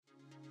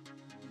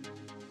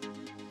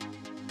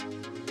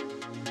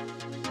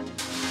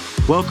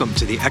Welcome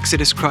to the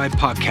Exodus Cry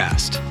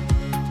podcast.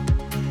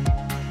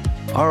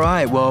 All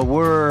right, well,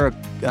 we're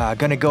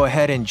going to go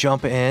ahead and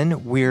jump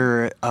in.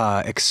 We're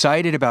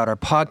excited about our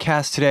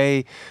podcast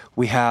today.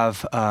 We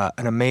have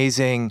an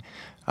amazing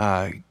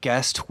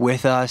guest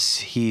with us.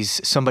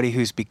 He's somebody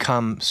who's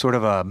become sort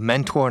of a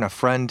mentor and a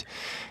friend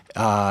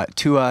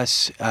to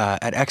us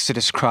at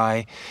Exodus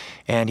Cry,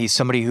 and he's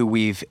somebody who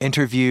we've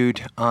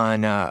interviewed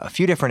on a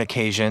few different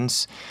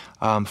occasions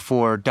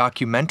for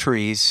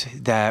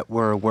documentaries that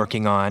we're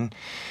working on.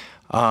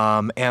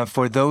 And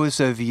for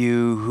those of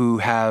you who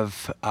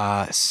have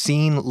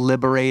seen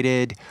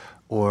Liberated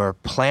or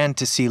plan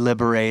to see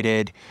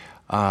Liberated,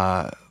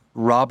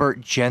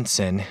 Robert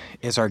Jensen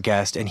is our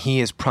guest, and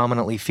he is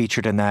prominently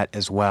featured in that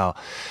as well.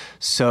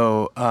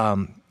 So,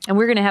 and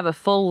we're going to have a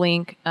full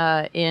link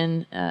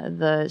in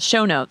the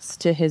show notes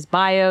to his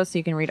bio, so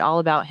you can read all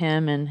about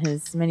him and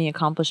his many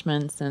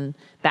accomplishments and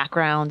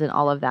background and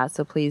all of that.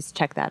 So please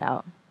check that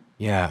out.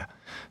 Yeah.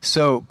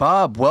 So,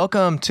 Bob,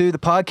 welcome to the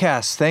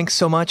podcast. Thanks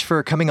so much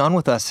for coming on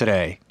with us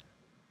today.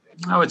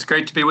 Oh, it's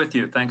great to be with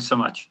you. Thanks so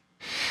much.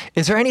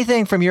 Is there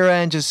anything from your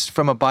end, just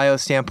from a bio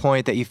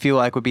standpoint, that you feel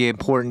like would be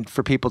important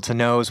for people to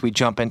know as we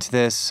jump into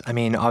this? I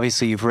mean,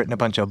 obviously, you've written a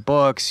bunch of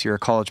books. You're a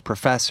college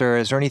professor.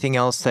 Is there anything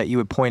else that you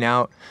would point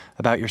out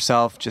about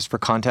yourself, just for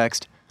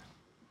context?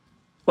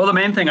 Well, the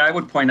main thing I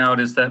would point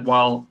out is that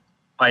while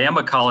I am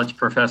a college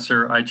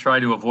professor, I try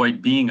to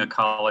avoid being a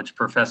college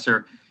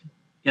professor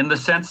in the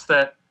sense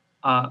that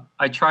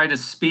I try to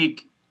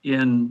speak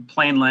in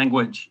plain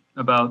language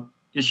about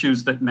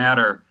issues that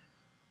matter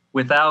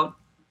without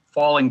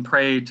falling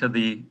prey to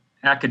the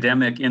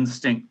academic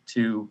instinct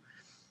to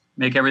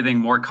make everything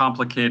more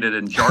complicated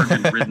and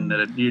jargon-ridden than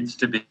it needs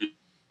to be.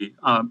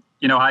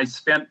 I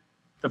spent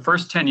the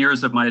first 10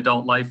 years of my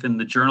adult life in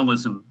the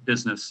journalism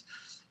business,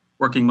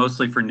 working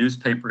mostly for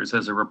newspapers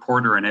as a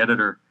reporter and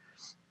editor.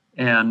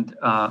 And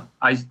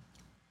I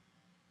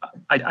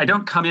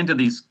don't come into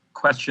these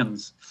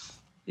questions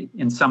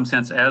in some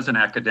sense as an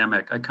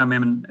academic. I come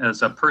in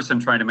as a person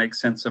trying to make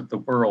sense of the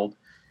world.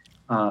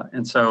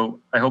 And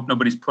so I hope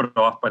nobody's put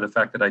off by the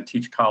fact that I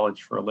teach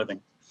college for a living.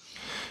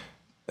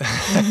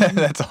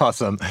 That's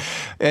awesome.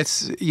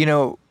 It's,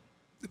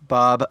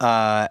 Bob,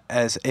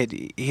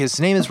 his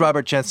name is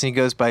Robert Jensen. He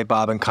goes by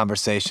Bob in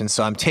conversation.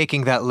 So I'm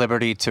taking that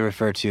liberty to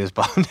refer to you as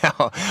Bob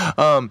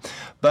now.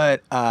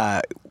 But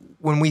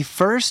when we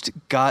first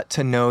got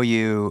to know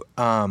you,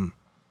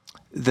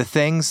 the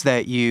things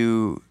that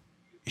you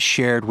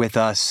shared with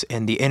us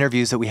in the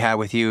interviews that we had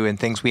with you and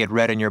things we had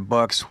read in your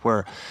books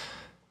were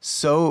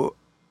so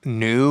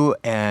new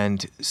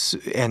and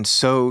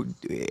so,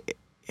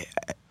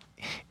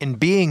 in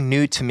being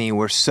new to me,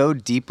 were so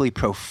deeply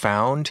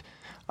profound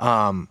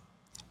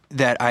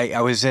that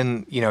I was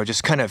in,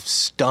 just kind of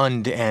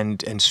stunned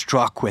and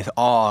struck with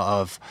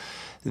awe of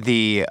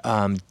the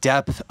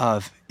depth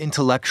of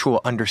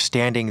intellectual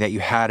understanding that you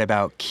had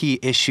about key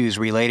issues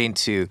relating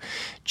to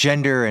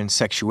gender and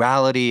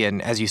sexuality,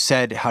 and, as you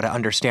said, how to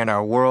understand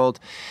our world.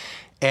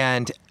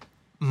 And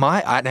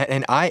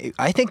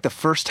I think the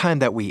first time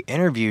that we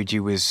interviewed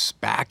you was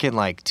back in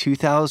like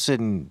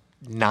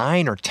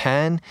 2009 or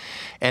 10,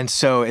 and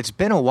so it's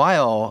been a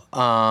while.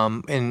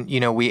 And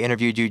we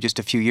interviewed you just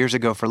a few years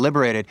ago for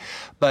Liberated,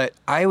 but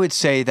I would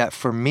say that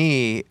for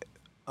me,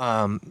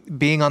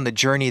 being on the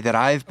journey that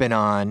I've been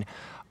on,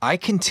 I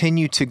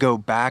continue to go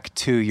back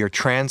to your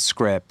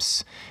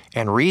transcripts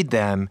and read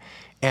them,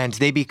 and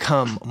they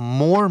become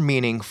more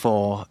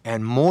meaningful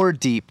and more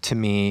deep to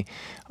me,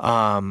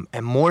 and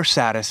more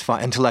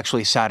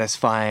intellectually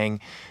satisfying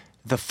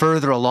the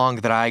further along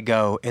that I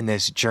go in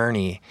this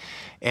journey.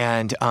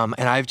 And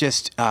I've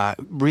just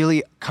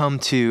really come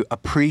to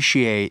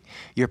appreciate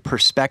your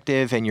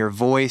perspective and your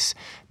voice,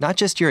 not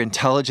just your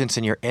intelligence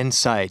and your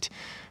insight,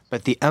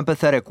 but the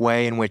empathetic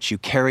way in which you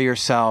carry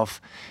yourself.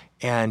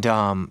 And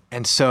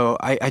so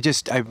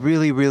I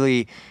really,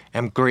 really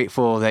am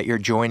grateful that you're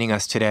joining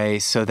us today,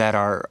 so that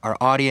our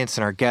audience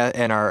and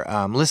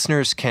our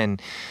listeners can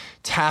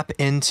tap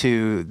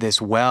into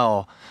this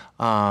well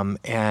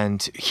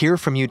and hear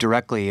from you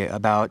directly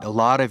about a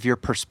lot of your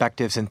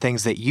perspectives and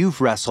things that you've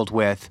wrestled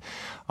with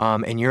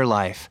in your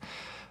life.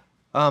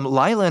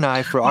 Lila and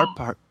I, for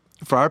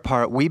our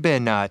part, we've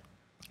been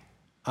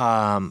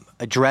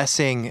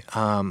addressing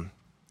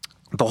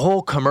the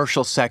whole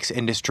commercial sex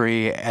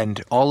industry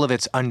and all of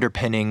its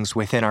underpinnings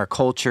within our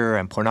culture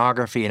and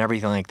pornography and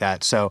everything like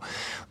that. So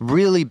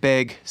really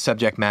big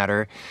subject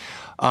matter.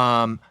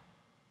 In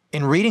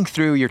reading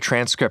through your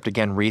transcript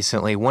again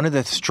recently, one of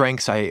the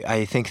strengths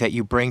I think that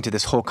you bring to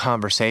this whole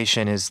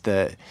conversation is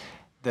the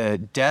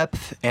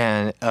depth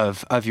and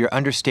of your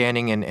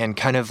understanding and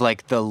kind of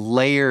like the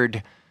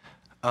layered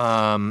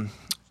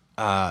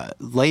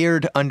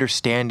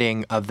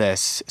understanding of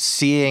this,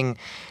 seeing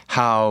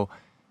how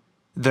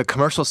the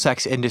commercial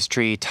sex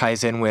industry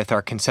ties in with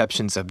our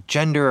conceptions of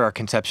gender, our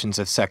conceptions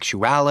of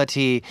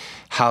sexuality,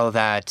 how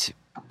that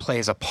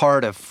plays a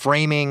part of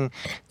framing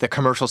the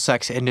commercial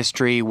sex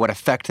industry, what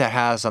effect that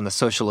has on the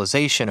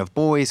socialization of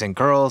boys and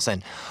girls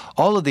and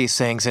all of these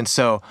things. And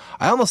so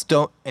I almost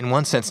don't, in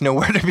one sense, know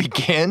where to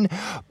begin,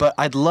 but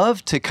I'd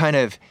love to kind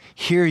of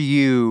hear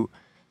you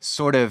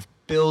sort of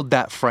build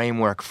that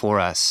framework for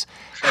us.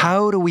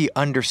 How do we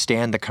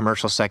understand the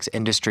commercial sex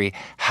industry?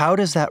 How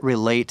does that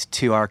relate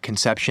to our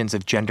conceptions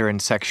of gender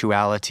and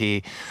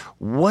sexuality?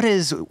 What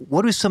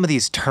do some of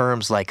these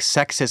terms like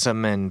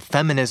sexism and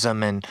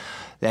feminism and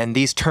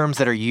these terms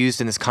that are used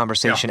in this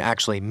conversation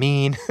actually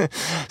mean?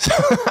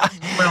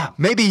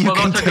 Maybe you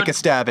can take a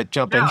stab at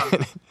jumping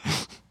in.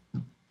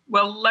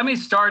 Well, let me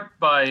start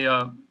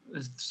by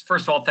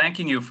first of all,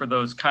 thanking you for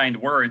those kind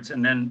words,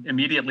 and then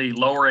immediately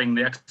lowering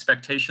the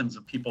expectations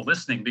of people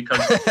listening, because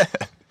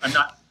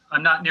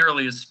I'm not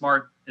nearly as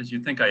smart as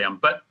you think I am.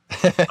 But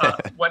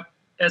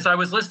as I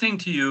was listening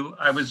to you,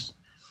 I was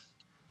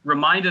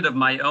reminded of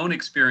my own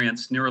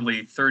experience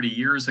nearly 30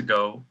 years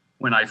ago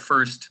when I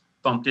first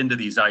bumped into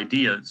these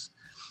ideas.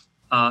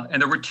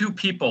 And there were two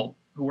people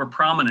who were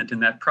prominent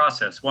in that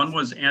process. One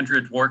was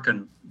Andrea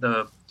Dworkin,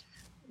 the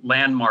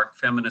landmark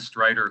feminist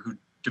writer who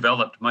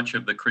developed much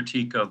of the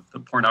critique of the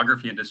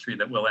pornography industry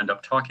that we'll end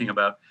up talking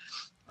about.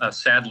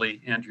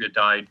 Sadly, Andrea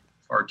died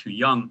far too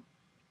young,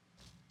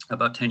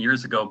 about 10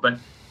 years ago. But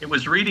it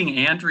was reading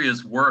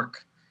Andrea's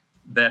work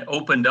that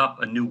opened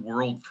up a new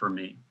world for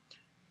me.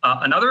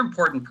 Another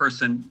important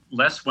person,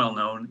 less well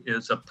known,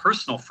 is a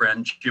personal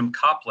friend, Jim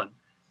Coplin,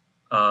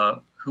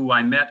 who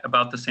I met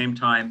about the same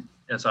time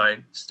as I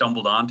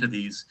stumbled onto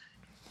these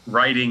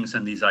writings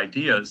and these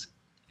ideas.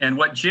 And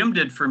what Jim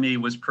did for me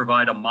was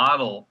provide a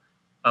model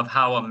of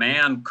how a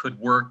man could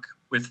work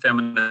with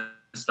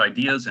feminist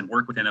ideas and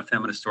work within a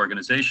feminist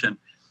organization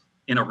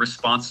in a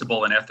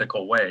responsible and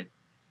ethical way.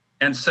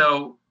 And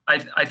so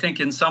I think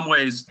in some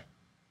ways,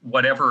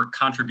 whatever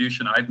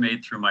contribution I've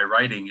made through my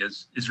writing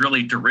is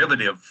really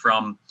derivative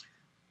from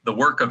the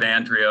work of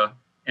Andrea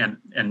and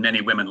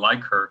many women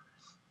like her,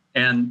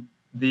 and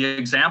the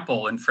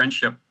example and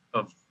friendship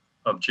of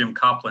Jim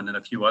Coplin and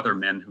a few other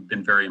men who've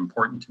been very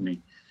important to me.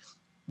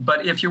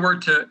 But if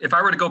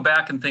I were to go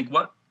back and think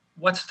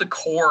what's the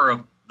core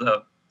of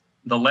the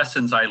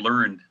lessons I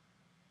learned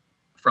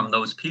from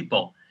those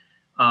people,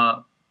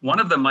 one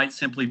of them might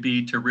simply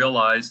be to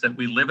realize that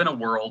we live in a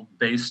world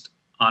based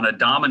on a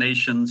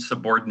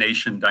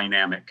domination-subordination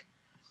dynamic.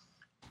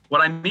 What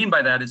I mean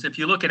by that is if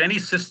you look at any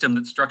system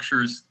that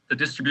structures the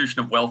distribution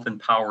of wealth and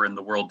power in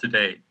the world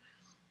today,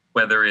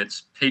 whether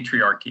it's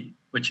patriarchy,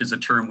 which is a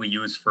term we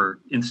use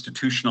for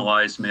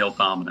institutionalized male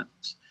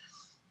dominance,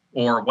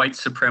 or white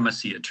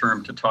supremacy, a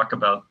term to talk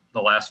about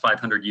the last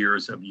 500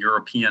 years of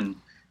European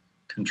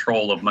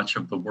control of much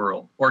of the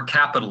world, or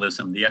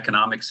capitalism, the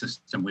economic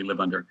system we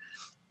live under,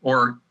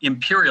 or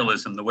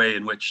imperialism, the way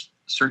in which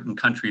certain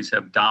countries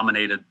have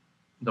dominated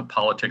the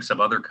politics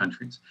of other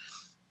countries.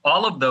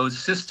 All of those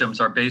systems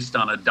are based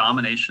on a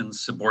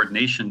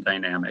domination-subordination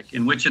dynamic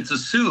in which it's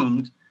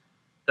assumed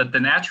that the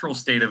natural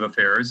state of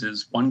affairs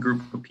is one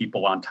group of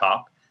people on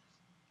top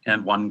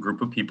and one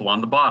group of people on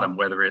the bottom,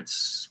 whether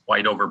it's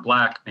white over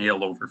black,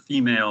 male over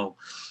female,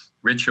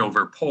 rich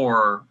over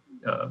poor,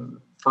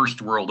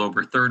 first world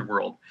over third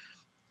world.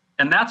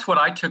 And that's what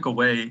I took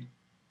away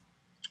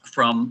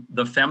from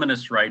the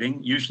feminist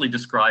writing, usually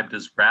described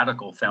as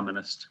radical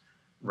feminist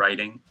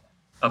writing,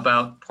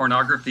 about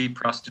pornography,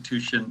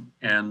 prostitution,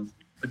 and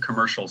the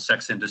commercial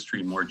sex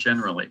industry more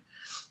generally.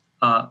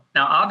 Now,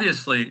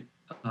 obviously,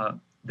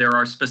 there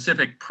are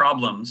specific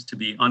problems to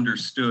be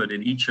understood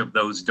in each of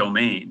those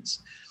domains.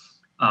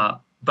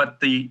 But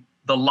the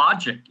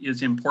logic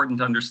is important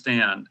to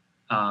understand,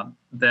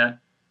 that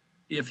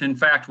if in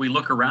fact we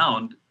look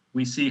around,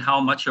 we see how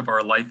much of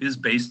our life is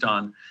based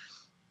on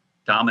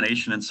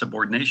domination and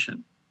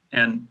subordination.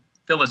 And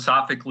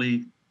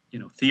philosophically,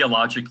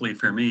 theologically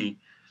for me,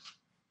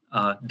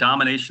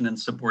 domination and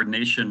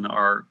subordination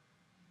are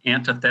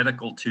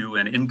antithetical to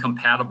and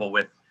incompatible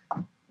with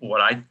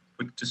what I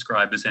would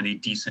describe as any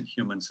decent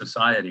human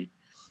society.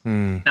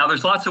 Now,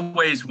 there's lots of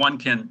ways one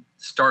can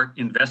start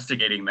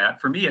investigating that.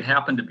 For me, it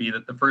happened to be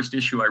that the first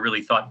issue I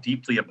really thought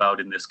deeply about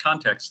in this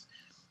context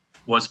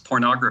was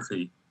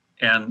pornography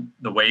and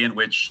the way in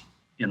which,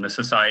 in the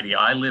society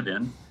I live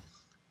in,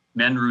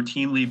 men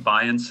routinely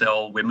buy and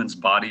sell women's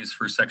bodies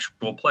for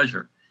sexual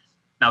pleasure.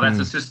 Now, that's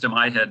a system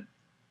I had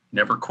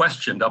never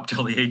questioned up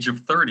till the age of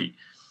 30.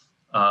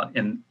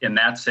 In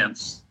that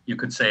sense, you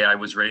could say I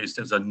was raised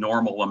as a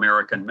normal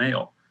American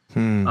male,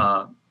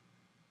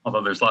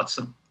 although there's lots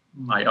of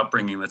my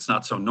upbringing that's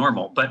not so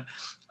normal. But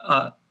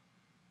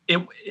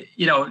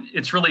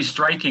it's really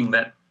striking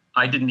that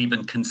I didn't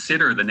even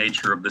consider the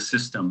nature of the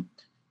system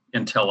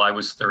until I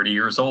was 30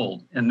 years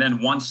old. And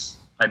then once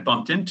I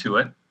bumped into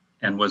it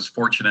and was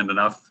fortunate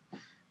enough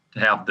to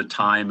have the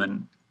time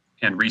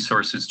and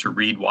resources to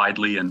read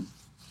widely and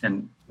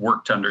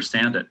work to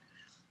understand it,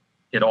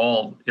 it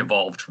all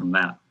evolved from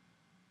that.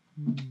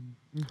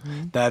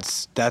 Mm-hmm.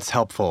 That's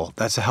helpful.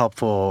 That's a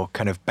helpful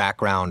kind of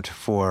background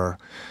for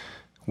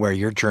where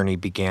your journey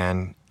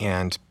began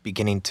and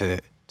beginning to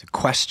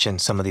question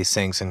some of these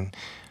things. And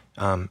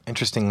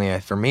Interestingly,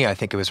 for me, I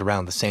think it was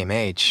around the same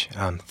age,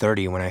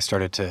 30, when I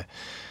started to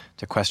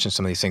question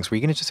some of these things. Were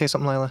you going to just say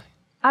something, Lila?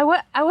 I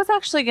was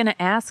actually going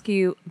to ask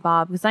you,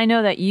 Bob, because I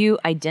know that you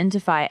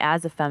identify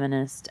as a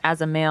feminist,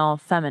 as a male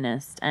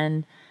feminist.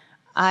 And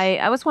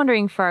I was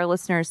wondering for our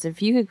listeners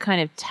if you could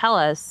kind of tell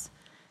us,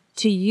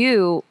 to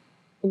you,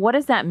 what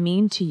does that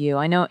mean to you?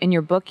 I know in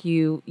your book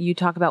you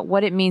talk about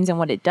what it means and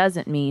what it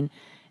doesn't mean.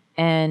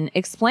 And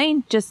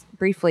explain just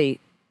briefly,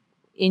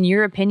 in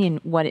your opinion,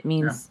 what it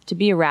means to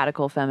be a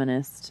radical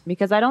feminist,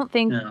 because I don't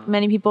think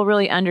many people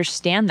really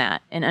understand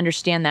that and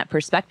understand that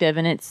perspective,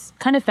 and it's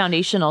kind of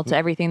foundational to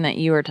everything that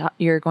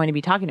you're going to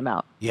be talking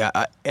about.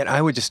 Yeah, and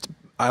I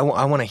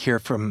want to hear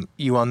from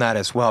you on that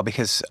as well,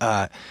 because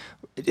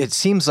it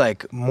seems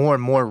like more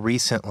and more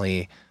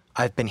recently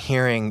I've been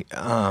hearing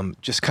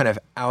just kind of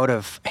out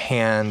of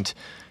hand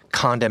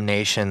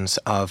condemnations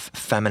of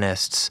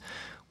feminists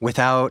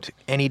without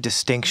any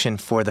distinction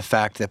for the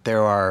fact that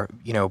there are,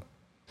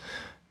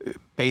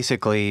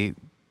 basically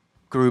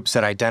groups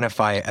that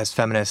identify as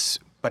feminists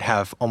but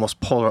have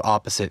almost polar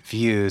opposite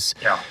views.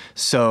 Yeah.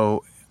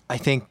 So I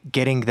think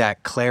getting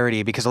that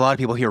clarity, because a lot of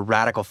people hear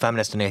radical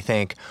feminist and they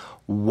think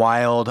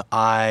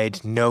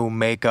wild-eyed, no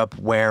makeup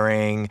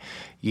wearing,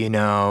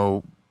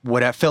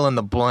 what, fill in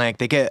the blank.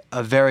 They get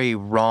a very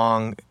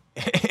wrong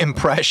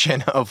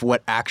impression of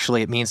what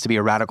actually it means to be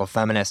a radical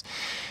feminist.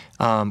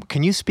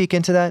 Can you speak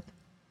into that?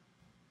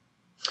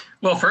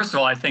 Well, first of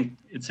all, I think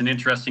it's an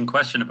interesting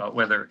question about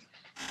whether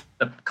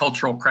the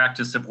cultural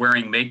practice of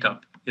wearing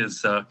makeup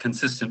is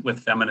consistent with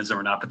feminism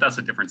or not, but that's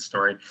a different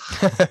story.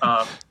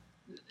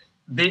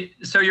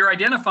 So you're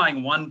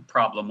identifying one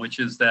problem, which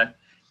is that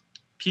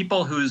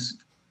people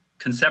whose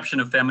conception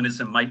of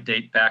feminism might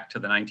date back to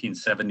the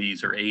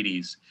 1970s or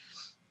 80s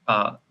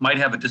might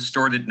have a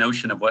distorted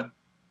notion of what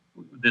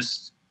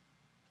this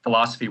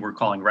philosophy we're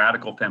calling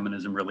radical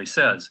feminism really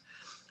says.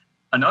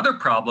 Another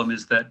problem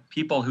is that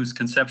people whose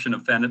conception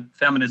of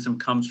feminism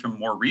comes from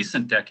more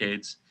recent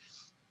decades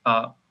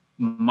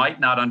might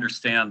not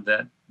understand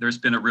that there's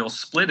been a real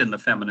split in the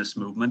feminist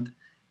movement,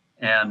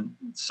 and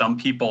some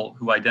people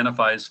who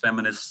identify as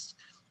feminists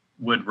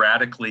would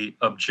radically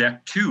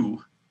object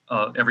to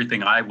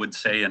everything I would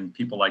say and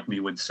people like me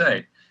would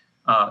say.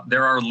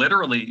 There are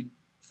literally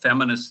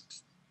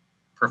feminist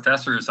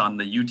professors on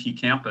the UT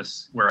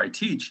campus where I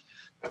teach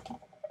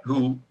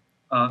who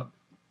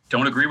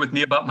don't agree with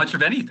me about much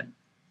of anything.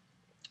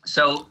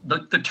 So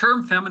the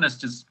term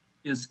feminist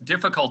is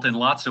difficult in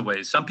lots of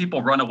ways. Some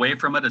people run away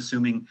from it,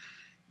 assuming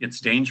it's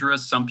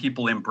dangerous. Some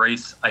people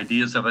embrace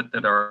ideas of it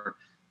that are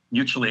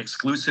mutually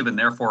exclusive, and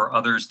therefore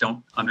others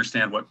don't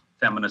understand what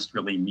feminist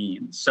really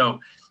means. So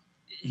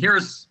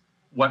here's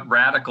what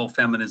radical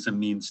feminism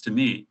means to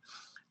me.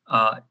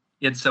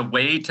 It's a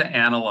way to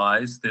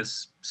analyze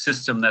this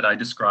system that I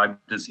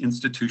described as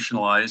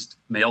institutionalized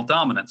male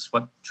dominance,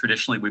 what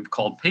traditionally we've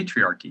called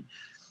patriarchy.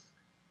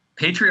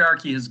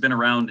 Patriarchy has been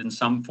around in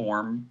some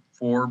form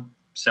for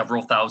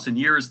several thousand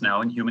years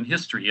now in human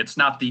history. It's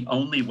not the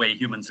only way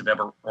humans have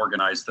ever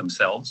organized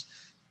themselves.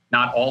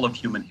 Not all of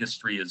human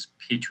history is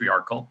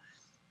patriarchal.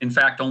 In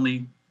fact,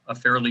 only a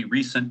fairly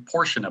recent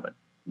portion of it.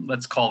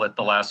 Let's call it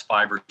the last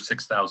 5,000 or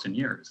 6,000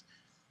 years.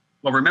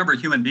 Well, remember,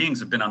 human beings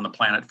have been on the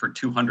planet for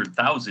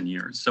 200,000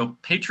 years. So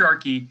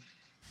patriarchy,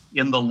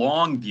 in the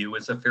long view,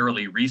 is a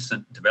fairly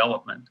recent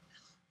development.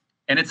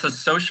 And it's a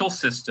social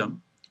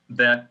system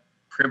that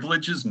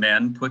privileges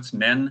men, puts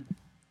men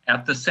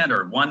at the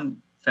center.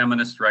 One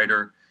feminist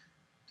writer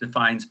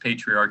defines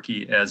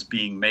patriarchy as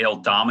being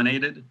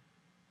male-dominated,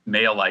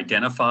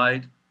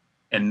 male-identified,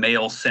 and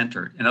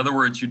male-centered. In other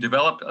words, you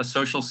develop a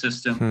social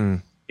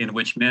system in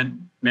which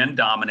men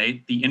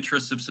dominate, the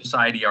interests of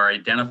society are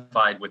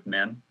identified with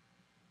men,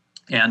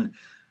 and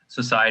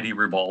society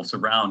revolves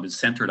around, is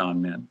centered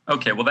on men.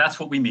 Okay, well, that's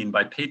what we mean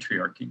by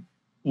patriarchy.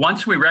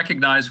 Once we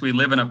recognize we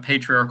live in a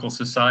patriarchal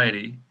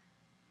society,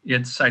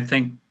 it's, I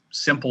think,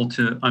 simple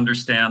to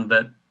understand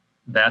that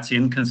that's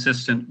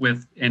inconsistent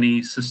with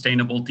any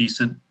sustainable,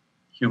 decent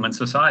human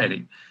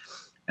society.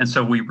 And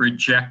so we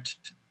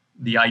reject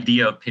the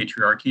idea of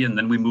patriarchy, and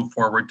then we move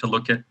forward to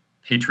look at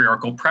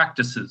patriarchal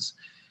practices.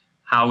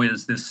 How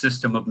is this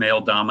system of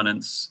male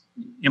dominance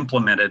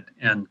implemented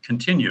and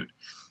continued?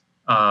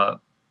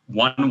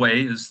 One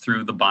way is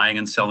through the buying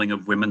and selling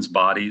of women's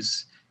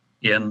bodies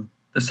in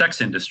the sex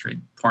industry,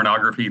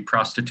 pornography,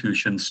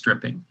 prostitution,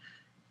 stripping.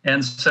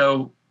 And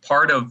so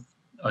part of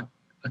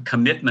a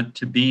commitment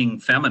to being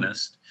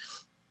feminist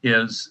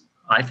is,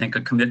 I think,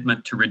 a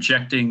commitment to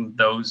rejecting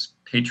those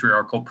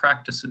patriarchal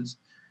practices.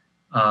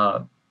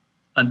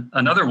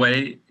 Another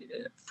way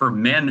for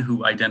men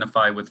who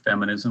identify with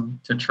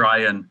feminism to try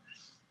and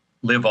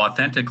live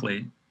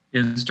authentically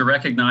is to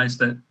recognize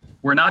that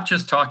we're not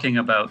just talking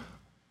about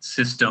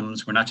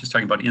systems, we're not just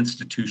talking about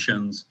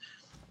institutions,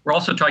 we're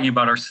also talking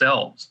about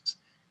ourselves.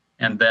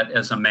 And that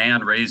as a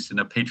man raised in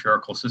a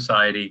patriarchal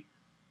society,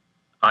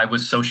 I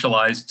was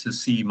socialized to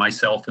see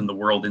myself in the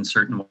world in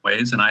certain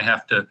ways, and I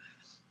have to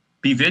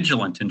be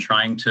vigilant in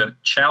trying to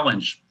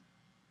challenge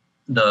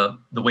the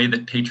way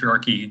that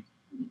patriarchy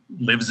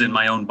lives in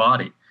my own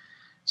body.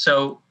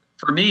 So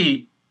for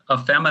me, a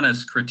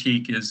feminist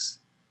critique is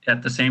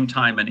at the same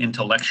time an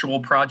intellectual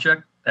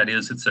project. That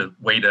is, it's a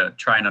way to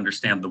try and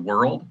understand the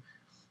world.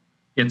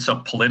 It's a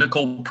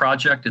political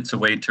project. It's a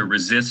way to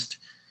resist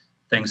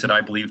things that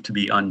I believe to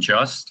be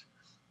unjust.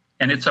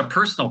 And it's a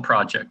personal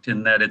project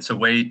in that it's a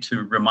way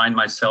to remind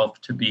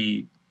myself to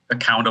be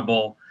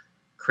accountable,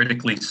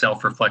 critically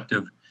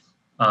self-reflective,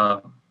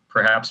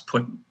 perhaps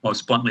put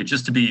most bluntly,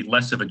 just to be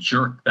less of a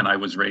jerk than I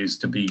was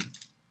raised to be.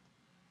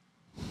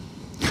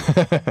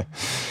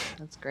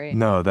 That's great.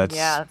 No, that's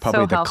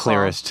probably the helpful.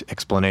 clearest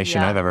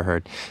explanation I've ever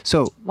heard.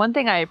 So one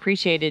thing I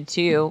appreciated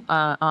too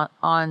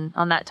on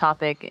that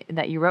topic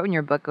that you wrote in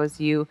your book was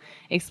you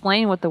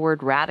explain what the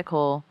word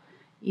radical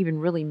even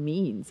really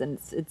means, and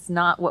it's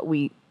not what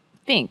we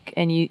think.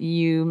 And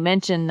you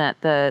mentioned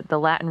that the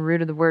Latin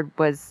root of the word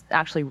was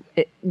actually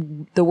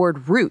the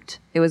word root.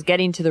 It was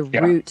getting to the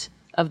root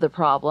of the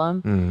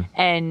problem,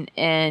 and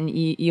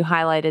you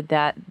highlighted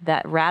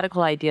that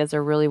radical ideas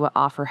are really what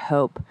offer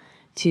hope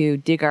to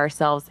dig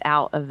ourselves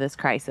out of this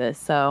crisis.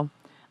 So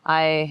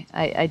I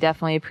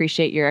definitely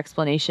appreciate your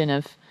explanation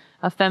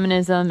of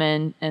feminism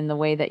and the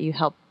way that you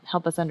help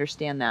us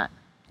understand that.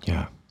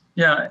 Yeah.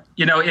 Yeah.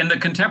 In the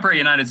contemporary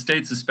United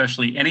States,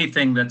 especially,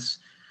 anything that's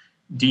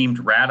deemed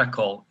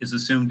radical is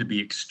assumed to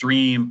be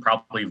extreme,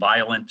 probably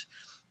violent,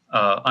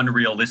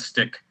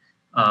 unrealistic,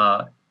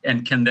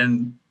 and can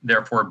then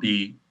therefore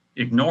be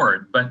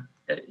ignored. But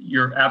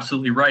you're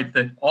absolutely right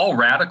that all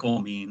radical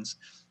means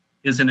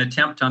is an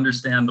attempt to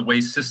understand the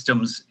way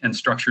systems and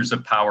structures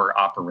of power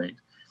operate.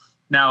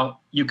 Now,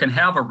 you can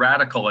have a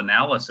radical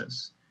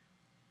analysis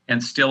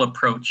and still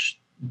approach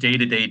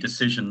day-to-day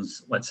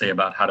decisions, let's say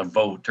about how to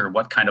vote or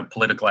what kind of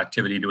political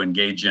activity to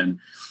engage in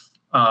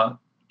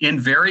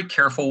very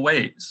careful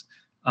ways.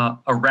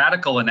 A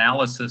radical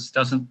analysis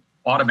doesn't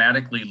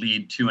automatically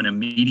lead to an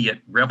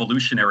immediate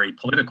revolutionary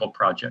political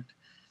project.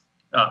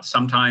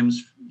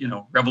 Sometimes,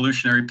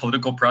 revolutionary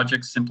political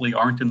projects simply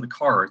aren't in the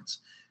cards.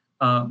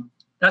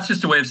 That's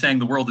just a way of saying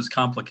the world is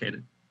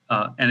complicated.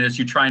 And as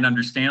you try and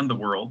understand the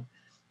world,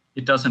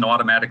 it doesn't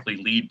automatically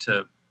lead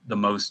to the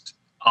most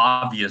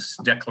obvious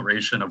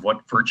declaration of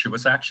what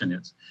virtuous action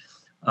is.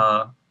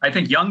 I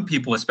think young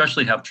people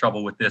especially have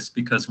trouble with this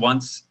because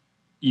when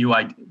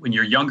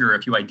you're younger,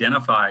 if you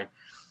identify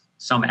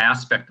some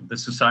aspect of the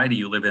society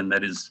you live in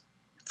that is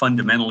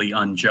fundamentally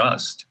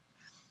unjust,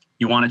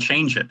 you want to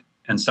change it.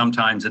 And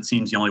sometimes it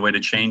seems the only way to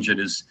change it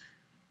is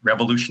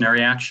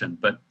revolutionary action,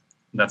 but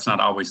that's not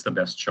always the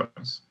best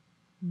choice.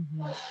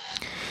 Mm-hmm.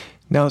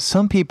 Now,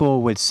 some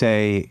people would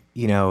say,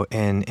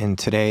 in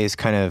today's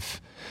kind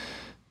of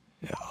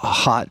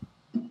hot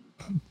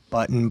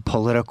button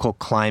political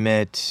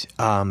climate,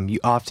 you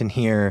often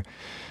hear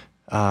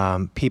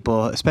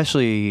people,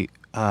 especially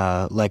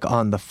like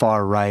on the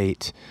far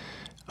right,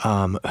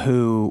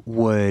 who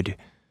would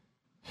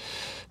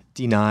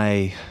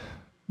deny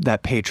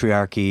that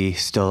patriarchy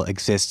still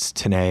exists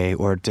today,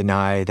 or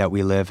deny that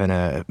we live in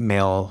a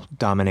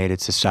male-dominated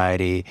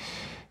society,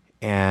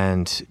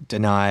 and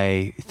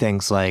deny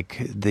things like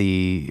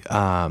the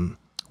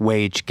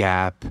wage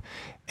gap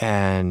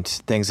and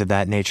things of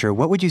that nature.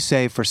 What would you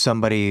say for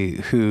somebody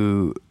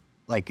who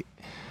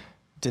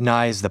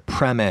denies the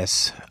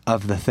premise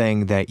of the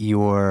thing that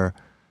you're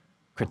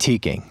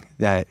critiquing,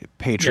 that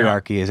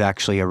patriarchy is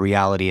actually a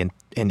reality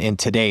in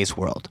today's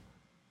world?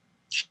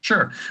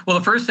 Sure. Well,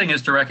 the first thing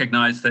is to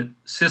recognize that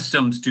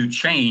systems do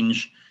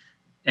change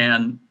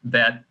and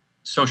that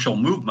social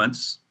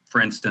movements, for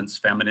instance,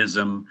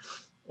 feminism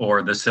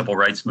or the civil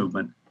rights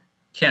movement,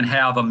 can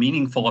have a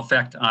meaningful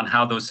effect on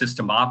how those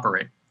systems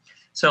operate.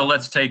 So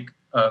let's take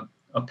a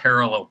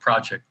parallel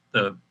project,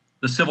 the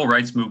civil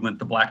rights movement,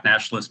 the Black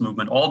nationalist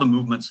movement, all the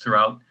movements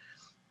throughout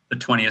the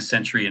 20th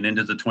century and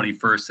into the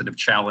 21st that have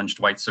challenged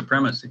white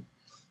supremacy.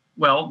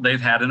 Well,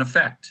 they've had an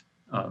effect.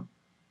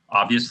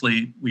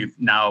 Obviously, we've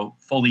now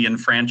fully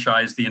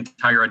enfranchised the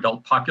entire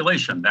adult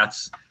population.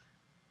 That's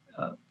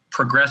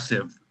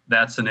progressive.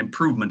 That's an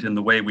improvement in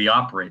the way we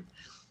operate.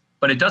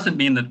 But it doesn't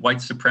mean that white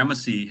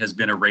supremacy has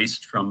been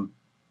erased from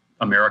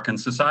American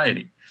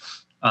society.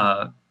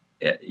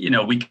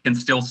 We can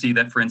still see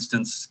that, for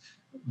instance,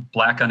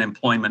 Black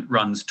unemployment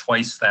runs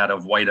twice that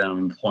of white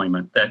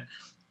unemployment, that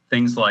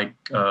things like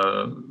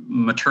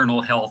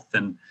maternal health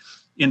and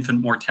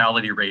infant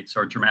mortality rates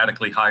are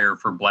dramatically higher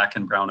for Black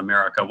and brown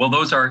America. Well,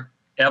 those are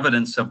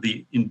evidence of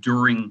the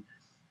enduring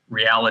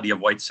reality of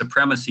white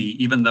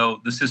supremacy, even though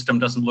the system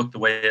doesn't look the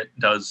way it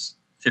does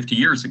 50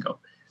 years ago.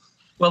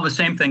 Well, the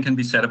same thing can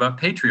be said about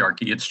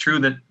patriarchy. It's true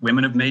that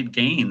women have made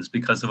gains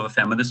because of a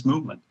feminist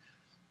movement,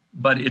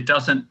 but it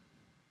doesn't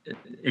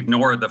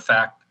ignore the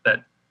fact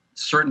that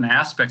certain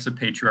aspects of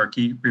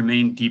patriarchy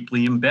remain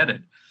deeply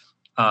embedded.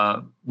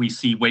 We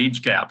see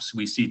wage gaps,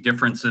 we see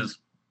differences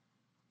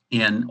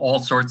in all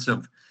sorts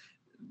of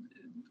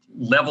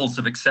levels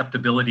of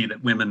acceptability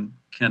that women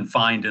can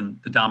find in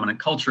the dominant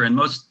culture. And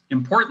most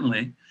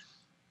importantly,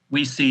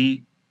 we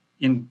see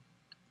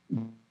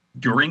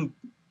enduring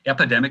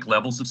epidemic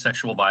levels of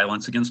sexual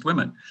violence against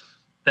women.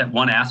 That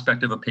one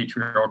aspect of a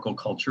patriarchal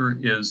culture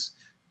is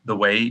the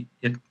way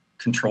it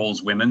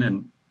controls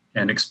women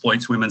and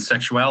exploits women's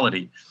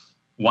sexuality.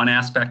 One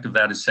aspect of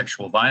that is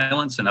sexual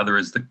violence. Another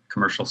is the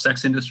commercial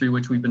sex industry,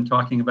 which we've been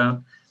talking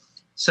about.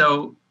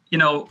 So,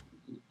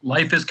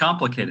 life is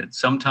complicated.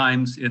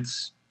 Sometimes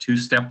it's 2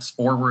 steps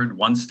forward,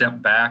 1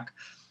 step back.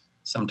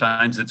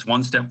 Sometimes it's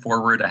 1 step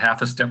forward, a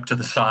half a step to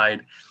the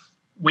side.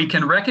 We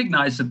can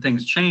recognize that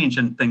things change,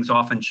 and things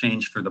often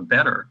change for the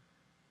better,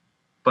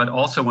 but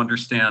also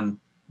understand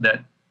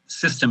that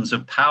systems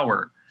of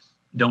power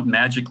don't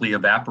magically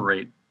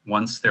evaporate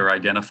once they're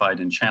identified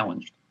and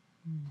challenged.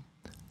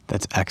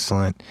 That's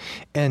excellent.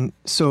 And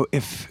so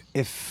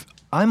if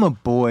I'm a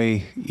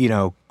boy,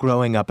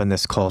 growing up in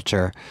this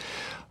culture,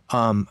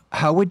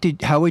 how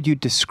would you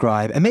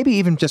describe, and maybe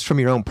even just from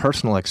your own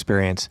personal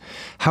experience,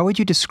 how would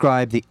you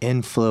describe the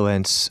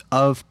influence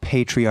of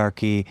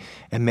patriarchy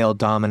and male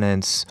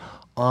dominance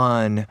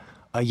on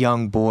a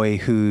young boy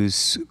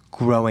who's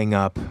growing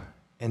up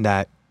in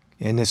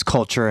this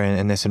culture and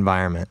in this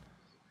environment?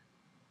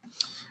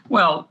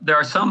 Well, there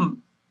are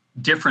some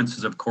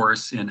differences, of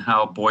course, in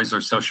how boys are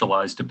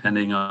socialized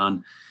depending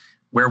on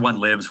where one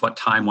lives, what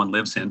time one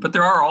lives in. But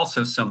there are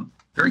also some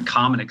very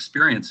common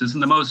experiences.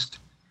 And the most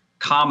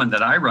common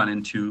that I run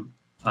into,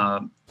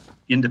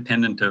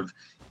 independent of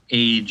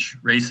age,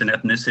 race and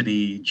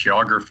ethnicity,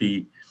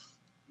 geography,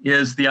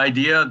 is the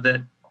idea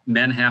that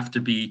men have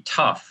to be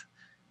tough,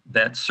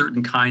 that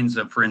certain kinds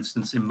of, for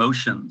instance,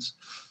 emotions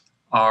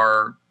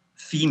are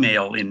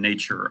female in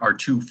nature, are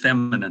too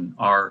feminine,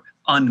 are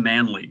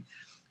unmanly.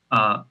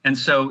 And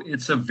so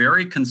it's a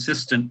very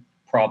consistent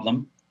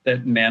problem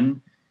that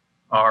men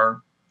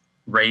are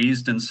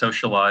raised and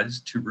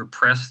socialized to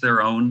repress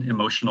their own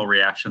emotional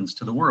reactions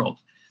to the world.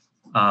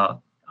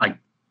 I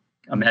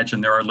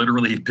imagine there are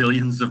literally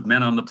billions of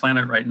men on the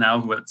planet right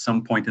now who at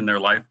some point in their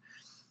life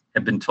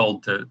have been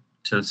told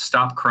to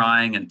stop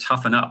crying and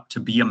toughen up, to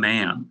be a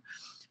man.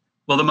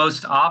 Well, the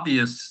most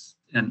obvious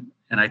and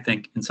I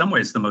think in some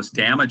ways the most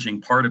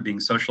damaging part of being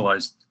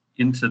socialized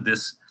into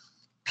this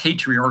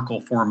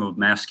patriarchal form of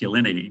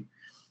masculinity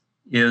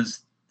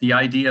is the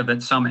idea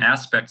that some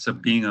aspects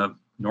of being a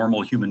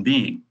normal human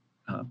being,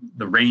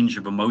 the range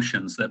of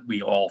emotions that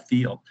we all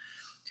feel,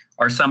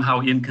 are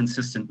somehow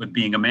inconsistent with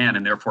being a man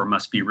and therefore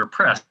must be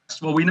repressed.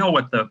 Well, we know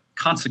what the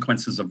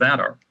consequences of that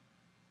are.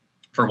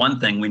 For one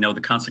thing, we know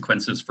the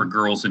consequences for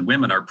girls and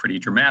women are pretty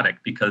dramatic,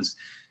 because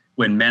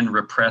when men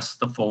repress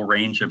the full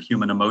range of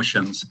human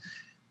emotions,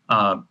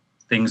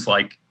 things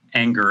like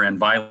anger and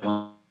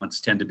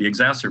violence tend to be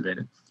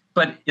exacerbated.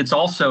 But it's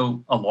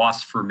also a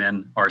loss for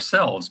men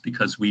ourselves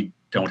because we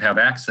don't have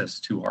access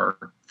to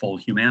our full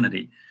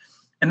humanity.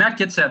 And that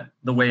gets at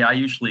the way I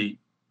usually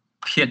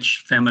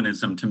pitch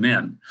feminism to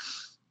men,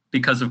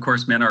 because of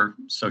course men are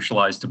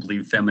socialized to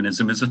believe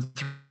feminism is a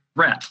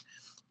threat.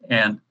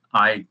 And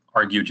I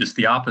argue just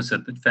the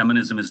opposite, that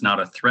feminism is not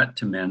a threat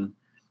to men.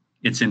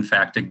 It's in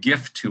fact a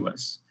gift to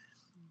us.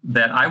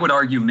 That I would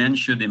argue men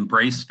should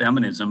embrace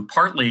feminism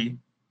partly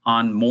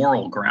on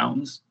moral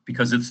grounds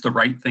because it's the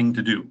right thing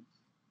to do.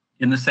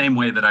 In the same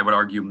way that I would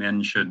argue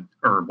men should,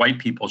 or white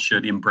people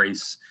should,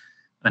 embrace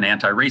an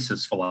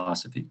anti-racist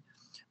philosophy.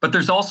 But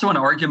there's also an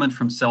argument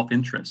from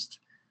self-interest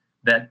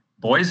that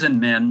boys and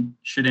men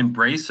should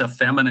embrace a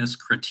feminist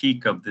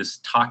critique of this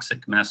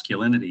toxic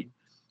masculinity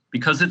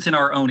because it's in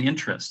our own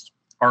interest.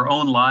 Our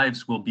own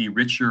lives will be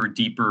richer,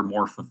 deeper,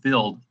 more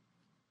fulfilled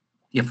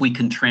if we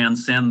can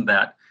transcend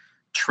that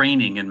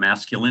training in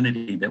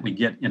masculinity that we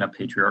get in a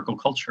patriarchal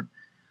culture.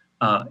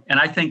 And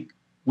I think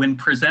when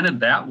presented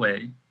that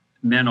way,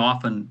 men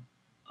often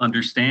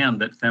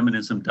understand that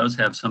feminism does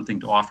have something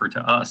to offer to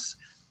us,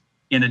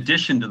 in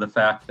addition to the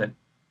fact that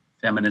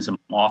feminism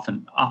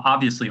often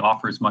obviously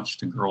offers much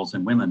to girls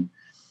and women,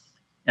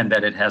 and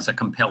that it has a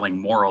compelling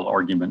moral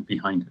argument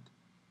behind it.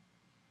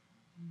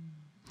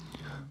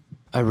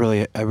 I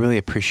really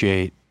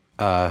appreciate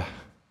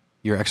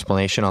your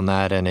explanation on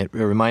that, and it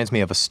reminds me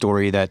of a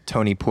story that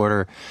Tony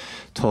Porter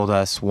told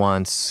us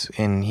once,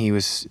 and he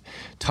was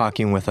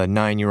talking with a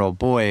 9-year-old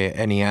boy,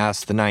 and he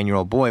asked the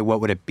 9-year-old boy,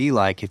 what would it be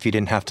like if you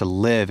didn't have to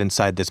live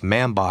inside this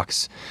man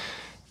box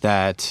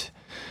that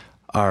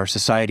our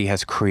society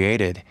has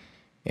created?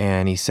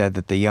 And he said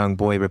that the young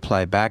boy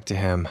replied back to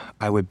him,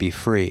 I would be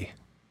free.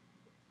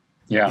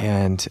 Yeah.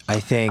 And I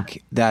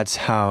think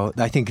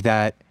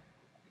that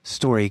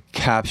story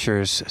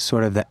captures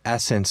sort of the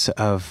essence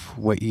of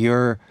what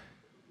you're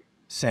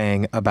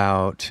saying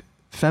about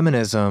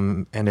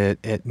feminism, and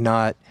it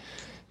not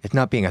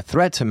being a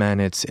threat to men,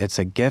 it's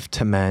a gift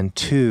to men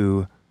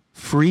to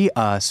free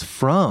us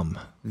from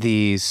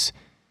these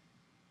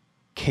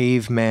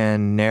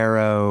caveman,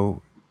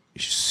 narrow,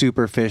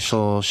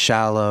 superficial,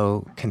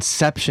 shallow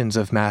conceptions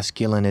of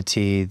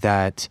masculinity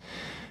that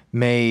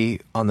may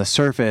on the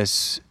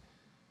surface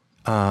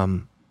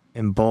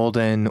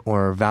embolden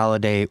or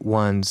validate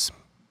one's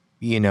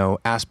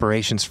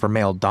aspirations for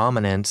male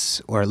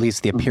dominance, or at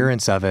least the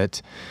appearance of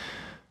it,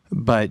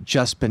 but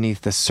just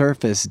beneath the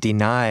surface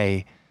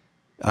deny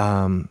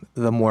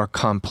the more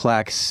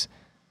complex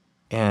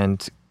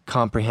and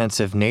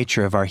comprehensive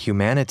nature of our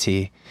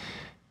humanity.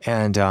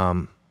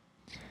 And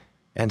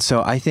And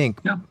so I think,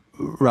 Yeah.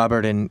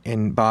 Robert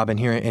and Bob, and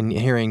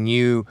hearing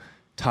you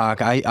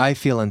talk, I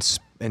feel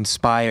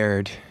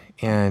inspired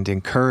and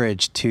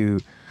encouraged to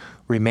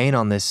remain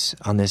on this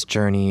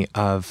journey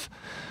of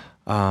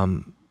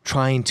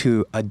trying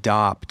to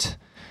adopt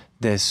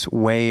this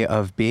way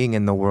of being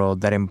in the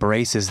world that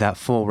embraces that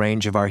full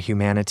range of our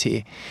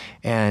humanity.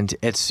 And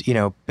it's,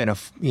 been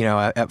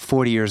at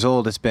 40 years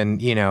old, it's been,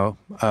 a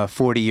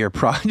 40-year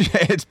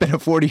project. It's been a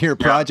 40-year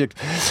project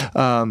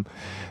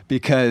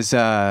because,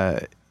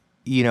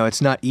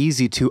 it's not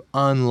easy to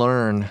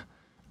unlearn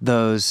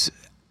those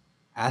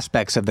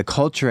aspects of the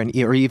culture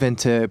or even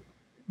to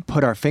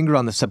put our finger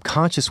on the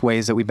subconscious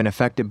ways that we've been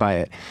affected by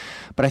it.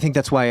 But I think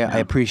that's why I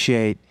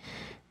appreciate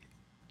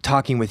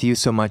talking with you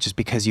so much, is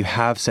because you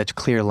have such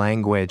clear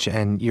language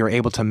and you're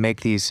able to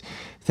make these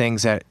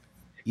things that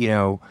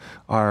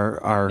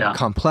are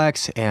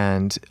complex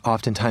and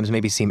oftentimes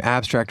maybe seem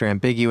abstract or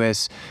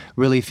ambiguous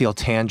really feel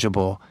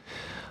tangible.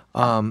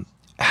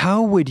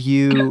 How would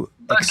you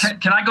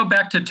can I go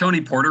back to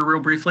Tony Porter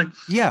real briefly?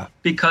 Yeah,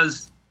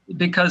 because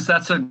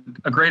that's a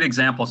great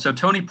example. So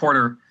Tony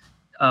Porter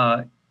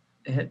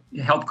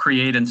helped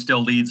create and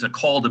still leads A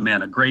Call to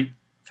Men, a great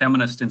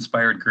feminist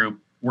inspired group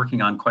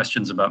working on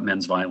questions about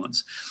men's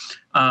violence.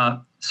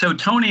 So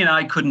Tony and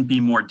I couldn't be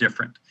more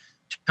different.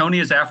 Tony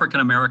is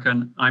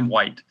African-American, I'm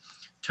white.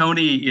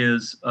 Tony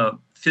is a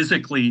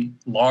physically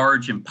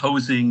large,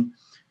 imposing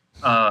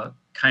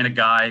kind of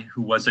guy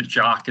who was a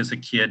jock as a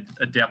kid,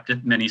 adept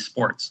at many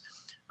sports.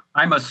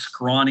 I'm a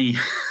scrawny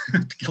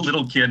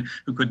little kid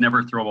who could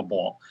never throw a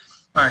ball.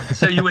 All right,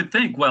 so you would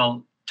think,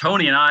 well,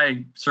 Tony and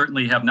I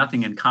certainly have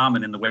nothing in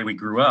common in the way we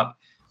grew up,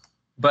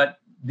 but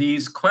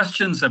these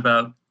questions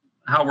about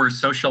how we're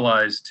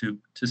socialized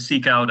to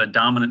seek out a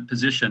dominant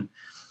position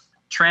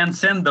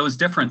transcend those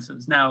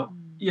differences. Now,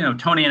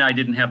 Tony and I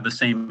didn't have the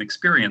same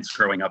experience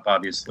growing up,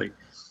 obviously,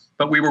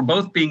 but we were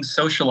both being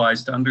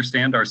socialized to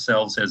understand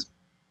ourselves as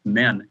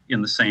men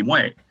in the same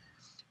way.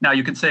 Now,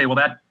 you could say, well,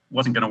 that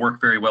wasn't going to work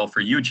very well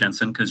for you,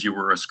 Jensen, because you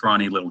were a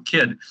scrawny little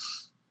kid.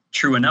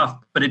 True enough,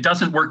 but it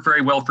doesn't work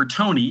very well for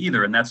Tony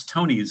either. And that's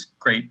Tony's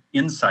great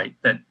insight,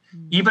 that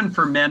even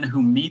for men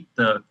who meet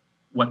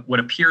what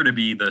appear to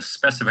be the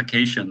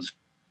specifications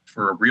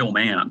for a real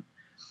man,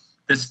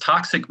 this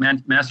toxic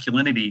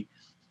masculinity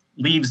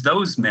leaves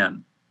those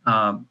men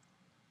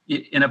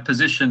in a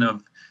position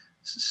of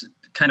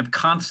kind of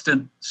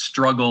constant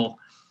struggle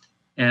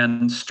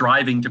and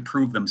striving to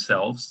prove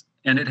themselves.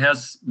 And it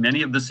has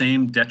many of the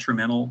same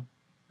detrimental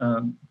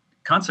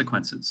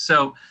consequences.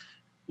 So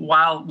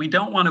while we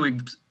don't want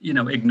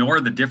to,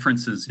 ignore the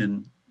differences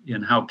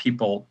in how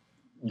people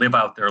live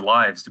out their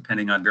lives,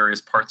 depending on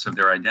various parts of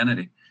their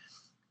identity,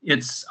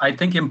 it's, I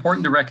think,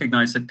 important to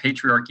recognize that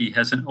patriarchy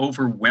has an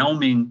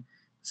overwhelming,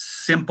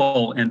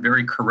 simple, and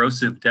very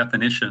corrosive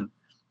definition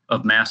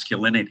of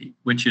masculinity,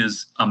 which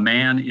is a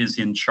man is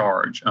in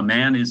charge, a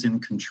man is in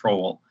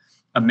control,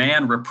 a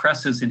man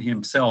represses in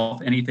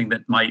himself anything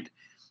that might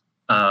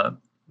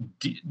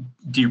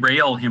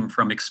derail him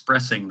from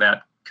expressing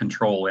that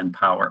control and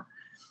power.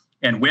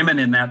 And women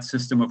in that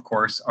system, of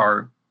course,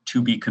 are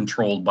to be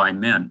controlled by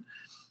men.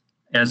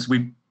 As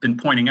we've been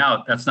pointing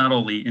out, that's not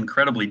only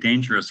incredibly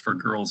dangerous for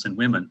girls and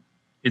women,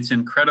 it's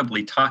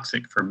incredibly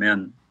toxic for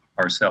men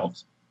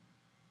ourselves.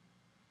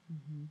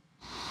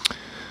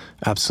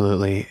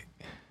 Absolutely.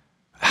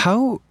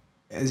 How,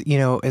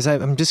 as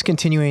I'm just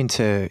continuing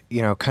to,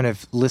 kind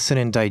of listen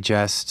and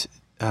digest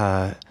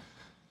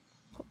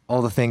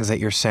all the things that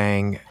you're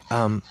saying,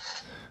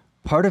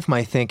 part of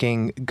my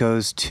thinking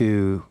goes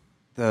to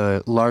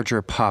the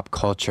larger pop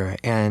culture.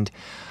 And,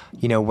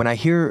 when I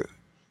hear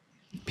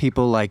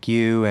people like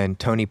you and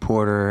Tony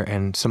Porter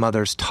and some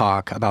others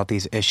talk about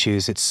these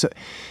issues,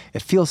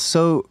 it feels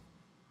so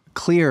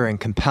clear and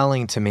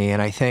compelling to me.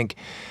 And I think,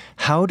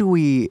 how do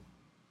we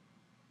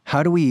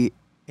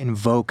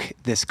invoke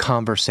this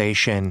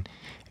conversation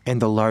in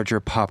the larger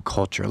pop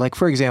culture? Like,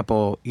 for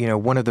example,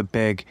 one of the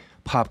big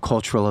pop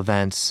cultural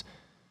events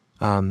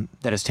that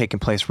has taken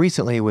place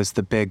recently was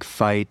the big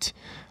fight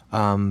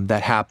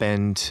that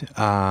happened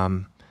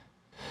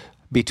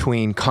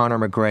between Conor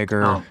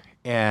McGregor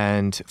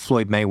and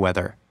Floyd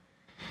Mayweather.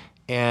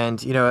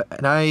 And,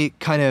 and I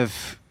kind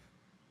of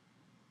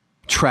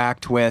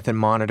tracked with and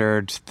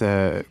monitored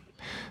the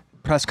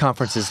press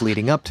conferences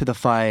leading up to the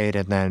fight,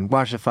 and then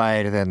watched the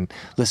fight, and then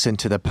listened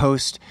to the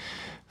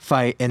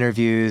post-fight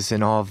interviews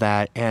and all of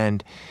that.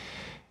 And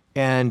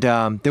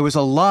there was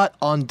a lot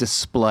on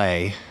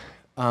display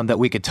that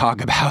we could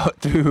talk about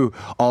through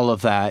all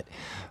of that.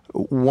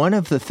 One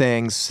of the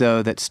things,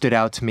 though, that stood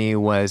out to me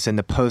was in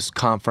the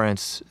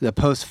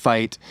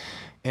post-fight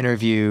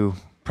interview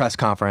press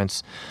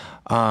conference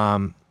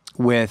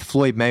with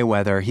Floyd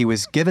Mayweather. He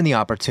was given the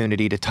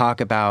opportunity to talk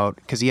about,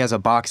 because he has a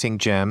boxing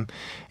gym,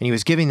 and he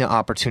was given the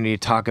opportunity to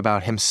talk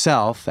about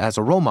himself as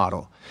a role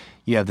model.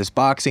 You have this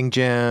boxing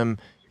gym,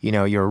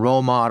 you're a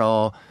role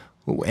model,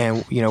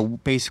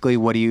 and basically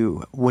what do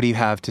you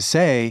have to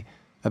say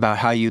about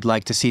how you'd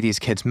like to see these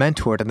kids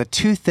mentored? And the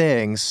two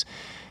things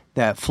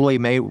that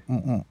Floyd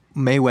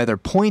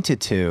Mayweather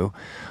pointed to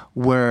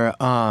were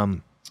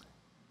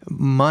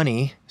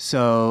money.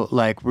 So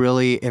like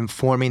really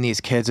informing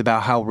these kids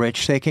about how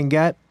rich they can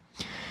get.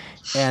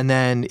 And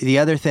then the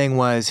other thing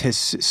was his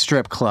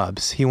strip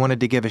clubs. He wanted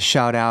to give a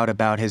shout out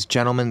about his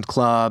gentleman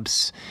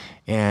clubs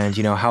and,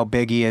 you know, how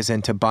big he is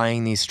into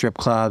buying these strip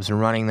clubs and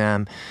running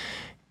them.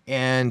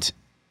 And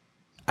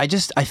I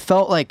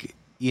felt like,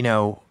 you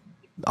know,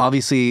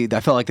 obviously I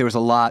felt like there was a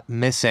lot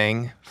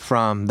missing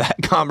from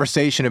that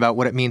conversation about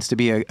what it means to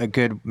be a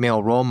good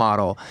male role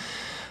model.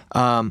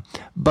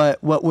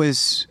 But what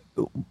was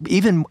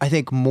even, I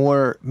think,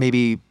 more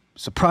maybe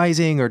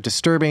surprising or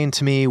disturbing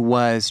to me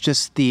was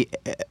just the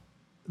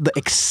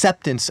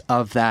acceptance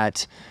of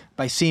that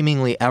by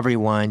seemingly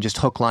everyone, just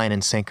hook, line,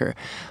 and sinker.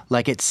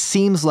 Like it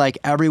seems like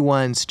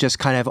everyone's just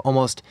kind of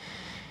almost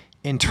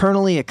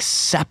internally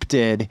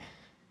accepted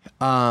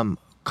Conor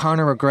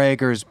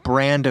McGregor's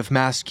brand of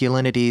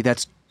masculinity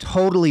that's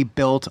totally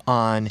built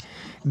on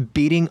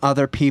beating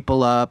other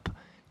people up,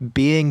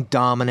 being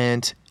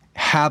dominant,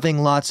 having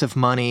lots of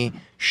money,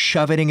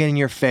 shoving it in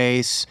your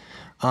face,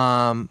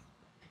 and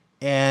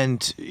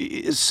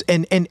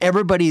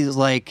everybody's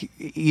like,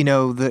 you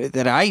know,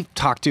 that I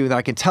talk to, that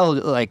I can tell,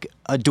 like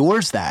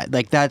adores that.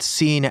 Like that's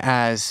seen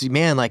as,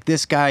 man, like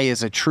this guy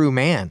is a true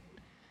man.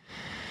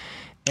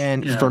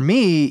 And for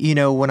me, you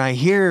know, when I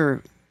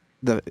hear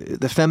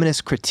the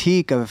feminist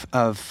critique of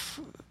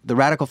the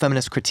radical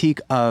feminist critique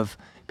of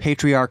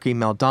patriarchy,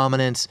 male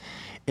dominance,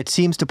 it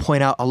seems to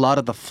point out a lot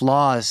of the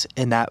flaws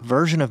in that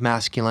version of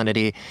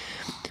masculinity.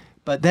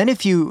 But then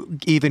if you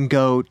even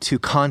go to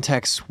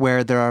contexts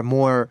where there are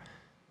more,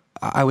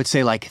 I would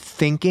say, like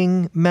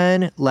thinking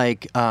men,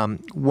 like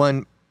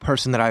one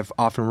person that I've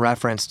often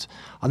referenced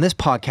on this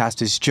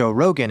podcast is Joe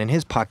Rogan and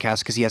his podcast,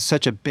 because he has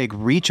such a big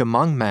reach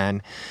among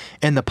men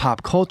in the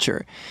pop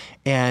culture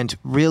and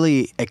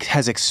really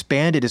has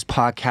expanded his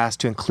podcast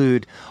to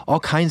include all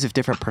kinds of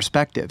different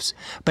perspectives.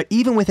 But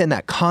even within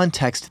that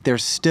context,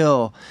 there's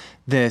still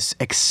this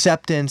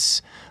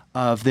acceptance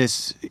of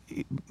this,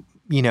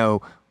 you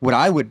know, what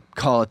I would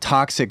call a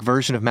toxic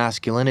version of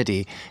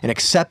masculinity, an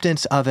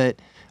acceptance of it,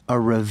 a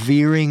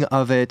revering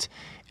of it,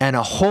 and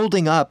a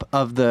holding up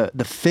of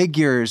the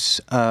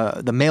figures,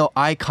 the male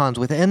icons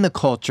within the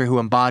culture who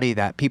embody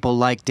that. People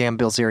like Dan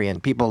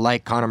Bilzerian, people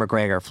like Conor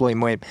McGregor, Floyd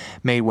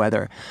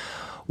Mayweather.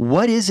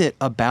 What is it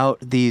about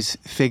these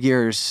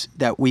figures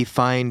that we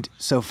find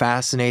so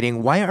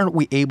fascinating? Why aren't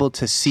we able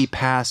to see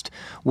past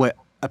what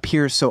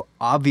appears so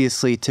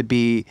obviously to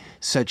be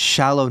such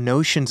shallow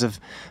notions of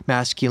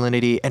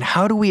masculinity? And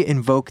how do we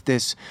invoke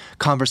this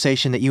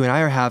conversation that you and I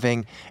are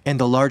having in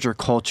the larger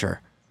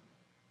culture?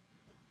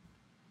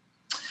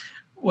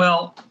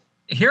 Well,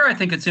 here I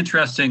think it's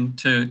interesting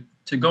to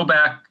go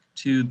back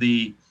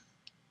to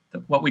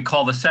what we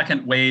call the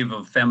second wave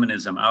of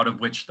feminism, out of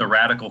which the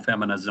radical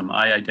feminism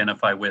I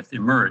identify with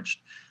emerged.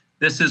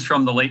 This is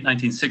from the late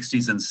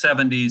 1960s and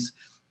 70s.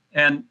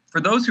 And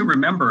for those who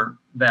remember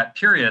that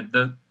period,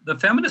 the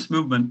feminist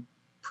movement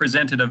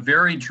presented a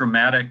very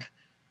dramatic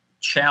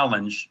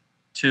challenge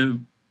to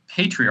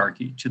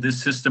patriarchy, to this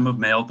system of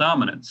male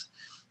dominance.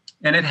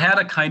 And it had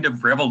a kind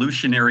of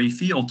revolutionary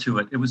feel to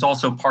it. It was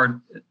also part,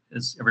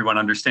 as everyone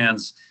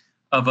understands,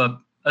 of a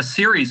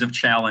series of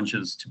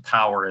challenges to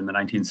power in the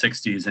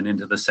 1960s and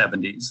into the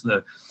 70s.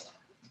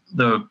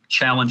 The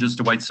challenges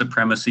to white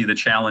supremacy, the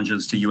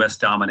challenges to US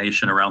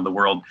domination around the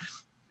world.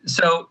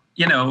 So,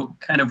 you know,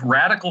 kind of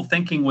radical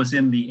thinking was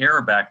in the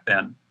air back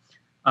then.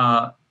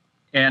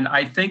 And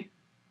I think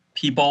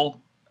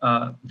people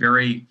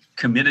very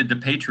committed to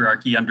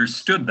patriarchy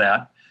understood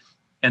that.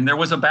 And there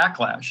was a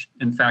backlash.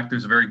 In fact,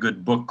 there's a very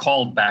good book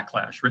called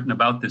Backlash written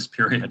about this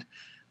period.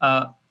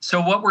 So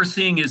what we're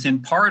seeing is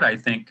in part, I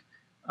think,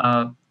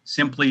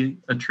 simply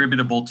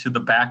attributable to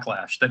the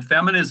backlash, that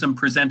feminism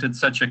presented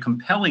such a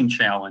compelling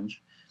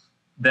challenge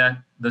that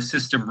the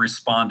system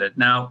responded.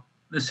 Now,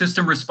 the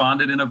system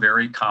responded in a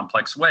very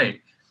complex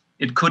way.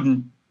 It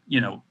couldn't,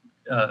 you know,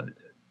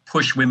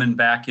 push women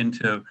back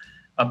into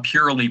a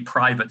purely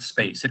private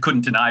space. It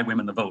couldn't deny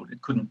women the vote.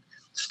 It couldn't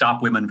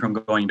stop women from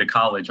going to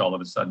college all of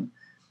a sudden.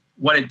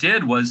 What it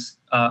did was,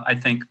 I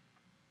think,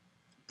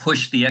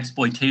 push the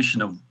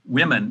exploitation of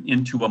women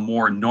into a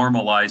more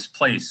normalized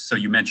place. So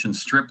you mentioned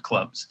strip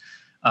clubs.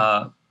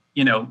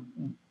 You know,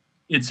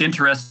 it's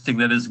interesting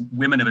that as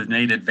women have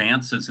made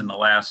advances in the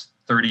last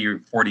 30 or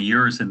 40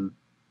 years in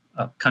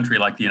a country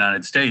like the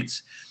United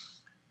States,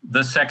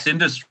 the sex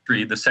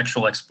industry, the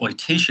sexual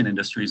exploitation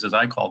industries, as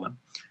I call them,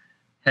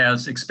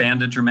 has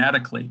expanded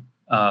dramatically.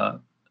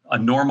 A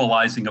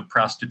normalizing of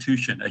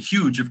prostitution, a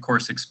huge, of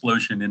course,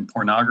 explosion in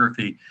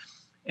pornography,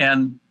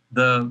 and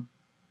the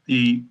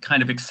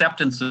kind of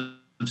acceptance of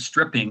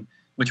stripping,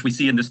 which we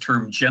see in this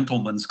term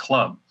gentleman's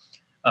club.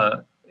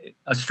 A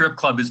strip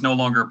club is no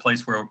longer a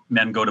place where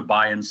men go to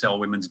buy and sell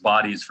women's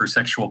bodies for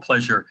sexual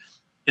pleasure.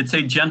 It's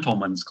a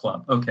gentleman's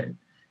club. Okay,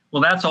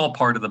 well, that's all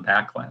part of the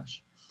backlash.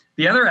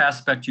 The other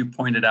aspect you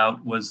pointed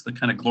out was the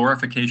kind of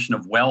glorification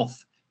of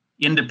wealth,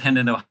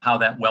 independent of how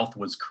that wealth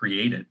was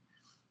created.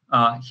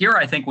 Here,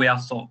 I think we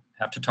also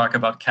have to talk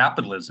about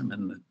capitalism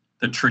and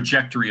the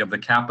trajectory of the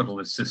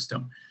capitalist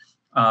system.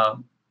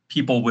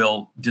 People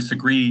will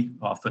disagree,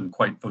 often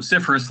quite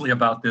vociferously,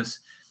 about this,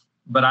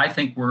 but I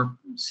think we're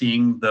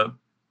seeing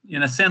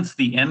in a sense,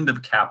 the end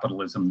of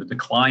capitalism, the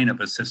decline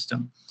of a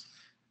system.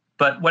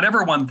 But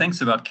whatever one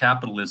thinks about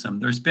capitalism,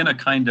 there's been a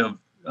kind of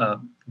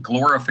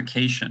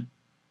glorification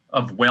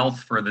of wealth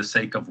for the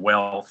sake of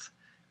wealth,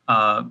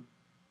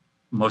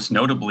 most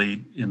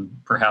notably in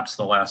perhaps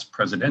the last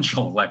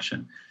presidential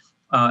election.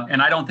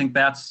 And I don't think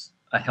that's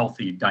a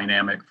healthy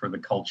dynamic for the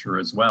culture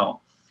as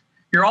well.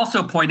 You're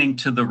also pointing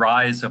to the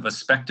rise of a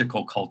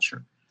spectacle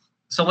culture.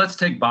 So let's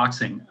take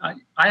boxing.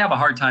 I have a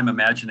hard time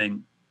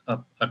imagining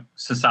a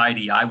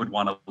society I would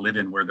want to live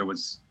in where there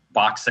was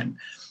boxing.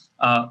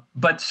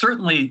 But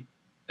certainly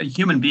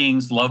human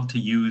beings love to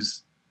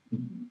use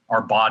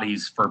our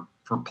bodies for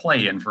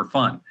play and for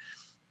fun.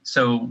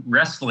 So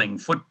wrestling,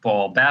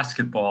 football,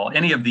 basketball,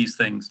 any of these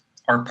things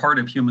are part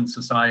of human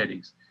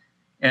societies.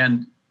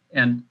 And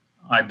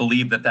I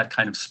believe that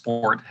kind of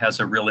sport has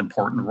a real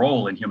important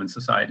role in human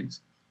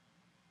societies.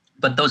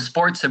 But those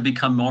sports have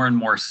become more and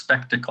more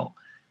spectacle.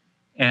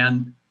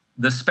 And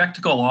the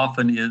spectacle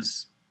often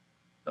is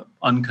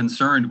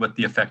unconcerned with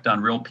the effect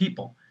on real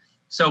people.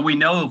 So we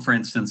know, for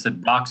instance,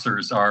 that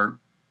boxers are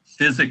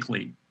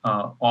physically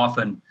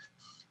often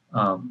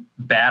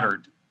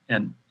battered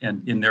and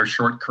in their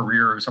short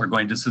careers are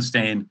going to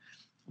sustain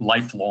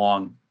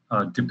lifelong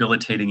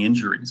debilitating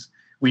injuries.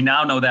 We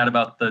now know that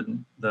about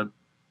the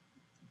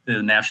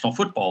National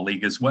Football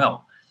League as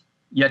well.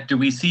 Yet do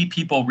we see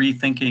people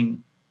rethinking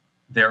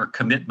their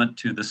commitment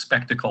to the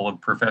spectacle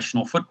of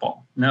professional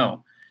football?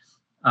 No.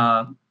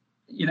 I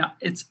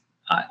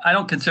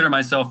don't consider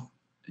myself,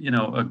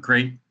 a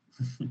great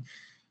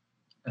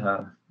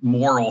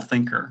moral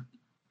thinker.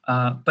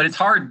 But it's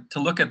hard to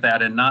look at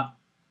that and not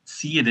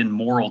see it in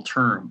moral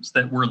terms,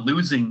 that we're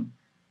losing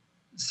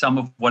some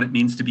of what it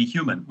means to be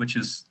human, which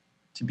is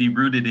to be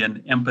rooted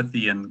in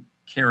empathy and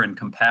care and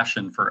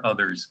compassion for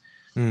others.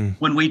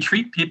 When we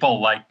treat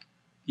people like,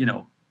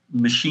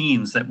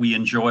 machines that we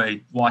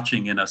enjoy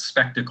watching in a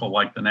spectacle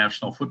like the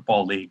National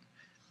Football League,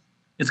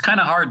 it's kind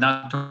of hard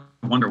not to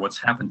wonder what's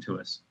happened to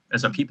us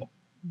as a people.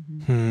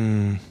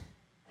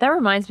 That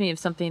reminds me of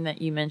something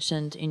that you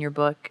mentioned in your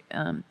book.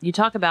 You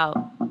talk about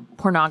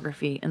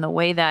pornography and the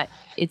way that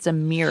it's a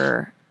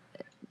mirror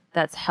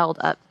that's held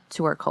up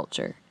to our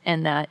culture,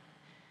 and that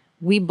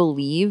we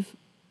believe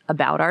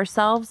about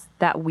ourselves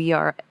that we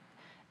are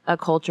a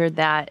culture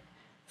that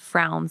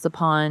frowns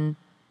upon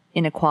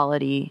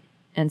inequality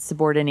and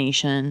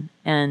subordination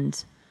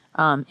and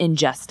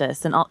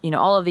injustice and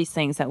all of these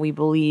things that we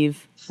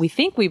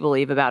think we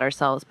believe about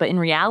ourselves. But in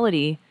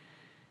reality,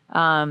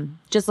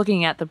 just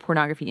looking at the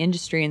pornography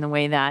industry and the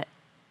way that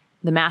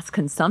the mass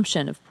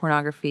consumption of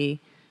pornography,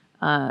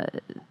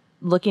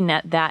 looking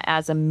at that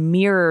as a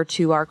mirror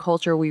to our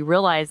culture, we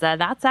realize that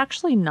that's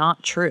actually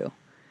not true,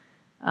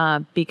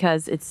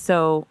 because it's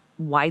so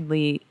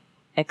widely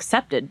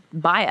accepted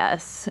by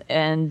us,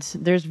 and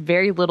there's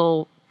very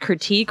little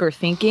critique or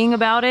thinking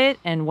about it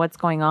and what's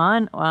going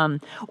on.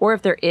 Or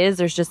if there is,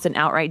 there's just an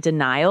outright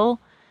denial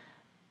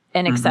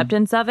and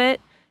acceptance of it.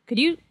 Could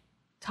you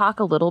talk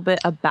a little bit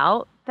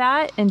about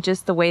that and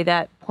just the way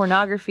that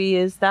pornography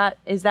is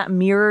that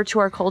mirror to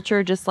our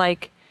culture, just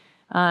like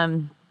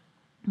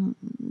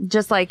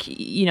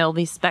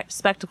these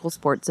spectacle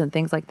sports and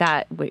things like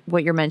that,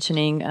 what you're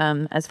mentioning,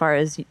 as far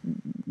as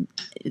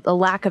a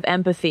lack of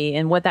empathy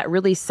and what that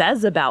really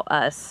says about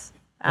us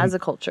as a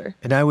culture.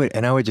 And I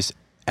would just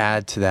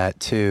add to that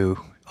too,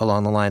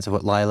 along the lines of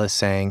what Lila's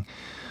saying,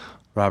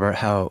 Robert,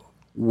 how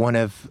one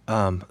of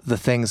the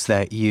things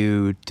that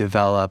you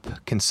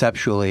develop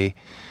conceptually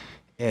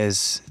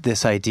is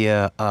this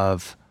idea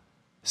of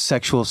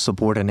sexual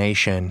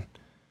subordination,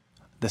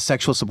 the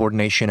sexual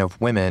subordination of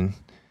women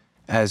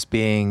as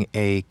being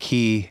a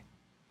key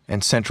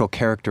and central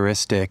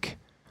characteristic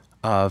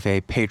of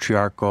a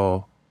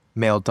patriarchal,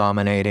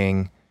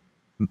 male-dominating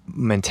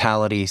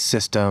mentality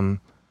system,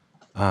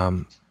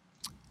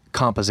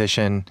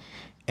 composition,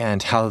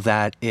 and how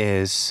that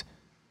is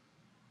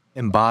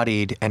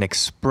embodied and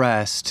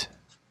expressed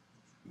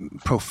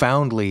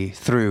profoundly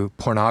through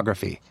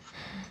pornography.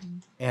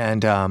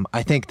 And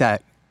I think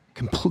that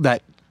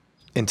that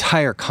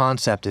entire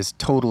concept is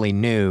totally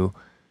new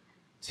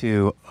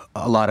to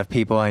a lot of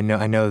people. I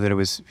know that it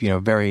was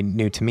very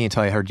new to me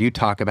until I heard you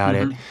talk about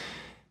it.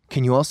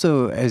 Can you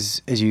also,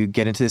 as you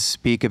get into this,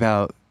 speak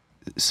about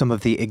some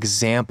of the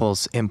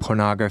examples in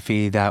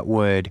pornography that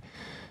would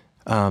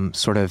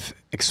sort of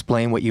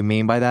explain what you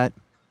mean by that?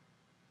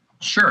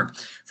 Sure.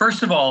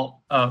 First of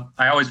all,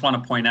 I always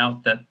want to point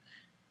out that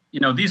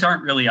these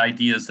aren't really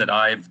ideas that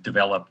I've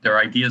developed. They're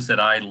ideas that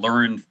I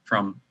learned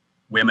from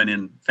women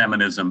in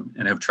feminism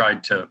and have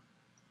tried to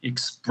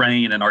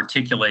explain and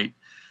articulate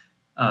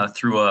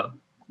through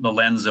the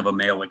lens of a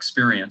male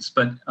experience.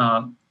 But,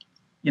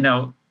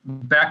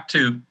 back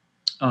to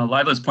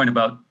Lila's point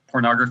about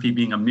pornography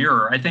being a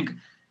mirror, I think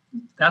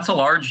that's a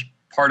large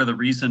part of the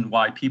reason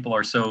why people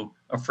are so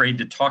afraid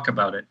to talk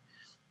about it,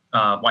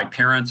 why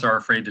parents are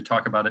afraid to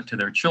talk about it to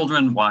their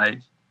children, why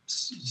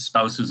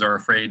spouses are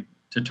afraid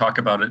to talk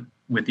about it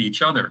with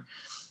each other.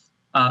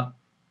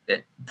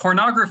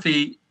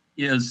 Pornography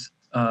is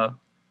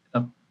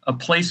a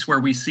place where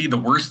we see the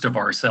worst of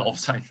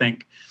ourselves, I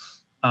think.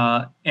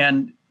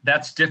 And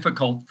that's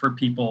difficult for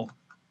people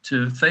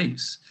to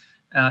face.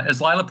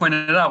 As Lila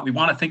pointed out, we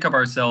want to think of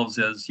ourselves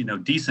as,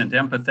 decent,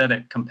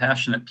 empathetic,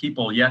 compassionate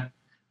people, yet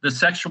the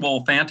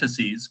sexual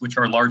fantasies, which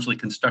are largely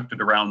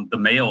constructed around the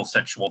male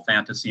sexual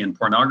fantasy in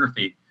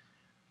pornography,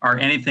 are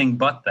anything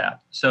but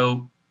that.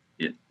 So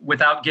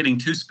without getting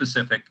too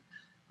specific,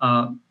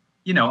 a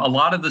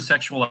lot of the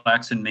sexual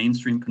acts in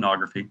mainstream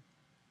pornography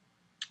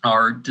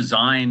are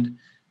designed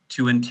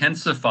to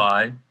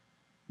intensify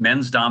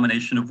men's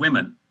domination of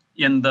women.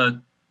 In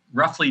the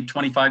roughly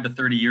 25 to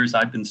 30 years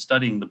I've been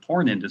studying the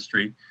porn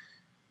industry,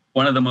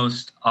 one of the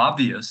most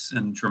obvious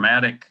and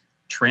dramatic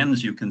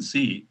trends you can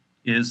see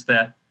is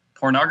that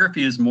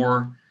pornography is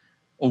more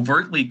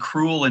overtly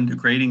cruel and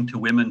degrading to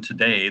women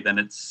today than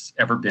it's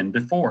ever been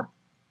before.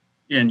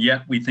 And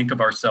yet we think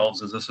of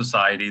ourselves as a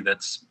society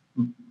that's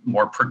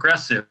more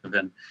progressive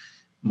and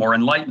more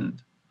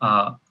enlightened.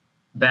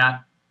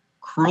 That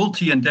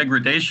cruelty and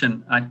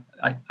degradation,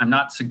 I'm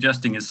not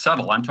suggesting is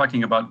subtle. I'm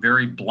talking about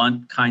very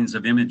blunt kinds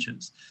of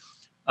images.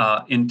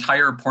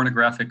 Entire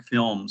pornographic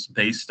films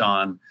based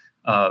on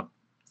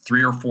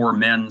 3 or 4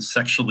 men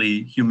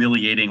sexually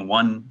humiliating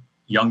one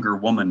younger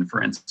woman,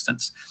 for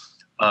instance.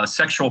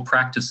 Sexual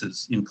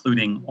practices,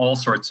 including all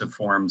sorts of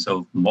forms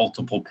of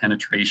multiple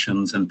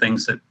penetrations and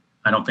things that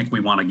I don't think we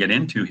want to get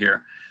into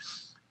here,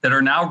 that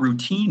are now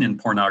routine in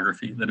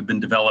pornography, that have been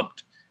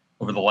developed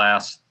over the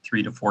last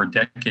 3 to 4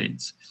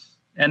 decades.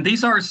 And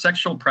these are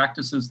sexual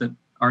practices that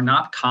are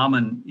not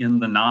common in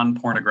the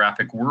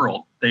non-pornographic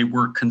world. They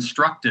were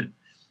constructed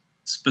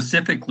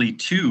specifically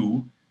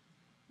to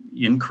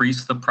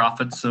increase the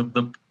profits of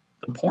the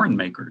porn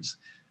makers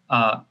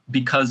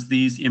because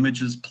these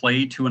images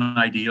play to an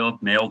idea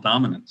of male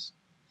dominance.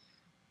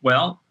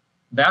 Well,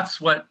 that's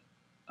what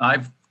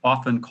I've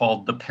often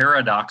called the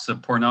paradox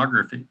of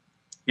pornography.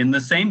 In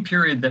the same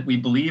period that we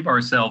believe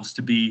ourselves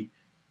to be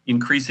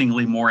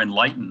increasingly more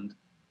enlightened,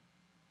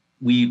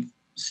 we've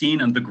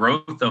seen in the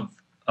growth of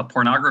a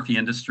pornography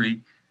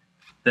industry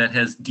that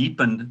has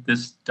deepened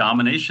this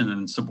domination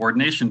and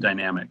subordination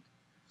dynamic.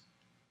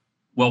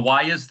 Well,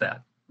 why is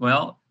that?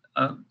 Well,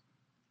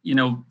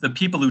 the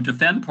people who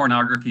defend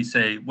pornography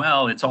say,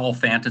 well, it's all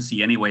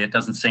fantasy anyway. It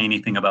doesn't say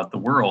anything about the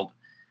world.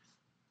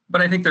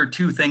 But I think there are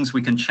 2 things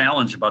we can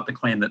challenge about the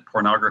claim that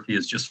pornography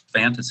is just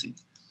fantasy.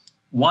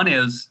 One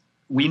is,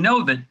 we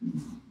know that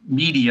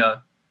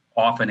media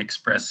often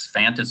express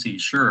fantasy,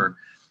 sure,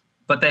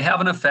 but they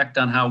have an effect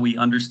on how we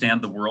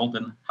understand the world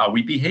and how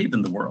we behave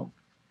in the world.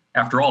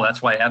 After all,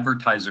 that's why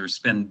advertisers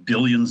spend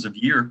billions of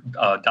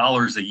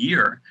dollars a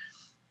year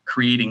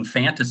creating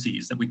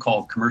fantasies that we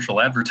call commercial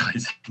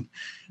advertising.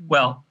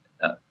 Well,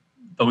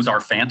 those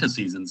are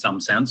fantasies in some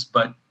sense,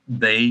 but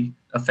they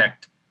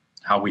affect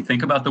how we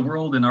think about the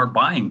world and our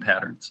buying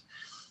patterns.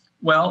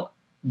 Well,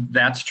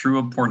 that's true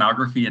of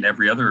pornography and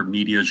every other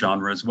media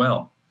genre as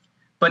well.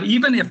 But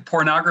even if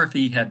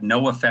pornography had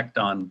no effect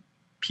on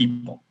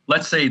people,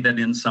 let's say that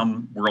in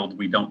some world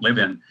we don't live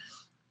in,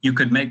 you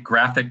could make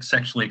graphic,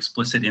 sexually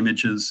explicit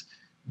images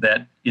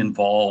that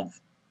involve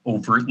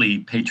overtly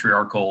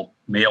patriarchal,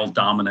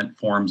 male-dominant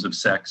forms of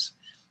sex,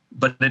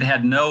 but it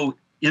had no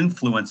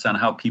influence on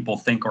how people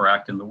think or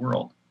act in the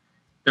world.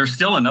 There's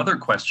still another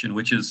question,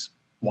 which is,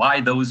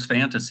 why those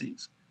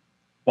fantasies?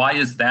 Why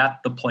is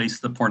that the place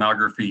the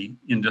pornography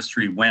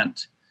industry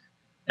went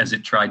as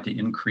it tried to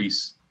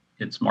increase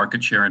its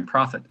market share and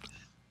profit?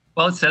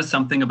 Well, it says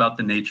something about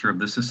the nature of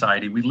the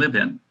society we live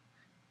in.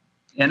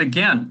 And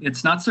again,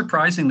 it's not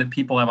surprising that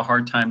people have a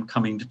hard time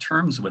coming to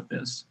terms with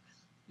this,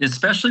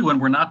 especially when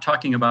we're not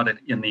talking about it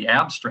in the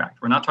abstract.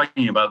 We're not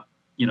talking about,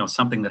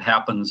 something that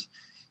happens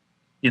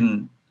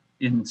in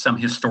some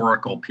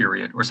historical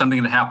period or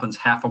something that happens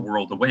half a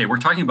world away. We're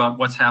talking about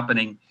what's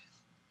happening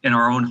in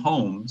our own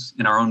homes,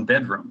 in our own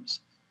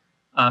bedrooms.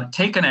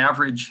 Take an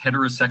average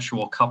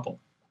heterosexual couple,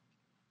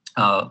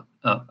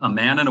 a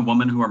man and a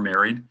woman who are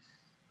married.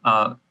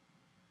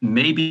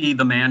 Maybe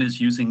the man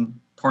is using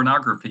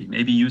pornography,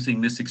 maybe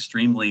using this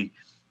extremely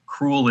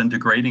cruel and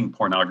degrading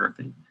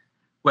pornography.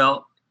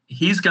 Well,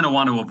 he's going to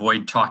want to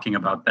avoid talking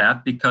about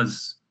that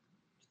because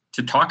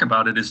to talk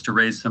about it is to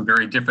raise some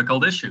very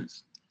difficult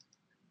issues.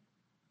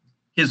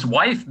 His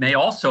wife may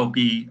also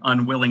be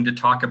unwilling to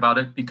talk about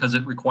it because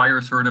it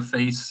requires her to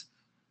face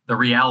the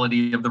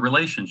reality of the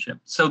relationship.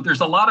 So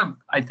there's a lot of,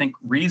 I think,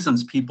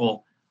 reasons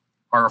people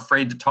are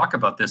afraid to talk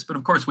about this. But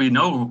of course, we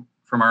know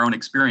from our own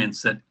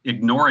experience that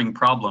ignoring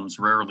problems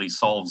rarely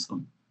solves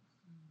them.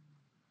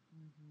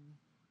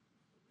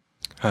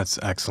 That's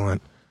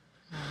excellent.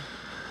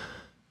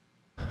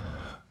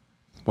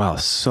 Wow,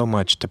 so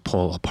much to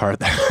pull apart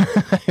there.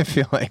 I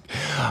feel like.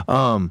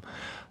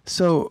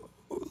 So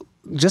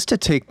just to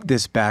take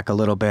this back a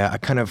little bit,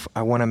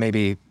 I want to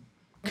maybe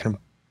kind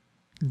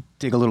of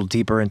dig a little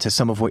deeper into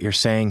some of what you're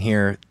saying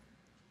here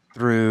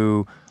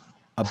through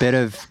a bit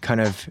of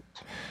kind of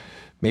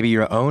maybe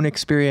your own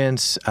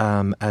experience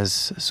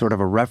as sort of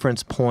a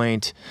reference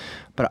point.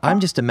 But I'm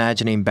just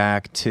imagining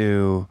back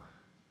to,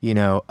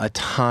 a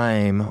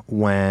time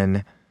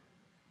when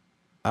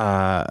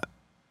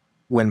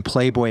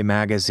Playboy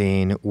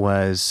magazine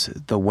was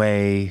the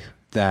way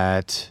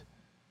that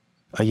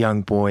a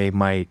young boy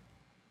might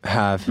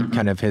have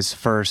kind of his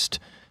first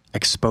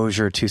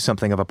exposure to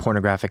something of a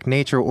pornographic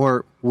nature,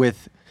 or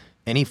with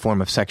any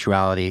form of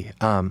sexuality.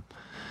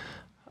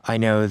 I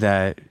know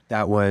that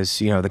was,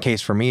 the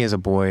case for me as a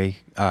boy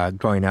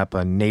growing up.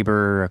 A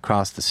neighbor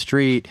across the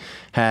street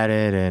had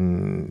it,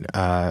 and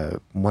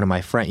one of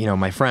my friend,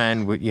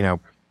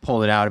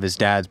 pulled it out of his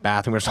dad's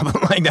bathroom or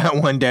something like that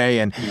one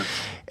day,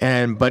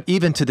 but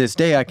even to this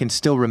day, I can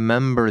still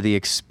remember the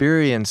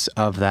experience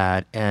of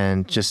that,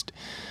 and just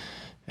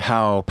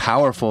how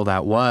powerful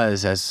that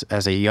was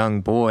as a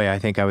young boy. I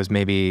think I was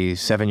maybe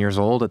 7 years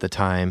old at the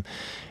time,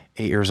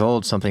 8 years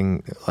old,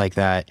 something like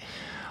that.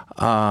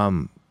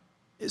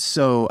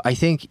 So I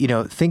think,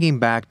 thinking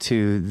back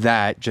to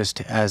that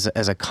just as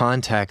a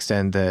context,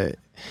 and the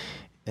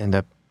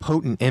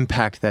potent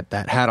impact that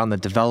had on the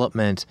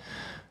development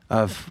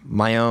of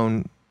my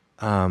own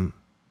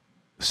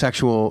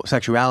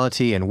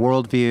sexuality and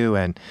worldview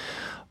and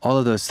all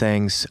of those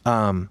things.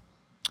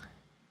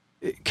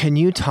 Can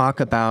you talk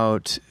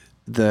about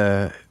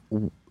the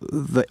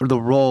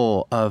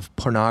role of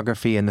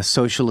pornography and the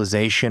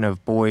socialization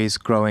of boys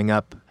growing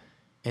up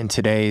in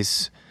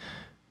today's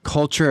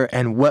culture,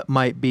 and what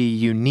might be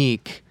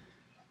unique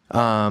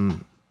to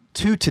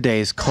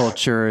today's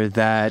culture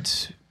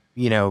that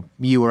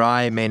you or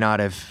I may not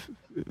have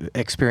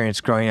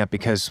experienced growing up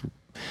because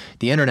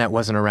the internet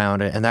wasn't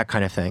around, and that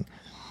kind of thing?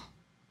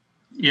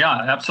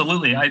 Yeah,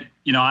 absolutely.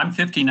 I'm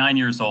 59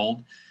 years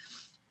old,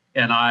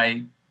 and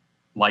I,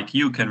 like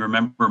you, can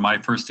remember my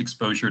first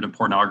exposure to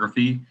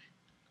pornography.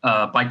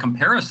 By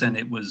comparison,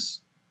 it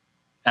was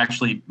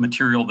actually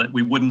material that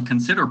we wouldn't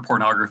consider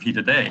pornography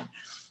today.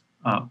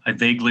 I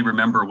vaguely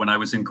remember when I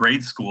was in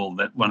grade school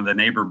that one of the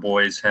neighbor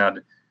boys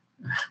had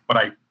what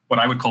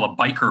I would call a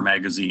biker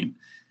magazine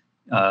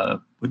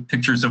with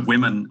pictures of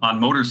women on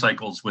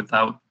motorcycles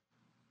without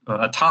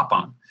a top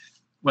on.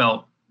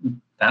 Well,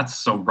 that's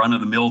so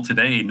run-of-the-mill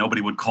today.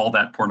 Nobody would call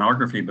that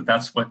pornography, but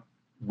that's what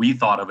we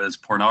thought of as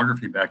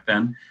pornography back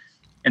then.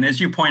 And as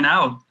you point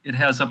out, it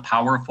has a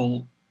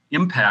powerful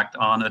impact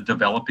on a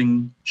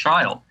developing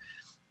child.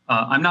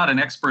 I'm not an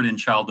expert in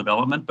child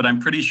development, but I'm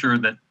pretty sure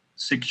that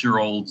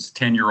 6-year-olds,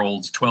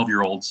 10-year-olds,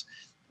 12-year-olds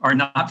are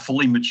not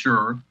fully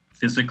mature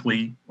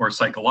physically or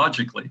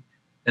psychologically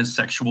as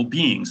sexual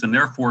beings. And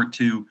therefore,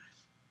 to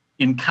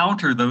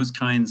encounter those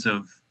kinds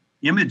of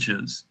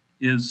images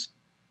is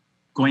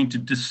going to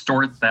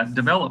distort that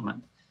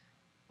development.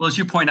 Well, as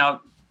you point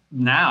out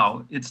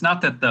now, it's not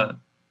that the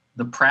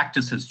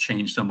practice has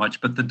changed so much,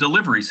 but the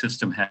delivery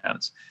system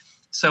has.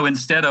 So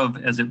instead of,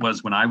 as it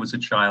was when I was a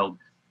child,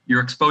 your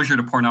exposure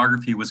to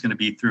pornography was going to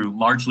be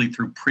largely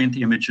through print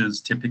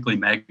images, typically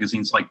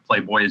magazines like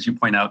Playboy, as you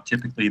point out,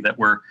 typically that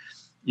were,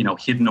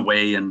 hidden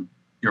away in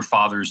your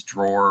father's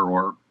drawer,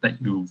 or that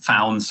you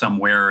found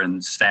somewhere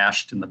and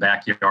stashed in the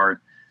backyard.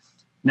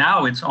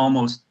 Now it's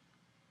almost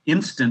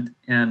instant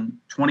and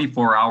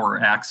 24-hour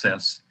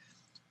access.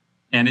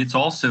 And it's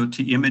also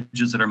to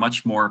images that are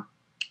much more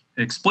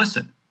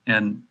explicit,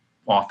 and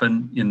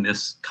often in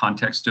this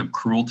context of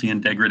cruelty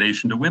and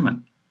degradation to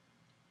women.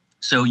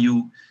 So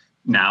you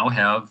now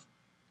have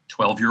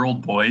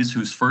 12-year-old boys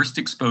whose first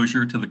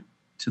exposure to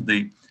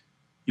the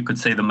you could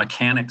say the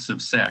mechanics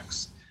of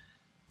sex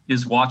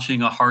is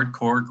watching a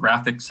hardcore,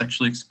 graphic,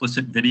 sexually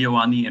explicit video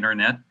on the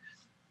internet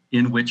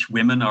in which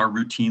women are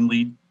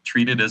routinely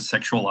treated as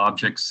sexual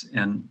objects,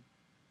 and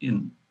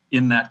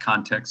in that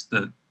context,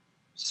 the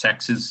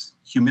sex is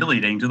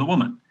humiliating to the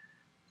woman.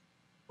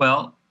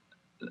 Well,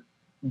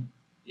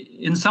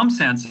 in some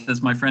sense,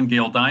 as my friend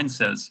Gail Dine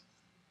says,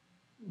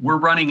 we're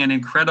running an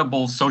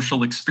incredible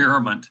social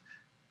experiment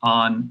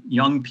on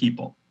young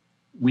people.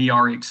 We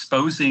are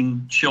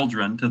exposing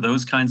children to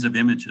those kinds of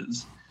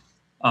images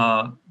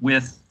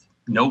with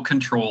no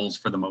controls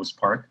for the most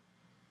part,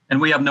 and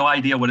we have no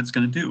idea what it's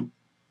going to do.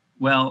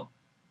 Well,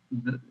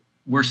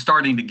 we're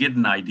starting to get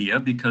an idea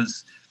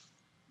because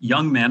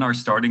young men are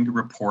starting to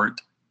report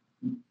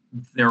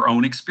their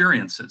own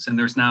experiences, and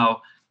there's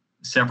now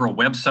several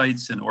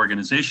websites and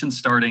organizations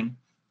starting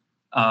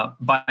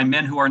by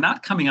men who are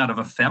not coming out of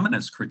a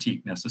feminist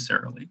critique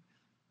necessarily,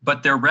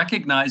 but they're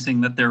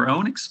recognizing that their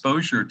own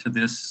exposure to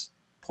this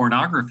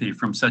pornography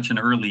from such an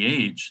early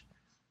age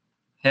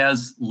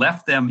has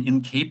left them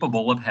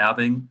incapable of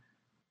having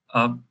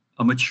a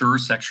mature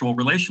sexual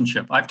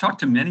relationship. I've talked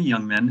to many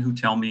young men who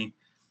tell me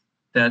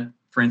that,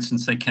 for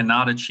instance, they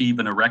cannot achieve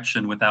an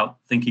erection without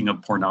thinking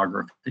of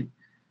pornography.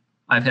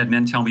 I've had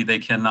men tell me they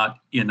cannot,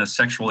 in a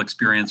sexual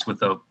experience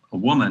with a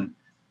woman,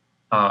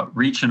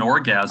 reach an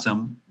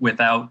orgasm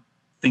without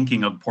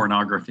thinking of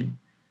pornography.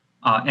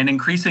 And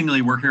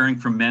increasingly, we're hearing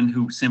from men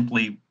who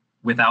simply,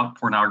 without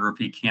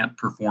pornography, can't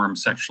perform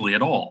sexually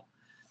at all.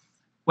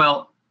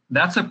 Well,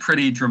 that's a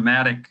pretty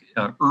dramatic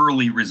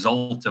early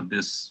result of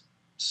this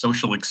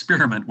social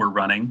experiment we're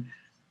running.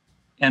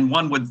 And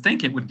one would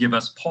think it would give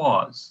us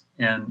pause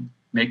and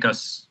make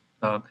us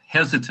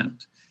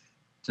hesitant.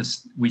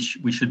 We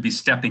should be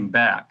stepping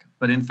back.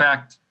 But in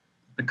fact,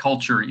 the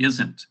culture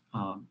isn't.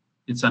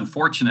 It's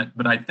unfortunate,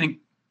 but I think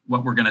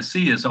what we're going to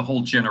see is a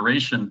whole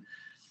generation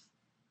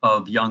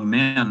of young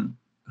men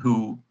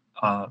who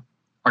are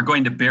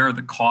going to bear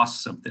the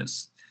costs of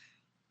this.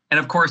 And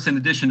of course, in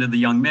addition to the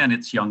young men,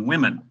 it's young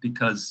women,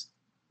 because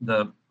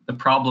the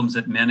problems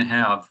that men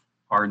have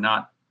are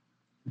not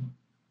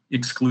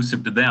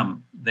exclusive to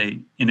them. They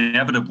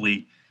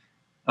inevitably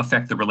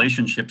affect the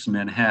relationships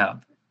men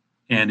have.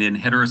 And in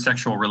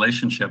heterosexual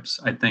relationships,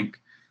 I think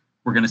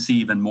we're going to see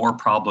even more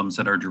problems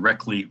that are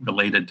directly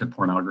related to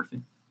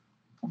pornography.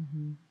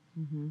 Mm-hmm.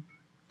 Mm-hmm.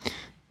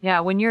 Yeah,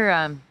 when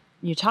you're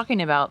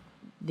talking about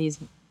these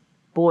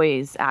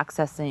boys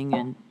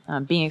accessing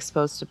and being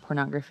exposed to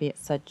pornography at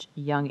such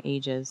young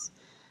ages,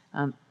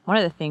 one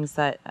of the things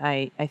that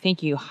I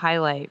think you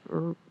highlight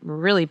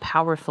really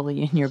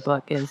powerfully in your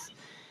book is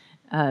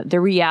the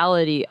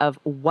reality of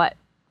what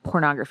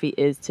pornography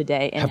is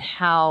today and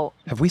how.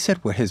 Have we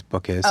said what his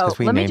book is? Oh,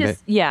 we let me named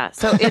just. it. Yeah,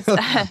 so it's.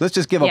 Let's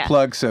just give a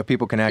plug so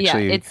people can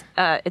actually.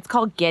 Yeah, it's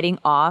called "Getting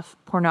Off: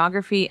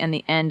 Pornography and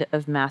the End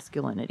of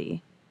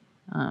Masculinity."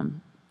 I'll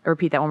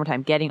repeat that one more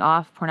time: "Getting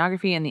Off: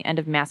 Pornography and the End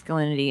of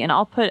Masculinity," and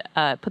I'll put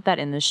that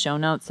in the show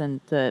notes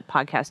and the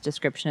podcast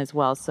description as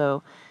well,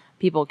 so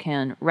people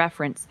can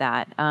reference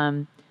that.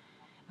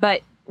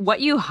 But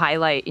what you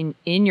highlight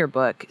in your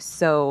book,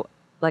 so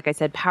like I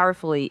said,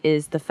 powerfully,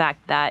 is the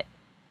fact that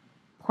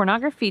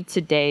pornography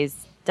today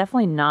is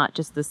definitely not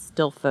just the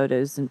still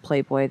photos and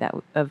Playboy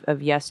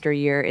of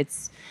yesteryear.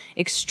 It's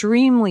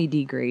extremely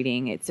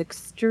degrading. It's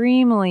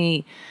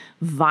extremely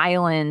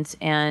violent,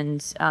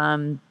 and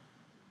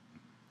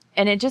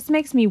it just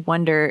makes me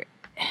wonder,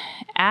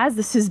 as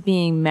this is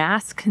being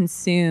mass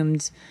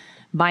consumed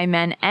by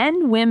men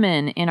and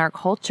women in our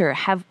culture,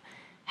 have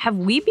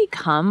we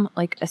become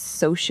like a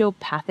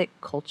sociopathic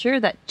culture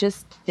that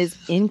just is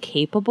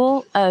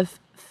incapable of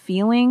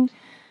feeling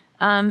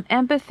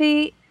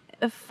empathy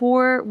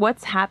for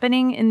what's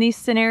happening in these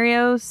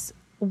scenarios?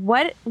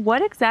 What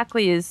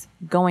exactly is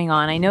going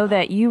on? I know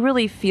that you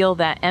really feel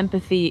that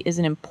empathy is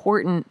an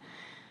important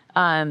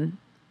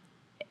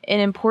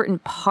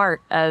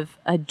part of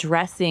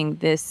addressing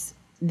this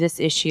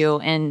issue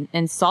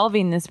and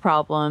solving this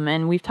problem.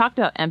 And we've talked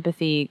about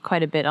empathy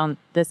quite a bit on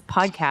this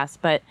podcast,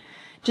 but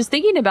just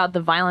thinking about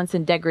the violence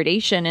and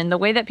degradation and the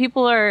way that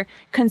people are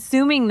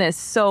consuming this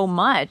so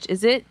much,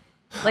 is it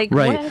like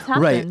what has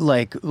happened? Right,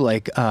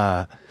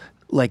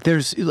 like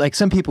there's like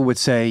some people would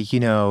say,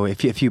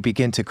 if you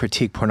begin to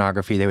critique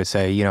pornography, they would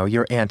say,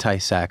 you're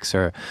anti-sex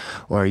or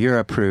you're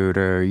a prude,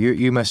 or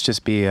you must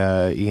just be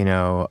a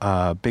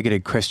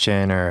bigoted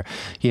Christian, or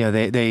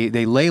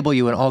they label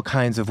you in all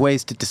kinds of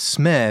ways to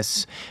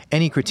dismiss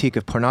any critique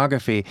of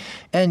pornography.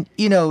 And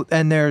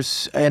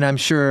and I'm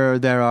sure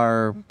there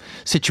are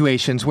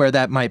situations where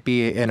that might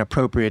be an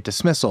appropriate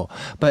dismissal,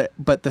 but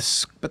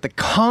the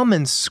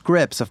common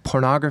scripts of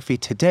pornography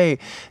today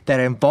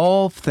that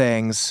involve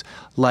things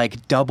like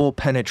double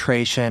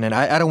penetration, and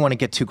I don't want to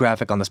get too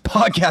graphic on this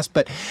podcast,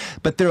 but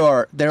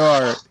there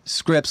are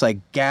scripts like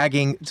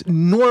gagging,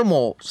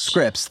 normal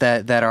scripts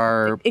that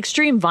are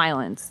extreme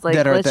violence. Like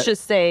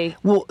just say,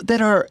 well,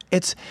 they're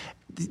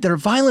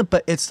violent,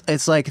 but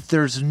it's like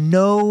there's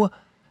no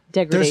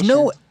degradation. There's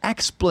no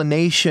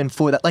explanation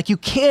for that. Like you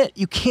can't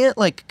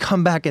like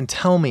come back and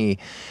tell me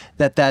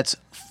that that's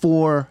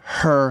for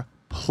her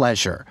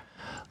pleasure,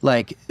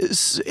 like,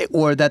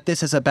 or that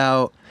this is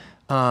about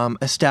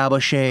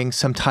establishing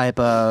some type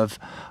of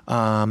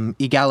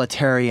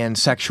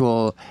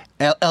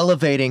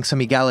elevating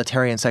some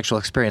egalitarian sexual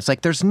experience.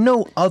 Like, there's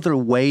no other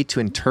way to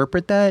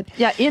interpret that.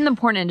 Yeah, in the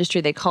porn industry,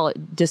 they call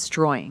it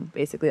destroying,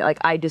 basically. Like,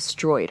 I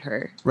destroyed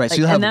her. Right, like, so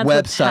you'll have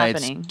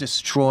websites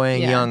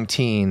destroying young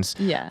teens.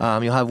 Yeah.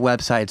 You'll have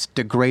websites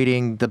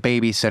degrading the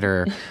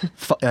babysitter,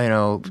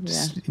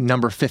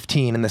 number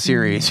 15 in the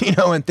series,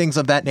 and things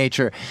of that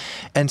nature.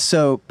 And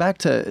so back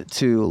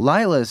to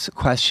Lila's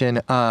question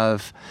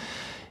of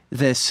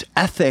this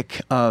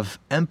ethic of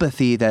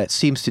empathy that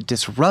seems to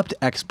disrupt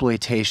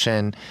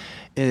exploitation,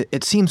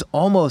 it seems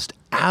almost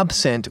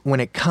absent when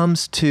it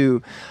comes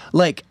to,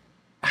 like,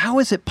 how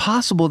is it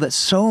possible that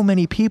so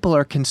many people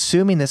are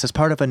consuming this as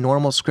part of a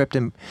normal script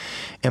in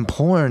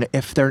porn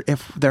if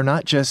they're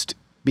not just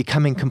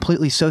becoming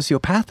completely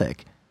sociopathic?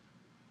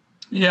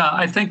 Yeah,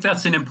 I think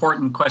that's an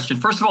important question.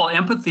 First of all,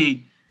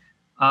 empathy,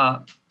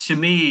 to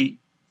me,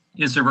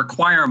 is a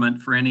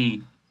requirement for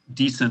any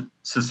decent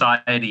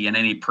society and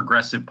any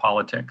progressive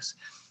politics.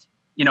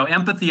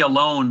 Empathy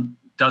alone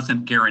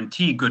doesn't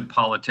guarantee good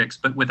politics,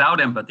 but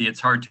without empathy, it's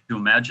hard to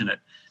imagine it.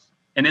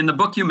 And in the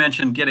book you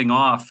mentioned, Getting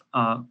Off,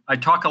 I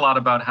talk a lot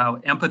about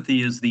how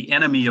empathy is the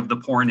enemy of the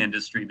porn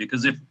industry,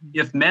 because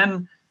if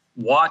men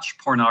watch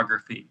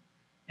pornography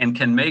and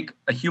can make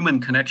a human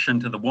connection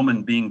to the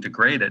woman being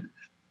degraded,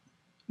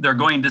 they're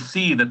going to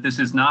see that this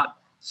is not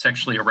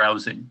sexually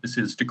arousing, this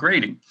is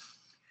degrading.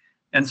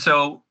 And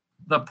so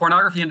the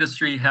pornography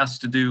industry has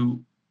to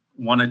do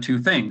one of two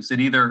things.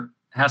 It either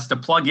has to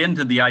plug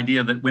into the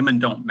idea that women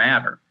don't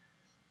matter.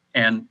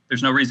 And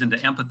there's no reason to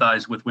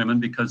empathize with women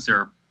because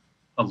they're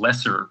a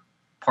lesser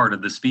part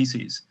of the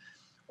species,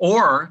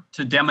 or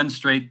to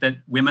demonstrate that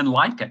women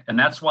like it. And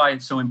that's why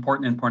it's so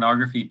important in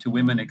pornography to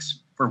women,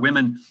 for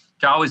women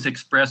to always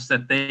express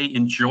that they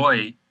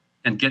enjoy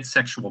and get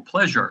sexual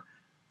pleasure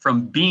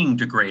from being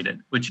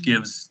degraded, which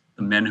gives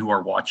the men who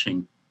are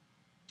watching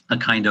a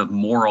kind of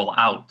moral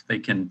out. They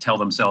can tell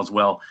themselves,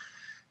 well,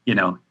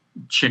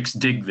 chicks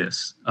dig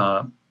this.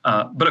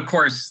 But of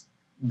course,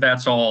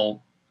 that's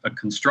all a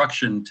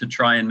construction to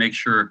try and make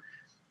sure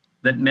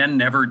that men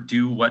never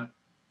do what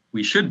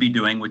we should be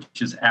doing,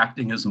 which is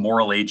acting as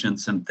moral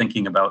agents and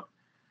thinking about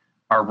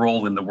our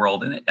role in the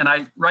world. And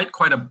I write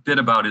quite a bit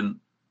about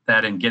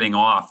that in Getting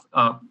Off.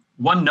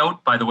 One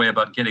note, by the way,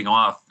 about Getting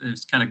Off,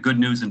 there's kind of good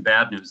news and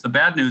bad news. The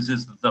bad news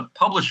is that the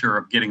publisher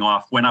of Getting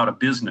Off went out of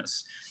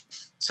business,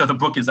 so the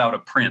book is out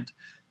of print.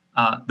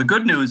 The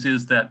good news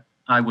is that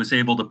I was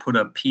able to put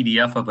a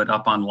PDF of it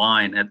up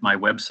online at my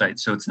website,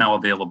 so it's now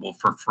available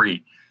for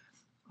free.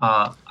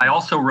 I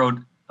also wrote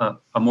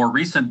a more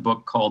recent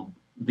book called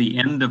The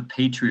End of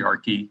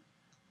Patriarchy,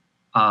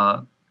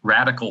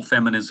 Radical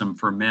Feminism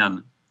for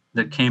Men,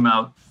 that came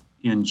out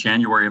in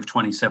January of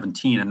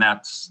 2017, and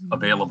that's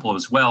available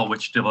as well,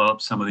 which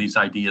develops some of these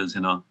ideas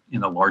in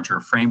a larger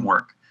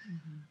framework.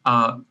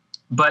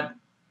 But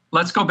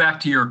let's go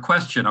back to your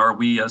question. Are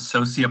we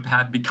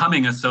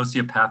becoming a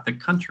sociopathic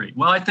country?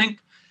 Well, I think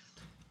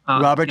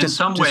Robert, just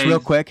real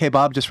quick. Hey,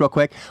 Bob, just real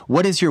quick.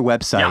 What is your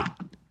website?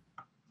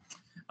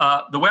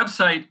 Yeah. The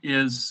website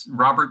is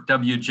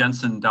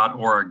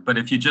robertwjensen.org, but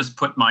if you just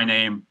put my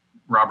name,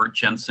 Robert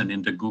Jensen,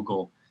 into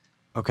Google,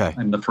 okay,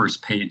 I'm the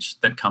first page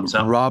that comes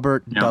up.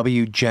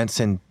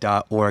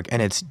 robertwjensen.org,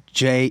 and it's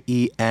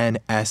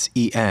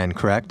Jensen,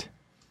 correct?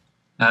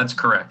 That's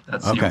correct.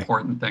 That's the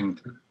important thing.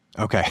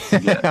 Okay.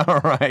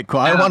 All right. Cool.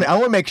 I want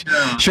to make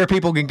sure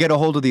people can get a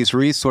hold of these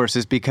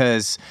resources,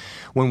 because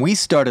when we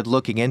started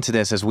looking into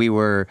this as we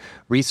were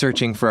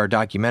researching for our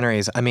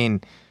documentaries, I mean,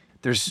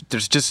 there's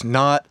just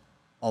not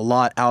a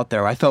lot out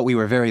there. I felt we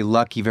were very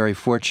lucky, very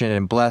fortunate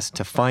and blessed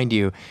to find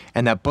you.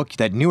 And that book,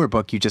 that newer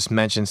book you just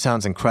mentioned,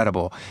 sounds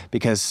incredible,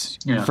 because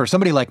for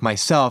somebody like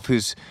myself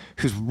who's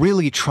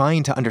really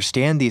trying to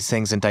understand these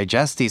things and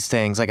digest these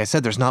things, like I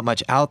said, there's not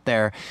much out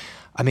there.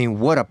 I mean,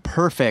 what a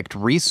perfect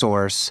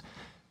resource.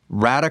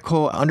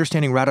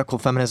 Understanding Radical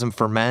Feminism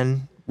for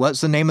Men.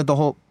 What's the name of the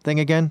whole thing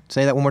again?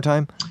 Say that one more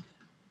time.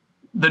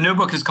 The new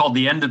book is called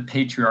The End of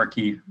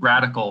Patriarchy,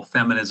 Radical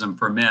Feminism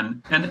for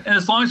Men. And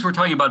as long as we're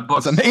talking about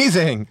books. That's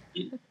amazing.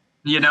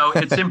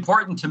 It's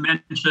important to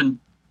mention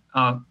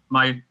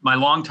my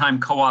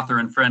longtime co-author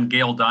and friend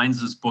Gail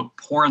Dines' book,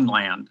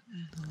 Pornland,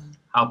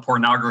 How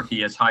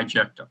Pornography Has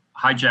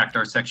Hijacked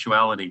Our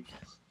Sexuality.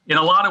 In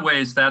a lot of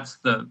ways, that's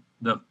the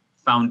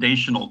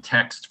foundational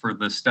text for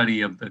the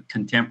study of the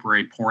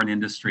contemporary porn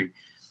industry.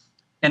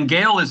 And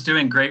Gail is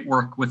doing great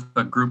work with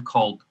a group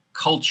called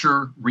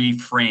Culture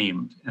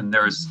Reframed, and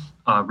there's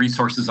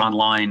resources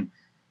online,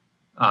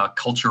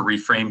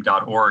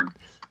 culturereframed.org.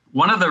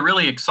 One of the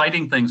really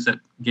exciting things that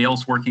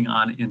Gail's working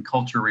on in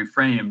Culture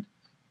Reframed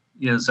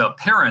is a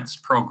parents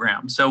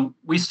program. So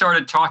we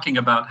started talking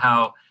about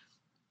how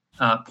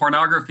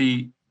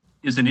pornography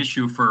is an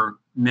issue for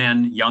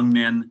men, young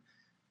men,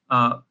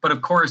 but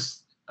of course,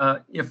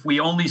 if we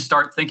only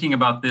start thinking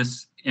about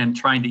this and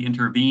trying to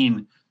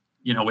intervene,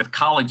 with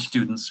college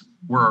students,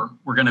 we're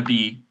going to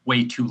be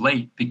way too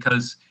late,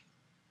 because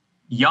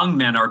young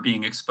men are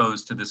being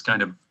exposed to this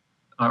kind of,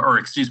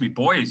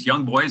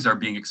 young boys are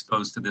being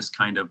exposed to this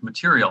kind of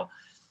material.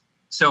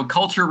 So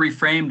Culture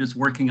Reframed is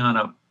working on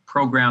a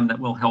program that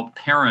will help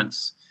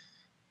parents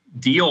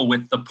deal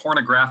with the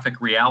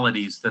pornographic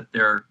realities that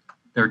their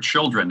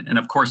children, and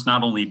of course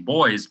not only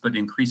boys, but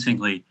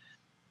increasingly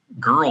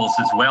girls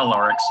as well,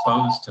 are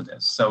exposed to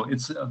this. So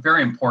it's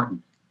very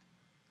important.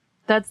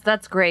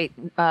 That's great.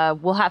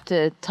 We'll have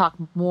to talk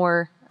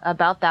more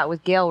about that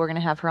with Gail. We're going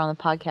to have her on the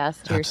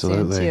podcast here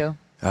soon too.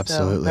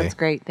 Absolutely. So that's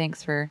great.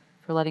 Thanks for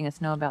letting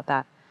us know about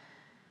that.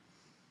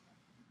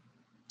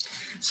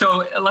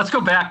 So let's go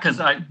back, because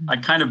I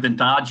kind of been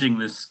dodging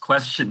this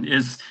question.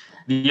 Is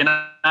the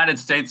United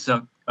States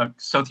a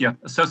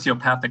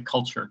sociopathic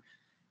culture?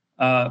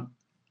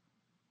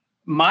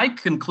 My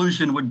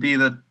conclusion would be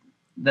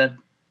that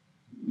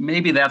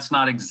maybe that's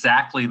not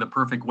exactly the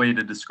perfect way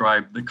to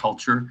describe the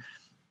culture,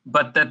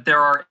 but that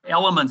there are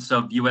elements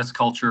of U.S.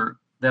 culture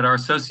that are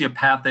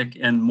sociopathic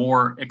and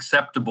more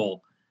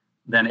acceptable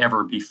than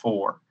ever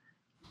before.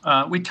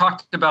 We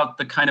talked about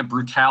the kind of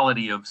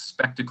brutality of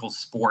spectacle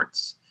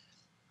sports.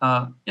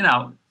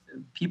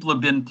 People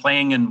have been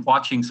playing and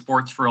watching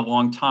sports for a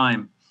long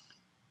time,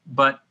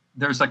 but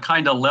there's a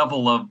kind of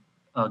level of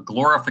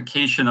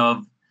glorification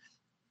of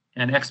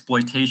and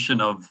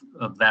exploitation of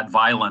that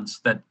violence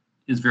that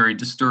is very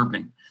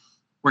disturbing.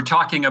 We're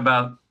talking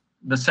about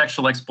the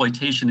sexual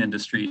exploitation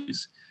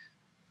industries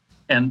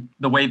and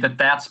the way that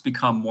that's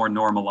become more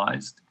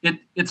normalized.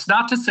 It's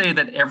not to say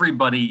that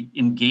everybody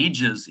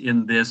engages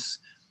in this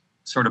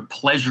sort of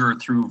pleasure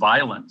through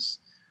violence.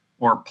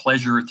 or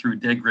pleasure through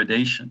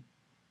degradation.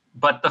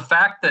 But the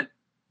fact that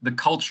the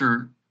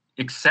culture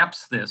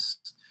accepts this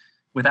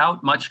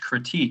without much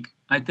critique,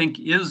 I think,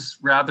 is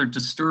rather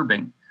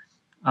disturbing.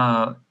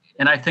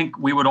 And I think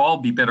we would all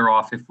be better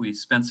off if we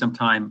spent some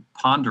time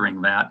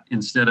pondering that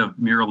instead of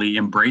merely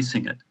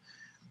embracing it.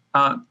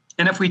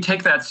 And if we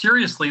take that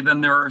seriously,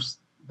 then there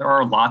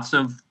are lots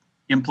of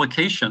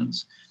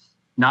implications,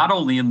 not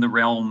only in the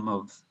realm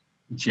of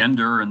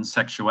gender and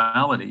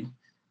sexuality,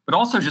 but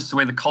also just the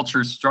way the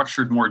culture is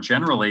structured more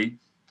generally,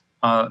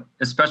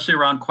 especially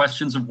around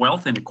questions of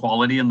wealth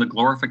inequality and the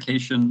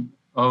glorification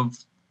of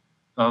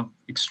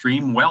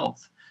extreme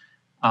wealth.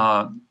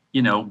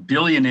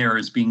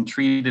 Billionaires being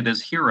treated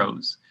as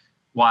heroes,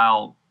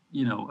 while,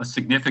 a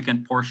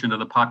significant portion of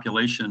the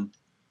population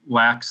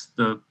lacks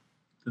the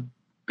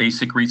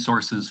basic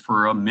resources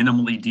for a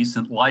minimally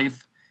decent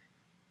life.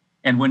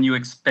 And when you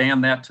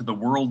expand that to the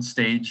world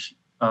stage,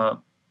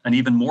 an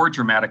even more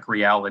dramatic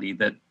reality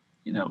that,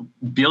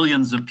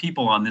 billions of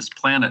people on this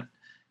planet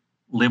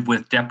live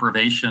with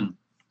deprivation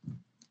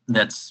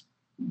that's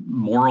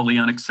morally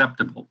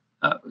unacceptable.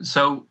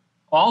 So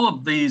all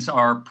of these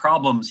are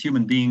problems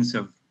human beings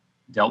have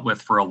dealt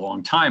with for a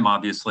long time,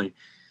 obviously.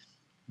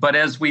 But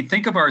as we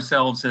think of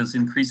ourselves as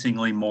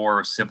increasingly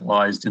more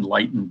civilized,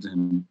 enlightened,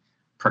 and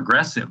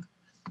progressive,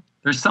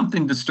 there's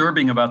something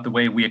disturbing about the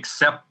way we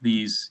accept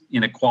these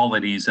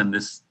inequalities and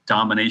this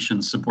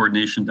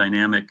domination-subordination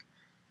dynamic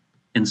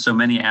in so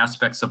many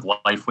aspects of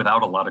life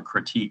without a lot of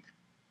critique.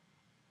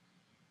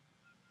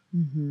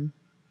 Mm-hmm.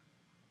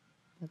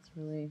 That's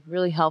really,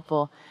 really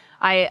helpful.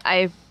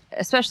 I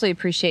especially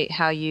appreciate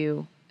how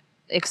you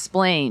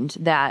explained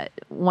that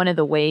one of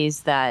the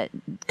ways that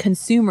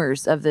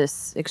consumers of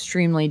this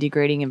extremely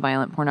degrading and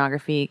violent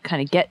pornography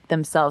kind of get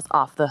themselves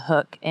off the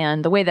hook,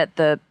 and the way that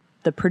the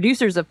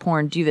producers of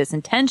porn do this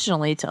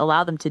intentionally to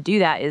allow them to do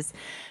that is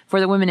for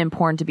the women in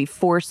porn to be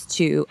forced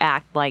to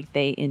act like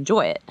they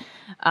enjoy it.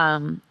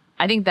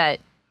 I think that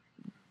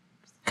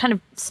kind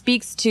of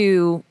speaks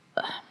to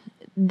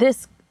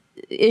this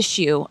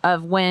issue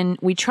of when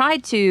we try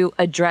to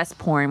address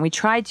porn, we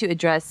try to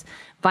address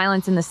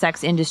violence in the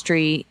sex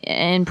industry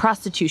and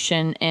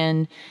prostitution.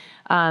 And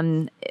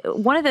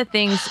one of the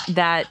things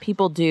that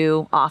people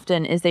do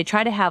often is they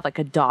try to have like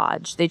a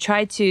dodge. They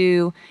try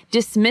to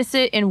dismiss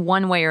it in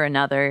one way or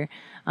another.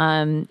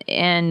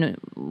 And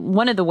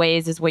one of the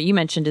ways is what you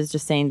mentioned is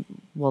just saying,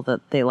 well,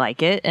 that they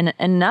like it. And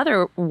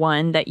another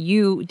one that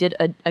you did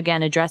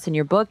again address in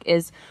your book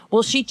is,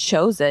 well, she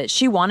chose it.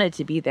 She wanted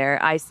to be there.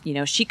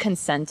 She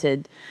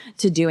consented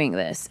to doing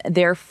this.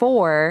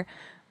 Therefore,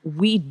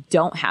 we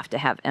don't have to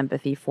have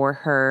empathy for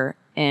her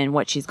and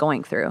what she's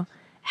going through.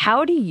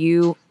 How do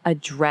you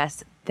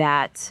address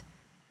that?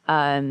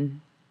 How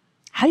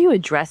do you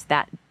address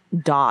that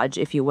dodge,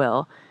 if you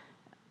will?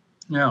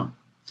 Yeah.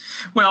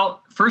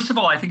 Well, first of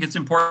all, I think it's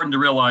important to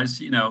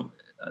realize,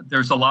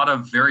 there's a lot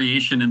of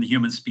variation in the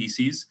human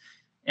species,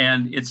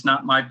 and it's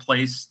not my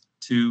place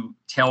to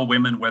tell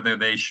women whether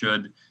they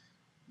should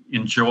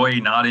enjoy,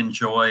 not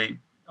enjoy,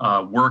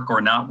 work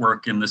or not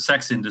work in the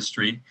sex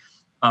industry.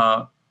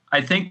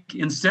 I think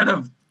instead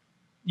of,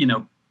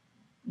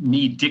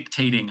 me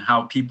dictating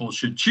how people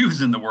should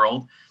choose in the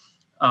world,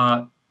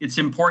 it's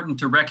important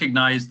to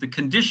recognize the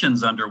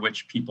conditions under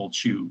which people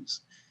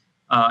choose.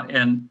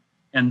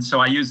 And so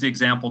I use the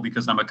example,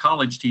 because I'm a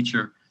college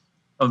teacher,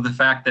 of the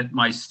fact that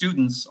my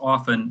students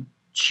often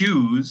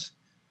choose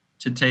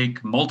to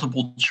take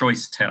multiple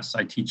choice tests.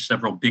 I teach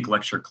several big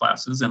lecture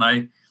classes, and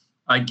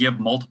I give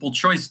multiple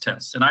choice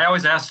tests. And I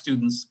always ask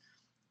students,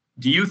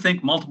 do you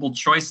think multiple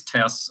choice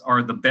tests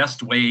are the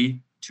best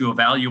way to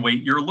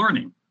evaluate your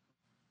learning?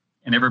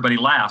 And everybody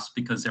laughs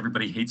because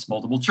everybody hates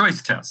multiple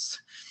choice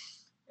tests.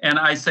 And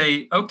I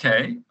say,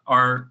 okay,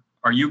 are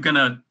you going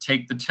to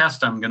take the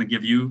test I'm going to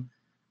give you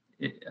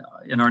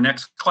in our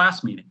next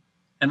class meeting?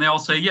 And they all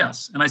say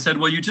yes. And I said,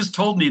 well, you just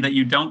told me that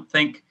you don't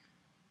think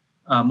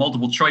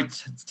multiple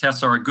choice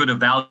tests are a good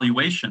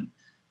evaluation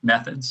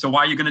method. So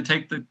why are you going to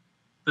take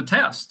the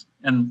test?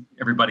 And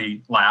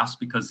everybody laughs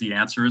because the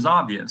answer is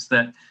obvious,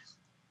 that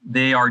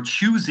they are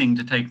choosing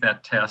to take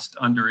that test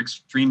under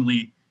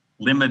extremely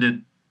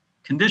limited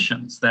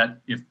conditions, that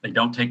if they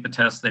don't take the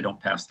test, they don't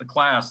pass the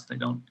class, they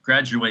don't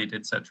graduate,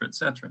 et cetera, et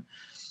cetera.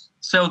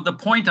 So the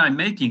point I'm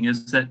making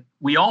is that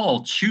we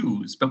all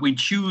choose, but we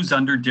choose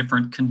under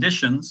different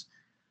conditions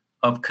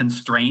of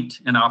constraint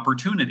and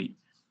opportunity.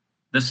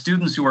 The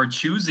students who are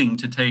choosing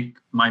to take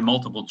my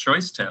multiple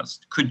choice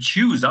test could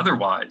choose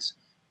otherwise,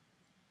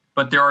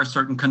 but there are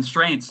certain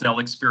constraints they'll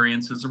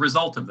experience as a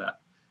result of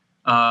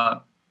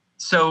that.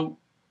 So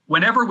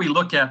whenever we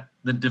look at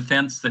the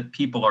defense that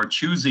people are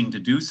choosing to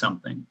do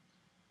something,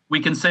 we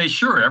can say,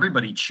 sure,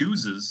 everybody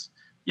chooses.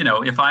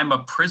 If I'm a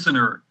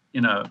prisoner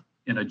in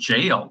a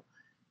jail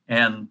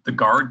and the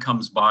guard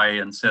comes by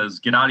and says,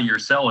 get out of your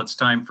cell, it's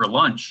time for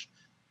lunch.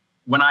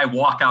 When I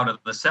walk out of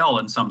the cell,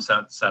 in some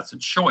sense, that's a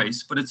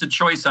choice, but it's a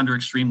choice under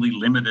extremely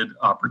limited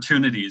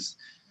opportunities,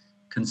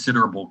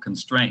 considerable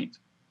constraint.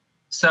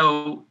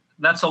 So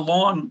that's a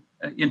long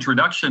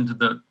introduction to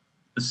the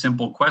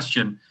simple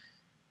question.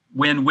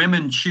 when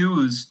women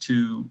choose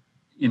to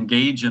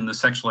engage in the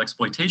sexual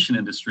exploitation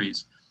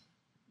industries,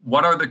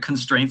 what are the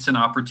constraints and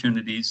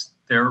opportunities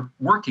they're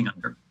working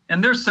under?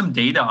 And there's some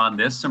data on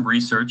this, some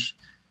research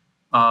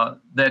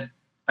that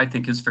I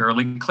think is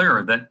fairly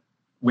clear that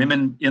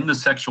women in the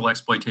sexual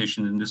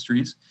exploitation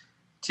industries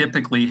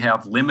typically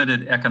have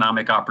limited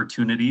economic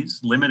opportunities,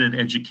 limited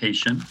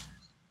education.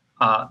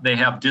 They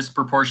have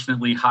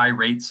disproportionately high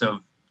rates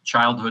of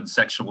childhood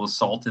sexual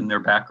assault in their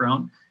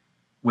background,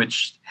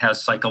 which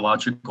has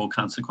psychological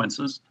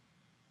consequences.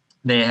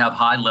 They have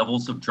high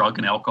levels of drug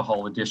and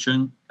alcohol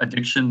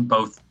addiction,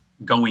 both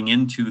going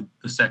into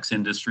the sex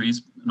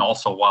industries and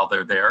also while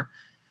they're there.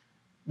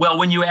 Well,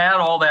 when you add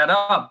all that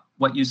up,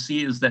 what you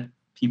see is that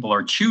people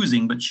are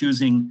choosing, but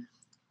choosing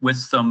with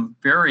some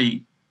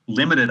very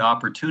limited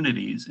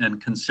opportunities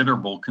and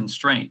considerable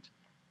constraint.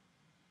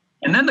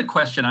 And then the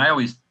question I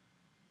always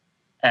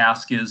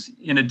ask is,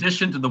 in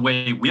addition to the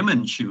way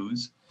women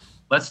choose,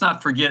 let's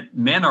not forget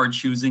men are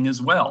choosing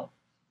as well.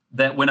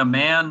 That when a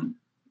man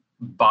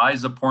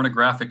buys a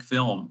pornographic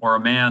film or a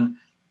man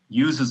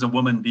uses a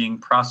woman being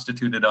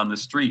prostituted on the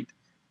street,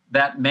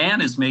 that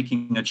man is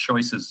making a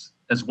choice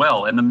as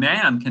well. And the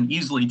man can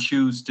easily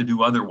choose to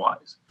do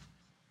otherwise.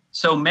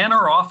 So men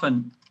are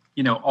often,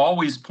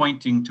 always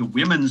pointing to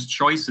women's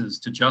choices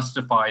to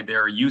justify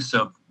their use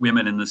of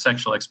women in the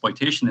sexual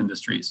exploitation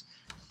industries.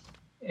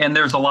 And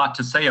there's a lot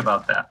to say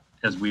about that,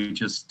 as we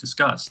just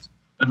discussed.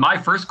 But my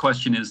first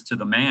question is to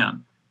the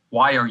man: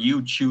 why are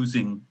you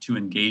choosing to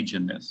engage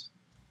in this?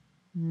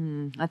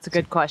 That's a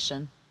good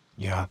question.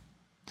 Yeah.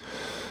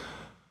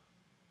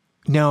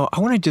 Now, I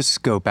want to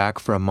just go back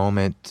for a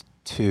moment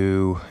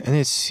to, and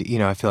it's,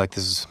 I feel like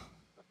this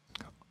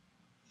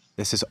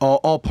is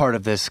all part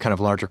of this kind of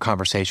larger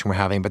conversation we're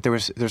having, but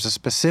there's a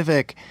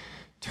specific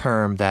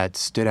term that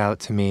stood out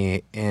to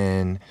me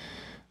in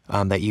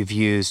that you've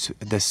used,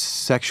 the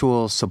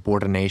sexual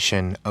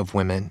subordination of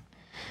women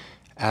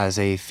as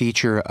a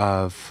feature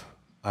of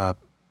a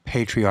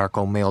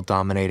patriarchal,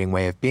 male-dominating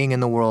way of being in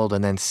the world,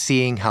 and then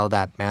seeing how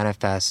that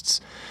manifests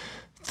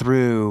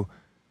through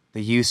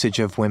the usage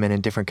of women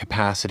in different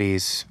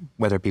capacities,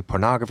 whether it be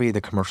pornography,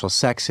 the commercial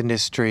sex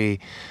industry,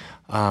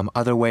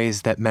 other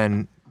ways that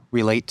men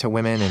relate to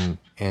women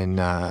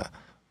in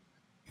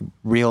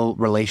real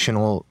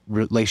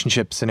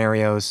relationship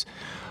scenarios.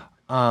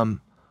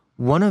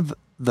 One of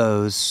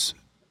those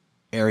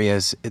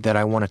areas that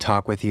I want to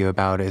talk with you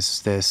about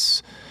is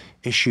this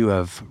issue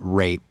of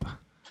rape.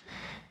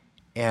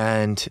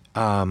 And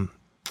I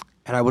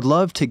would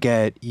love to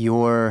get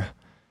your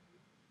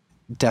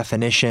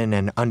definition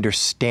and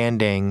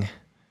understanding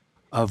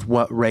of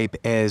what rape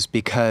is,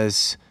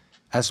 because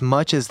as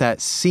much as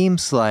that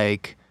seems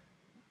like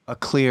a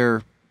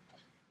clear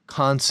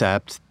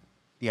concept,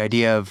 the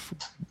idea of,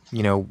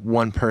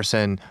 one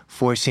person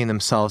forcing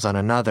themselves on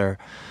another,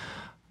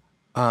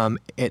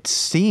 it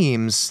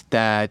seems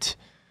that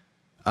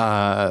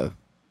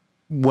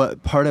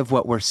what part of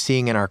what we're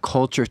seeing in our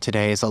culture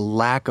today is a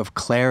lack of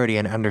clarity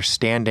and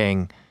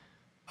understanding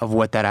of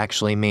what that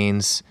actually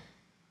means.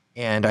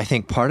 And I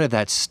think part of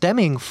that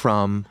stemming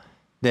from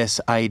this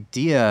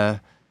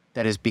idea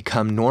that has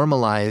become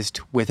normalized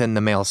within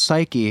the male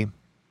psyche,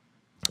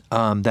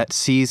 that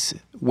sees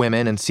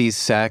women and sees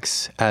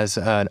sex as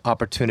an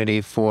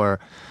opportunity for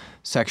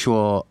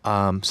sexual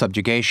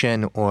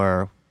subjugation,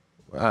 or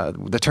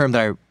the term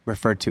that I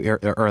referred to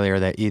earlier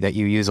that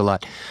you use a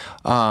lot.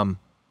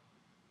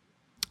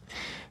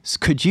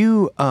 Could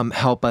you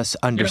help us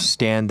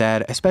understand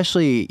that,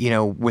 especially,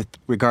 with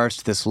regards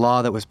to this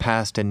law that was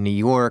passed in New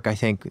York? I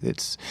think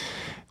it's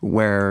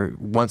where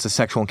once a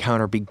sexual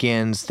encounter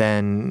begins,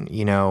 then,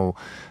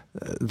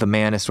 the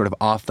man is sort of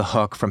off the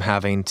hook from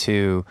having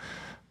to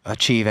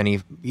achieve any,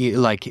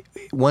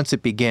 once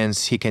it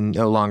begins, he can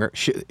no longer,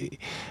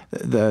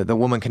 the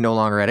woman can no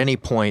longer at any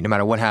point, no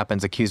matter what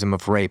happens, accuse him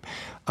of rape.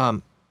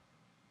 Can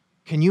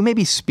you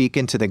maybe speak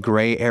into the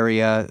gray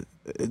area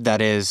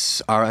that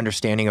is our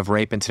understanding of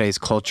rape in today's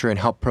culture and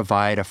help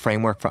provide a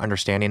framework for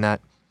understanding that?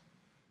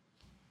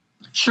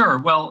 Sure.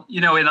 Well,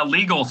 in a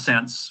legal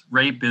sense,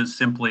 rape is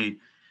simply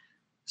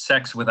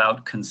sex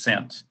without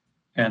consent.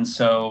 And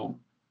so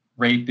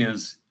rape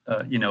is,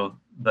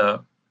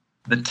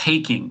 the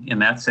taking in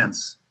that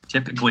sense,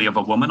 typically of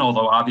a woman,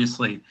 although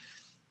obviously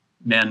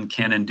men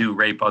can and do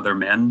rape other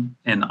men.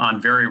 And on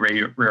very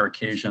rare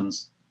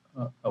occasions,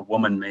 a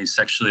woman may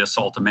sexually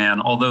assault a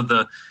man, although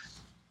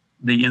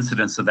the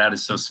incidence of that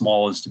is so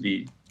small as to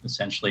be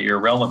essentially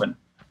irrelevant.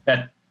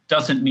 That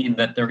doesn't mean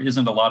that there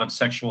isn't a lot of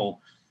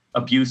sexual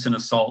abuse and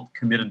assault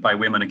committed by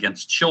women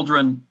against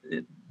children.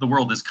 The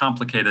world is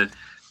complicated.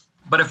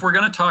 But if we're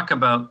going to talk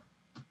about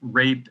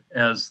rape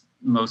as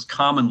most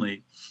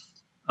commonly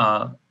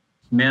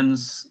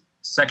men's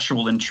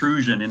sexual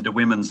intrusion into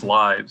women's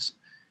lives,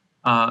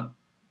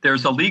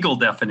 there's a legal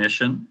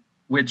definition,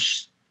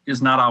 which is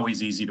not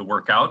always easy to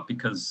work out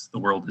because the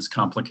world is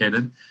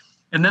complicated.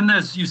 And then,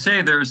 as you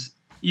say, there's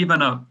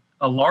even a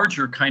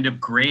larger kind of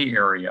gray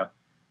area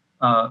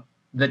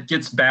that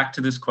gets back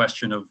to this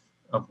question of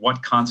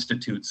what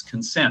constitutes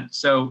consent.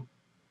 So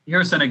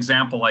here's an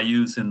example I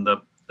use in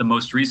the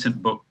most recent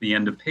book, The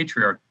End of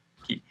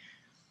Patriarchy.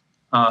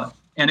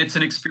 And it's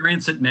an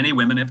experience that many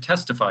women have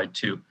testified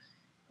to.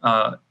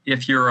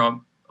 If you're a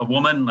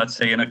woman, let's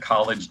say in a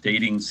college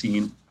dating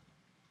scene,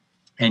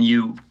 and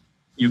you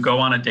go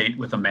on a date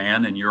with a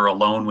man and you're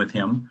alone with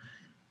him,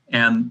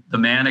 and the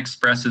man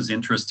expresses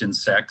interest in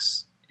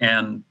sex,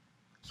 and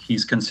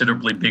he's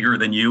considerably bigger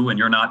than you, and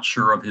you're not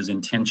sure of his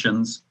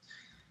intentions,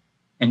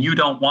 and you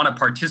don't want to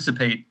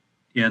participate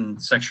in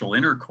sexual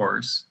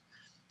intercourse,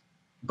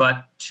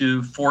 but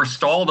to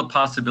forestall the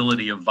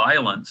possibility of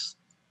violence,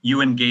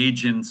 you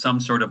engage in some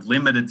sort of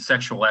limited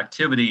sexual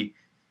activity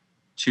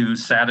to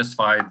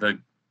satisfy the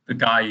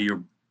guy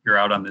you're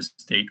out on this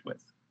date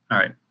with. All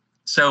right.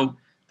 So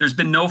there's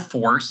been no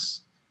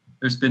force,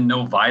 there's been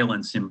no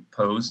violence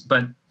imposed,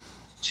 but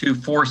to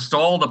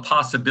forestall the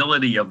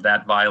possibility of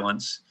that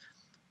violence,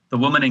 the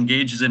woman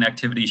engages in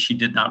activity she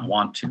did not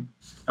want to.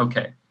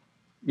 Okay.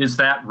 Is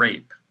that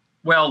rape?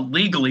 Well,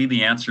 legally,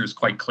 the answer is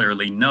quite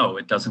clearly no.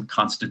 It doesn't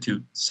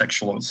constitute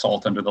sexual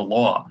assault under the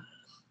law.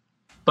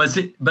 But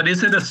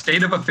is it a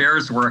state of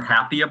affairs we're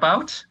happy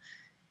about?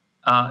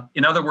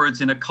 In other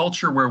words, in a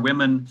culture where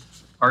women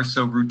are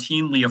so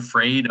routinely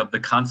afraid of the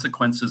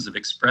consequences of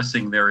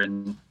expressing their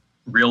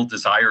real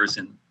desires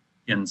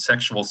in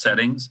sexual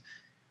settings,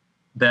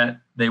 that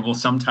they will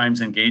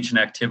sometimes engage in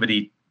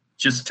activity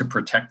just to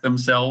protect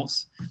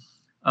themselves,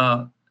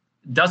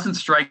 doesn't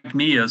strike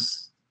me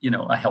as,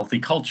 a healthy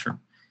culture.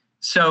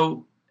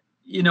 So,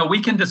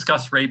 we can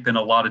discuss rape in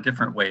a lot of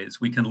different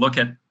ways. We can look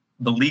at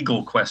the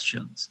legal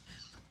questions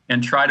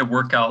and try to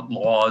work out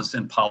laws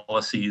and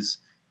policies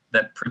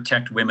that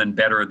protect women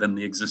better than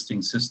the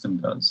existing system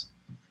does.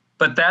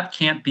 But that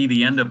can't be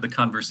the end of the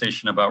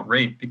conversation about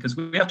rape, because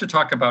we have to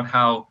talk about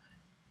how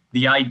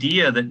the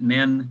idea that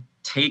men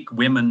take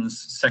women's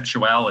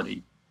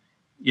sexuality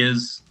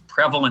is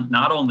prevalent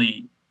not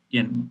only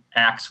in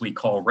acts we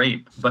call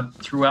rape, but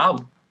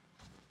throughout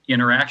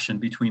interaction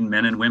between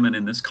men and women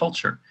in this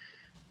culture.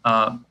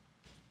 And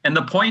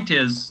the point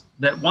is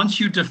that once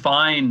you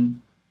define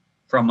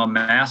from a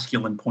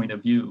masculine point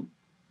of view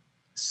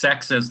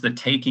sex as the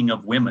taking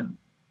of women,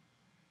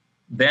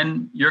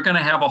 then you're going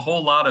to have a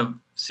whole lot of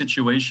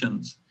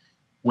situations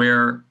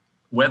where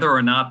whether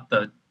or not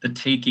the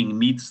taking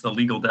meets the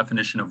legal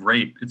definition of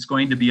rape, it's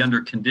going to be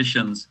under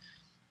conditions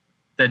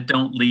that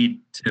don't lead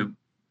to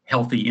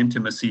healthy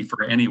intimacy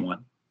for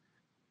anyone.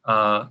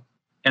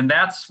 And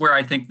that's where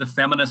I think the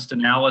feminist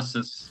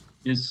analysis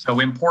is so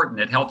important.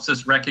 It helps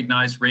us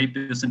recognize rape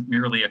isn't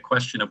merely a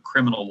question of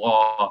criminal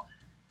law,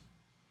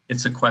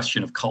 it's a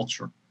question of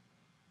culture.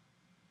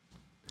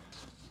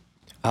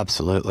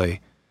 Absolutely.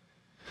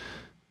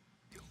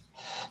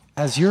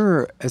 As you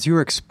were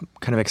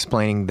kind of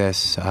explaining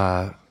this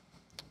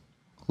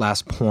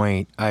last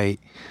point, I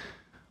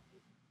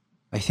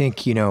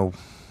think,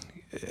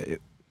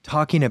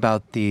 talking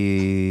about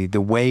the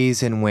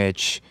ways in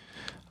which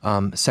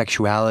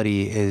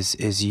sexuality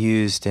is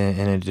used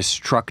in a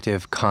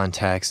destructive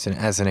context and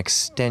as an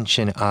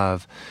extension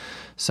of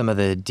some of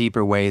the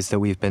deeper ways that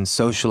we've been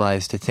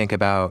socialized to think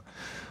about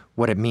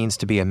what it means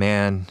to be a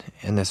man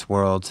in this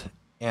world,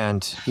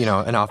 and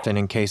and often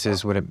in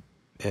cases what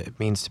it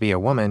means to be a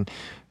woman.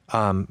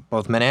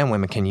 Both men and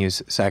women can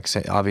use sex,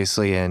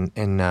 obviously, in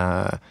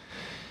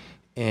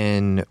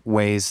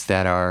ways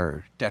that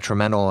are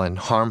detrimental and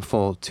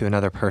harmful to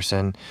another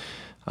person.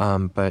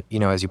 But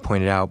as you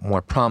pointed out,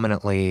 more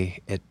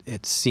prominently,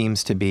 it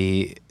seems to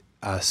be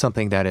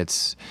something that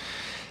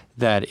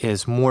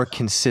is more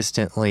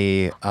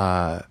consistently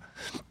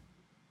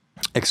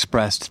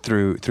expressed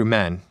through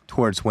men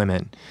towards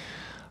women.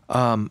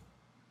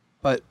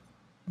 But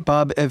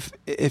Bob,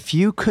 if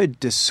you could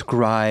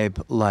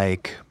describe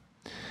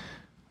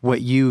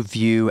what you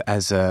view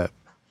as I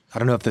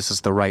don't know if this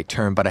is the right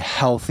term, but a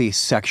healthy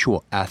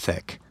sexual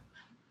ethic,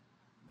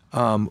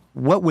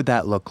 what would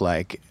that look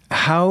like?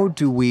 How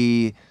do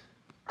we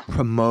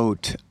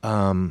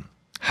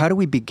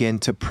begin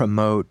to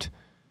promote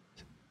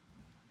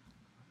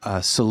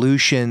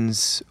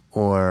solutions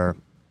or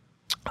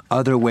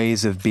other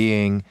ways of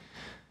being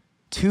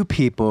to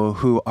people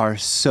who are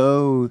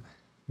so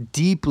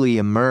deeply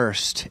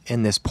immersed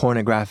in this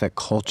pornographic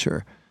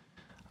culture?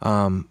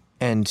 And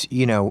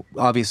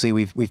obviously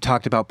we've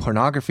talked about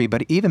pornography,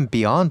 but even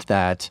beyond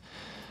that,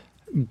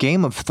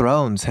 Game of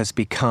Thrones has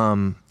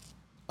become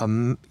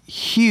a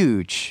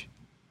hugely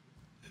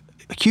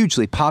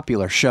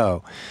popular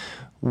show,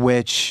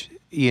 which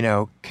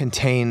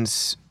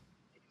contains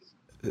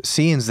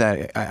scenes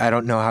that I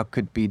don't know how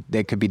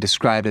they could be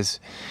described as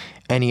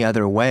any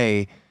other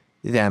way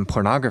than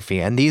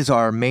pornography. And these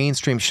are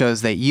mainstream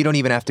shows that you don't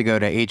even have to go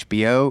to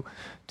HBO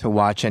to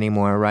watch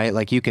anymore, right?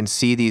 Like, you can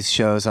see these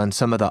shows on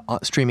some of the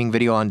streaming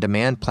video on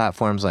demand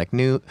platforms like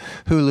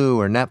Hulu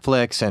or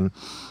Netflix,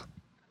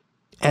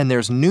 and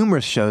there's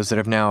numerous shows that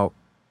have now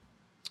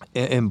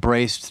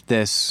embraced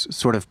this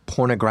sort of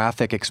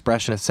pornographic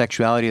expression of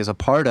sexuality as a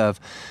part of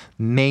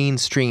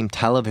mainstream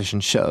television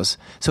shows.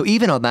 So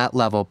even on that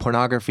level,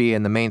 pornography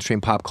and the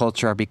mainstream pop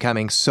culture are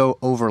becoming so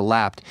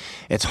overlapped,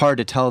 it's hard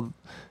to tell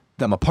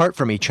them apart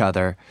from each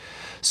other.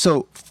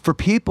 So for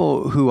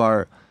people who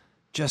are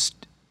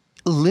just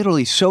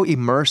literally so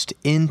immersed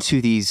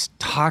into these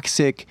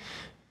toxic,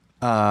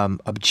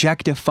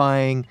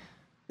 objectifying,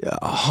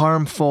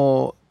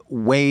 harmful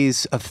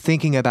ways of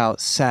thinking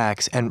about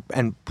sex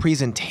and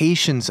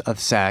presentations of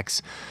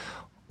sex,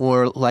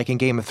 or like in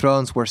Game of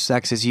Thrones where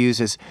sex is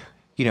used as,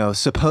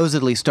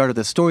 supposedly started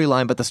the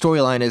storyline, but the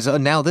storyline is, oh,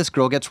 now this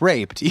girl gets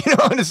raped,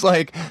 and it's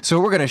like, so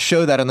we're going to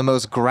show that in the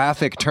most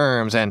graphic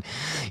terms. And,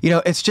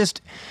 it's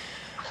just,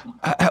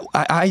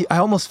 I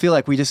almost feel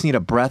like we just need a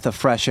breath of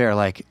fresh air.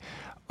 Like,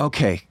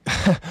 okay,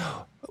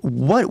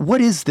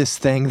 what is this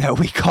thing that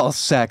we call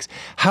sex?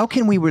 How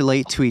can we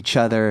relate to each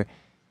other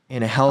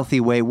in a healthy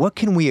way? What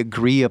can we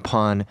agree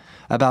upon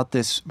about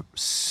this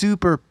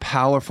super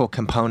powerful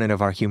component of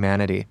our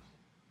humanity?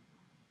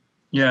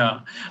 Yeah,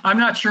 I'm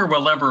not sure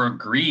we'll ever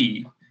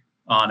agree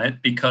on it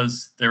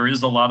because there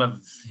is a lot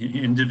of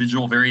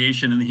individual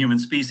variation in the human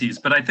species.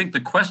 But I think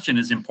the question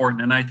is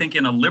important. And I think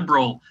in a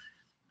liberal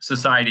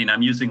society, and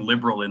I'm using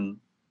liberal in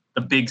the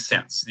big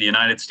sense, the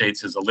United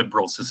States is a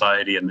liberal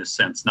society in this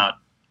sense, not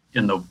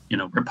in the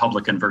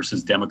Republican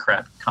versus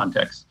Democrat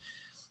context.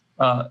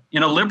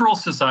 In a liberal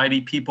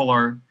society, people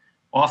are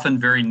often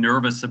very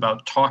nervous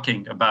about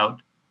talking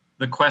about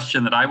the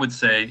question that I would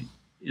say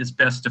is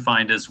best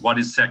defined as, what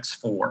is sex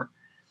for?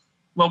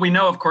 Well, we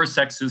know, of course,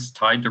 sex is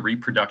tied to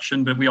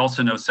reproduction, but we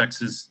also know sex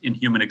is, in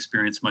human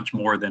experience, much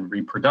more than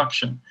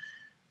reproduction.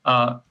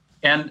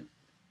 And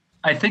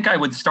I think I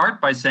would start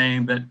by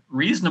saying that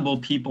reasonable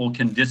people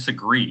can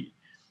disagree,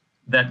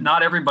 that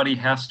not everybody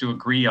has to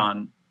agree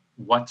on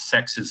what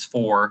sex is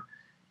for.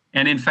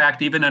 And in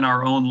fact, even in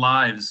our own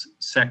lives,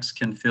 sex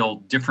can fill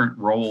different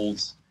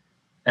roles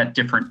at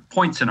different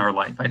points in our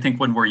life. I think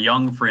when we're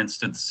young, for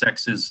instance,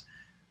 sex is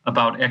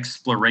about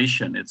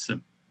exploration. It's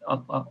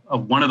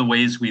one of the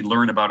ways we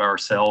learn about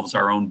ourselves,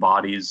 our own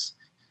bodies,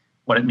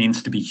 what it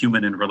means to be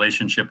human in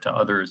relationship to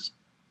others.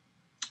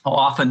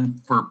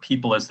 Often for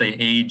people as they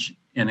age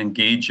and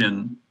engage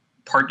in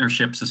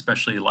partnerships,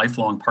 especially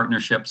lifelong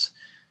partnerships,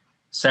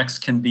 sex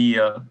can be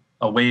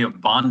a way of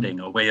bonding,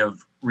 a way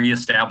of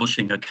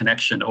reestablishing a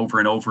connection over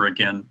and over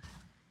again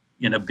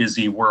in a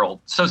busy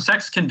world. So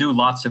sex can do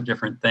lots of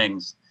different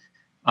things.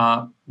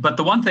 But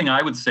the one thing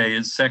I would say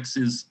is sex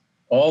is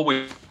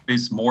always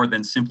more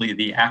than simply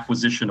the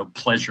acquisition of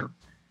pleasure.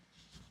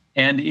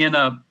 And in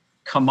a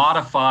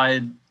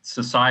commodified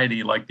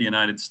society like the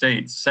United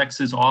States, sex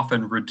is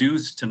often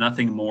reduced to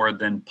nothing more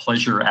than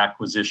pleasure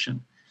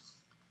acquisition.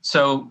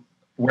 So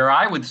where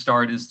I would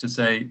start is to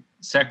say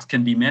sex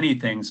can be many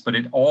things, but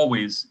it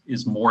always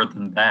is more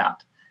than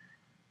that.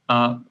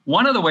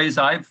 One of the ways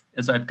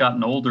as I've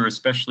gotten older,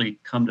 especially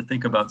come to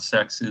think about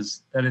sex,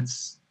 is that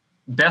it's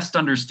best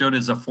understood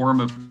as a form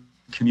of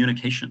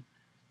communication,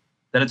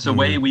 that it's a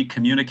way we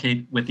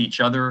communicate with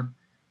each other.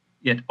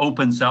 It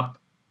opens up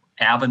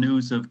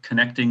avenues of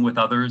connecting with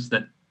others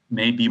that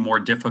may be more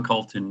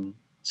difficult in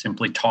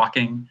simply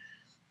talking,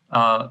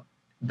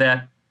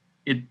 that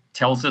it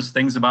tells us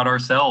things about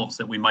ourselves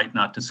that we might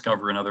not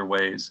discover in other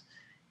ways.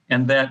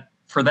 And that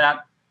for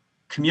that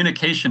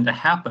communication to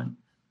happen,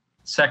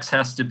 sex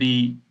has to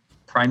be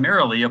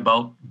primarily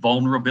about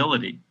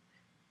vulnerability,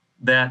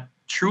 that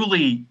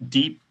truly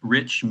deep,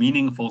 rich,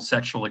 meaningful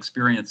sexual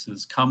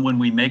experiences come when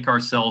we make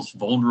ourselves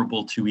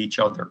vulnerable to each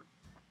other.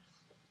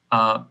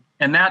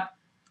 And that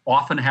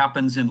often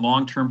happens in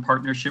long-term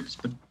partnerships,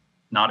 but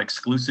not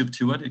exclusive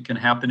to it. It can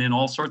happen in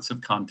all sorts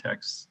of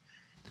contexts.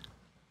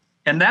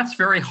 And that's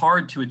very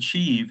hard to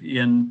achieve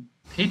in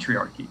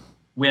patriarchy,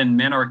 when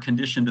men are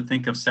conditioned to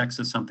think of sex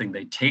as something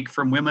they take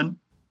from women,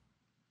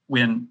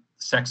 when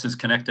sex is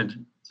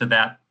connected to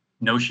that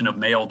notion of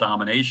male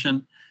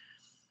domination.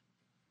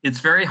 It's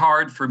very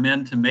hard for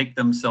men to make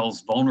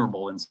themselves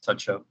vulnerable in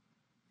such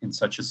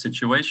a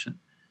situation.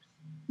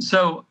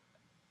 So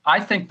I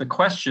think the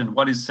question,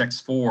 what is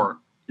sex for,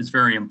 is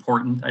very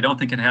important. I don't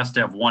think it has to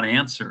have one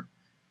answer,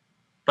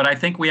 but I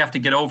think we have to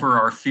get over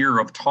our fear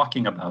of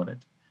talking about it.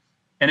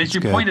 And as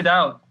you pointed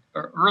out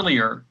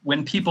earlier,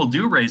 when people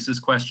do raise this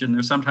question,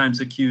 they're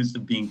sometimes accused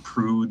of being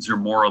prudes or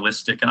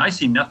moralistic. And I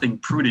see nothing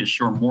prudish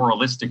or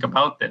moralistic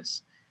about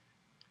this.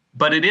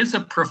 But it is a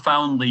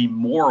profoundly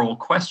moral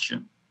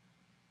question,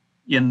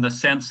 in the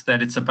sense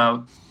that it's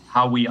about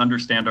how we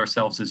understand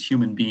ourselves as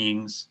human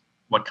beings,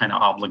 what kind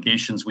of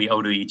obligations we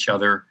owe to each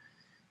other,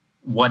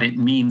 what it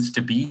means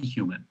to be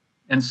human.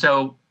 And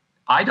so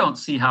I don't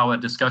see how a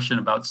discussion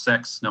about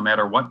sex, no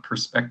matter what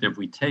perspective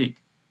we take,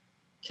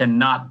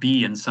 cannot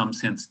be in some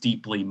sense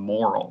deeply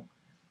moral.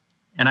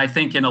 And I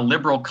think in a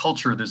liberal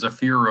culture, there's a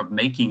fear of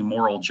making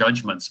moral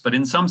judgments. But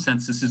in some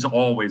sense, this is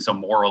always a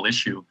moral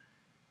issue,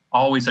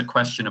 always a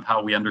question of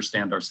how we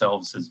understand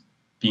ourselves as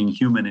being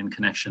human in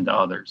connection to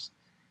others.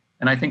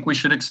 And I think we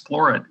should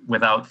explore it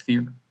without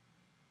fear.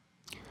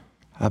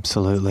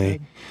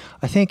 Absolutely.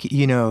 I think,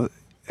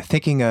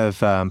 thinking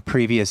of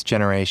previous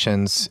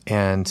generations,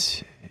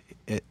 and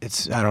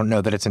I don't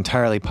know that it's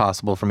entirely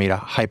possible for me to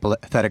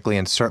hypothetically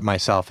insert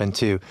myself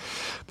into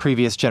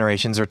previous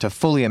generations or to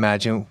fully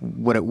imagine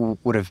what it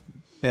would have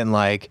been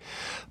like.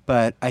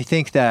 But I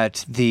think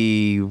that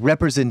the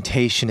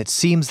representation, it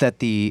seems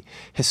that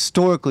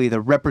historically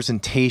the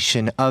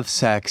representation of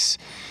sex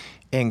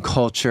in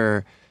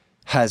culture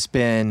has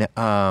been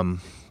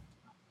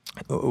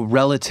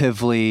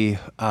relatively,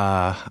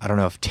 I don't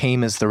know if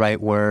tame is the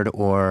right word,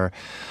 or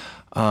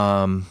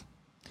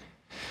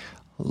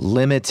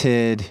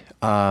limited,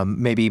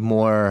 maybe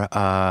more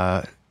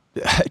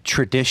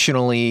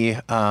traditionally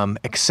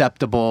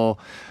acceptable,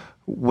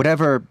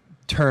 whatever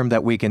term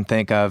that we can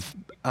think of.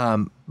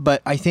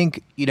 But I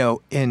think,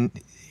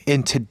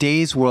 in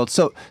today's world,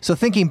 so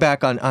thinking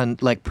back on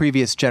like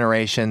previous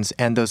generations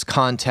and those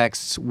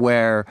contexts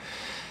where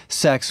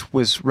sex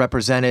was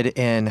represented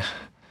in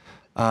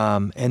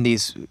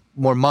these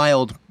more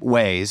mild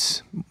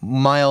ways,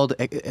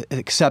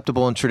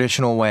 acceptable and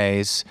traditional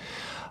ways,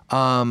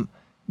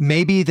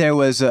 maybe there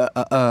was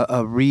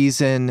a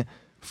reason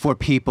for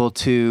people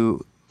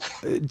to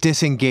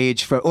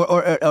disengage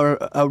or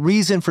a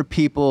reason for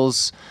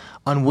people's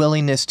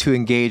unwillingness to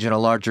engage in a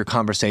larger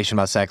conversation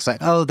about sex, like,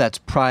 oh, that's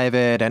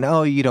private, and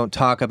oh, you don't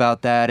talk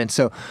about that. And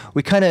so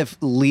we kind of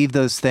leave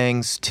those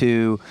things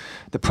to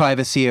the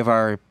privacy of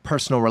our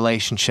personal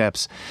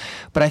relationships.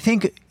 But I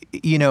think,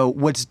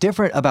 what's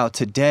different about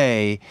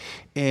today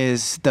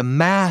is the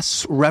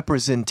mass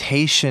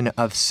representation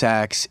of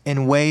sex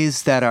in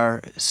ways that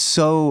are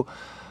so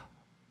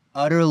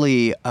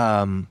utterly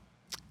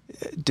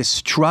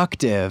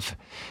destructive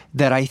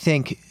that I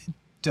think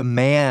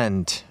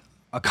demand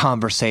a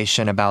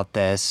conversation about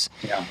this,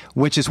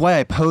 which is why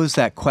I posed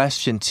that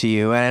question to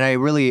you. And I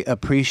really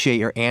appreciate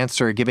your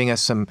answer, giving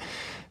us some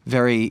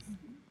very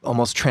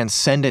almost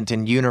transcendent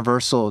and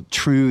universal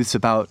truths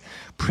about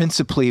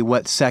principally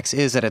what sex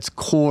is at its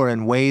core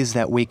and ways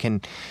that we can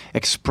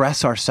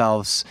express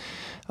ourselves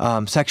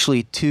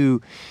sexually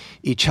to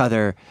each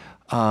other.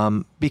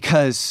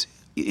 Because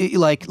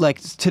like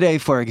today,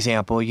 for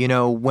example,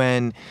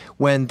 when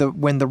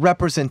the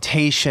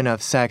representation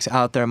of sex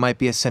out there might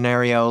be a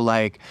scenario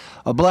like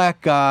a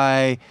black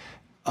guy,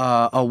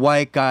 a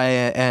white guy,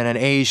 and an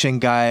Asian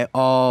guy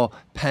all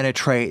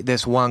penetrate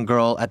this one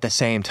girl at the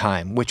same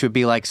time, which would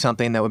be like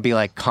something that would be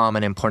like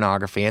common in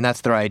pornography, and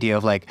that's their idea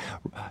of like,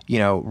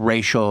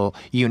 racial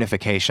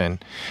unification,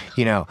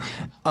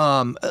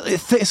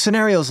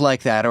 scenarios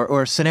like that,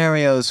 or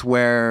scenarios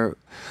where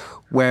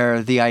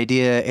the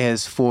idea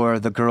is for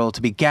the girl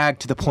to be gagged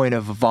to the point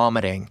of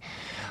vomiting.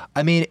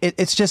 I mean,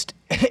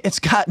 it's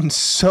gotten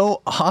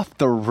so off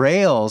the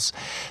rails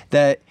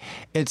that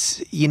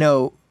it's,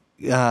 no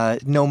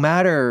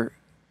matter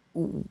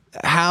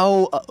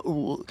how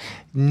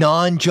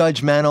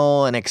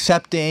non-judgmental and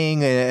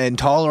accepting and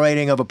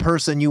tolerating of a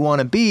person you want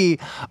to be,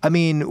 I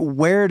mean,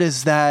 where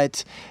does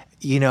that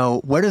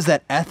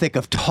ethic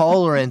of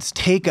tolerance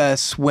take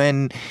us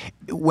when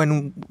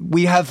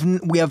we have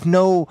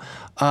no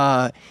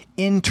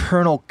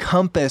internal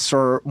compass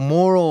or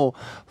moral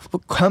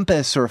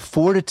compass or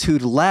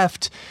fortitude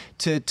left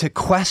to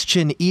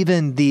question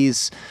even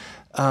these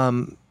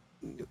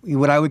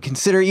what I would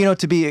consider,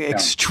 to be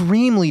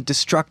extremely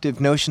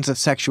destructive notions of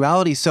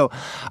sexuality. So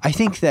I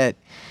think that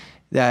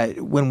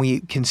when we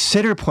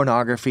consider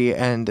pornography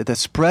and the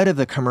spread of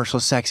the commercial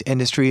sex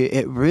industry,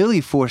 it really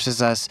forces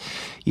us,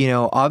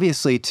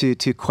 obviously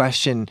to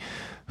question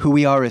who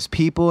we are as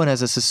people and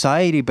as a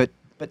society, but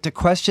to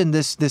question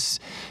this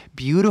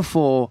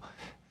beautiful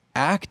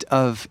act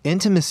of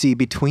intimacy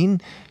between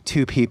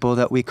two people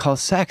that we call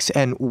sex,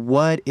 and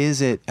what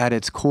is it at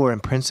its core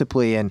and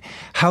principally, and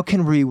how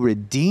can we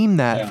redeem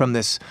that from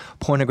this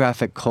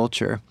pornographic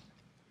culture?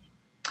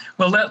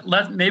 Well,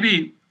 let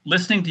maybe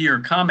listening to your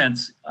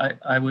comments,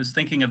 I was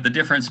thinking of the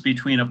difference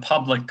between a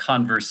public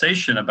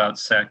conversation about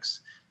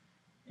sex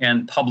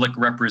and public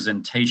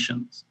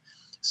representations.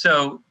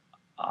 So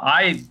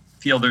I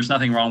feel there's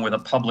nothing wrong with a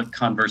public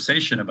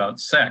conversation about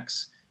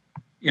sex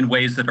in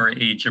ways that are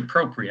age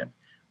appropriate.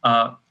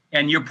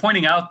 And you're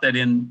pointing out that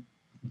in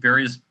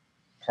various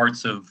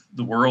parts of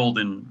the world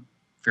and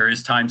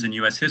various times in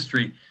U.S.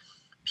 history,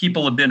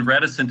 people have been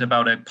reticent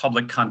about a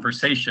public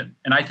conversation.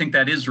 And I think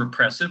that is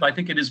repressive. I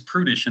think it is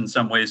prudish in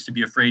some ways to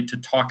be afraid to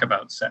talk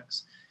about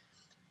sex.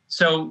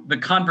 So the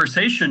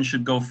conversation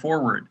should go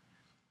forward.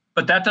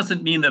 But that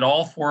doesn't mean that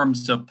all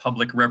forms of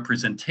public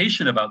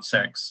representation about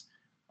sex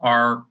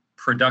are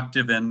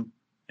productive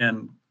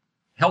and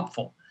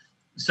helpful.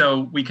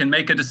 So we can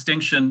make a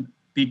distinction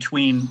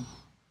between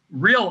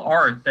real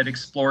art that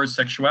explores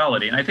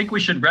sexuality. And I think we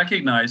should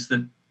recognize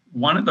that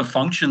one of the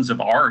functions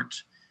of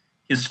art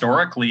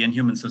historically in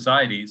human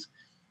societies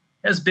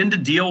has been to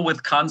deal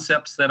with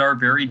concepts that are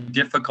very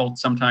difficult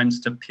sometimes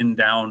to pin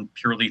down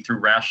purely through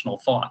rational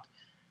thought.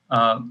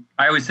 I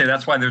always say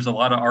that's why there's a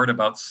lot of art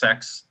about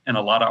sex and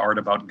a lot of art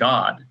about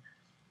God,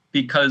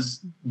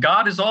 because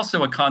God is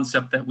also a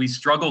concept that we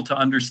struggle to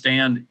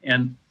understand,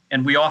 and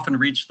we often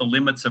reach the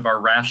limits of our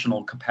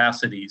rational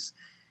capacities.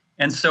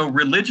 And so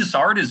religious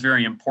art is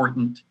very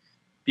important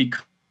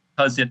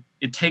because it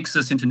takes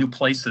us into new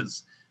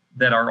places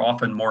that are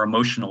often more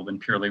emotional than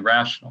purely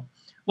rational.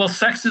 Well,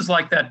 sex is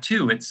like that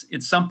too.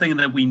 It's something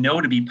that we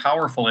know to be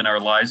powerful in our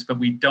lives, but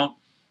we don't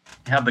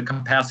have the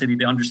capacity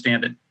to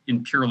understand it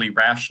in purely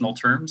rational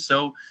terms.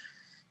 So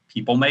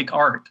people make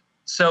art.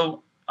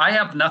 So I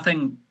have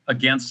nothing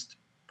against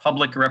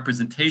public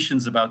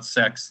representations about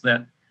sex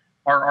that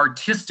are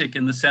artistic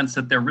in the sense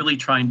that they're really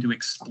trying to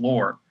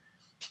explore.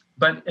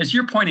 But as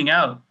you're pointing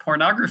out,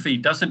 pornography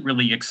doesn't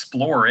really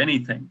explore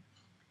anything.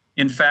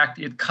 In fact,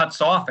 it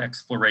cuts off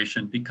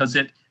exploration because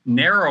it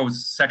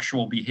narrows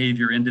sexual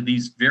behavior into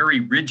these very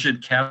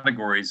rigid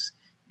categories.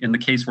 In the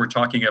case we're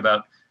talking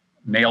about,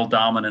 male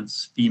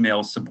dominance,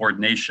 female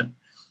subordination,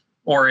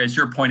 or as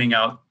you're pointing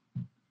out,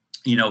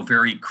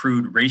 very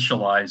crude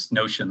racialized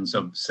notions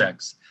of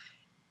sex.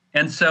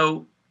 And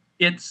so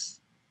it's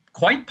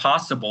quite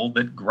possible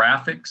that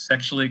graphic,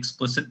 sexually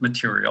explicit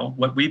material,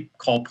 what we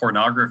call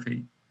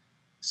pornography,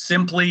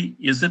 simply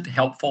isn't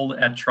helpful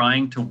at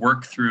trying to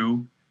work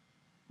through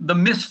the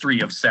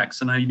mystery of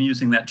sex. And I'm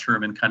using that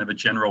term in kind of a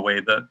general way,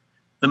 the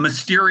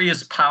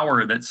mysterious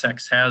power that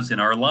sex has in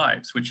our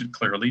lives, which it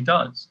clearly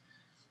does.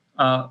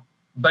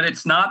 But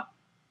it's not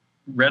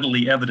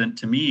readily evident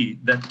to me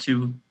that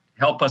to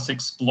help us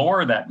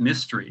explore that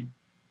mystery,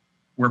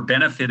 we're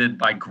benefited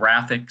by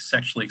graphic,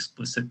 sexually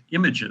explicit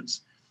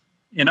images.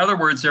 In other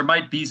words, there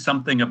might be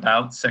something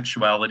about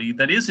sexuality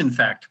that is in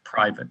fact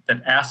private,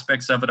 that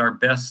aspects of it are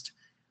best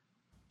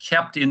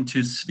kept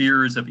into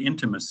spheres of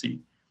intimacy.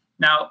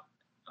 Now,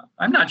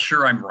 I'm not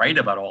sure I'm right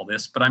about all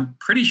this, but I'm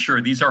pretty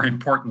sure these are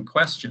important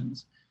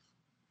questions.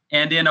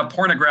 And in a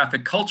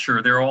pornographic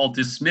culture, they're all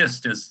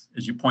dismissed, as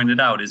you pointed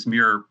out, as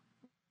mere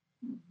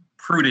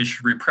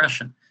prudish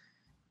repression.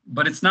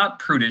 But it's not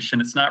prudish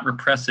and it's not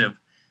repressive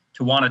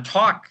to want to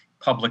talk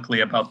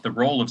publicly about the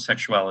role of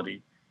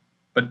sexuality,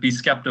 but be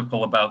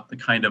skeptical about the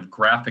kind of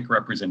graphic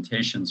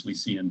representations we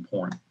see in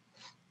porn.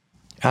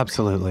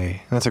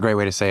 Absolutely. That's a great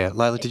way to say it.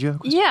 Lila, did you have a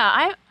question?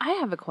 Yeah, I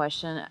have a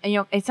question.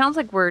 It sounds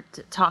like we're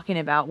talking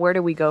about where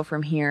do we go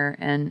from here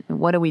and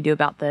what do we do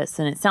about this?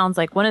 And it sounds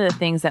like one of the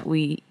things that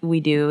we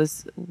do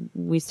is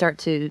we start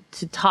to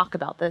talk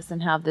about this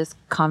and have this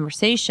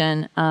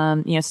conversation,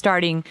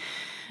 starting,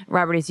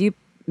 Robert, as you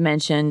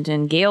mentioned,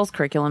 in Gail's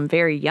curriculum,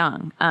 very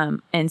young.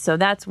 And so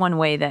that's one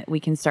way that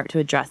we can start to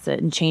address it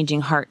and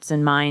changing hearts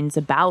and minds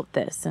about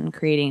this and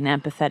creating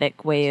an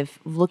empathetic way of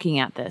looking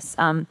at this.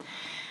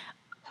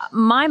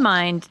 My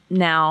mind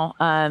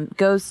now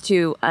goes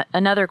to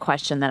another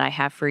question that I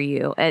have for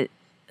you.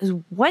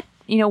 What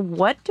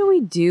do we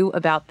do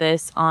about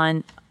this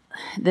on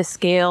the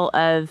scale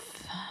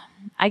of,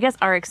 I guess,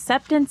 our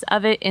acceptance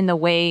of it in the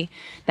way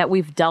that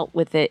we've dealt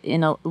with it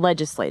in a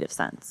legislative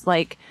sense?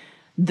 Like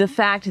the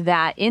fact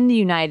that in the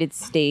United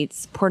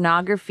States,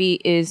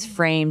 pornography is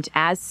framed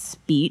as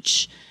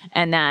speech,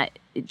 and that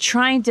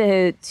trying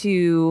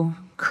to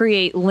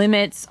create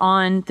limits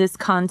on this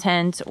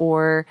content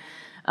or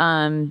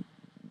a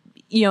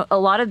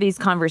lot of these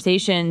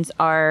conversations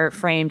are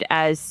framed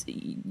as,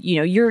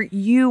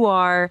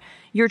 you're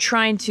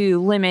trying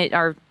to limit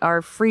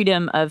our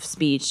freedom of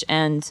speech,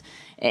 and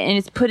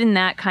it's put in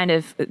that kind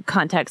of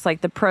context,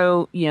 like the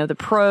pro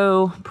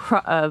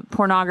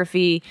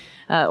pornography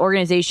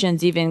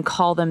organizations even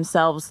call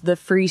themselves the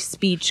Free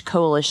Speech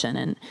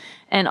Coalition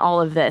and all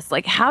of this.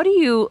 Like, how do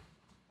you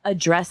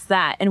address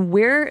that, and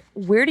where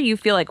do you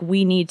feel like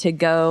we need to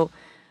go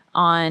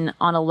on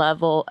a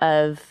level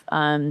of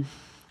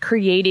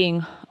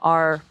creating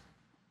our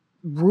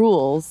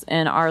rules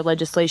and our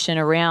legislation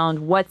around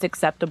what's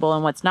acceptable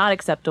and what's not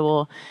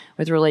acceptable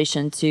with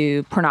relation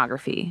to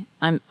pornography?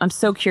 I'm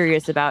so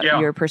curious about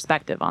your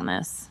perspective on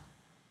this.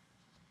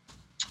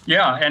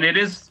 Yeah, and it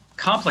is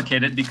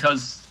complicated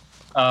because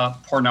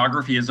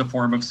pornography is a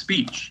form of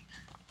speech.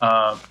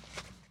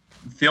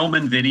 Film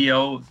and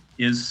video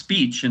is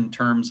speech in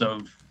terms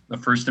of the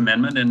First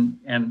Amendment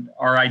and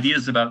our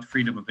ideas about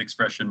freedom of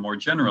expression more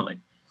generally.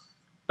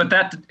 But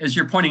that, as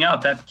you're pointing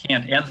out, that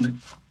can't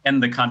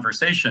end the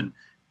conversation.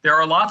 There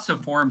are lots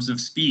of forms of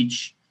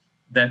speech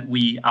that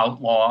we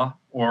outlaw,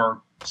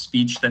 or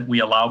speech that we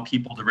allow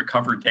people to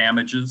recover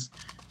damages.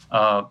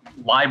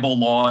 Libel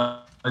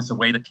law is a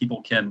way that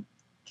people can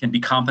be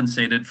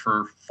compensated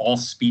for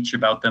false speech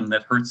about them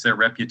that hurts their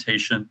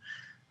reputation.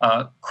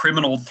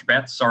 Criminal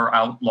threats are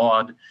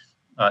outlawed.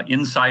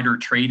 Insider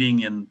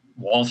trading in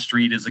Wall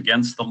Street is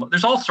against the law.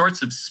 There's all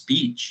sorts of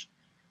speech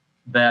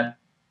that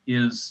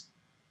is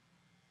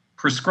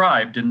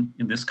prescribed in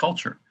this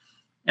culture.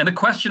 And the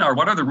question are,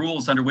 what are the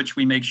rules under which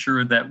we make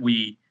sure that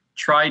we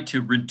try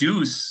to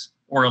reduce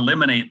or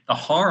eliminate the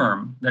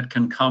harm that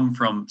can come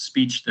from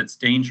speech that's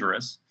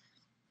dangerous,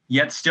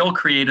 yet still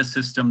create a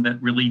system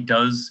that really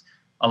does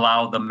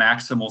allow the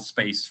maximal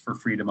space for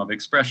freedom of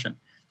expression?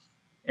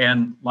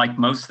 And like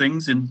most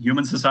things in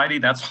human society,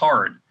 that's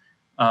hard.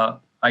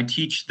 I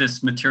teach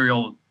this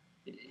material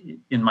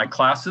in my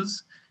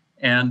classes,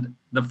 and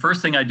the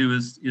first thing I do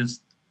is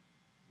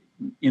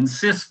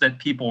insist that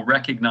people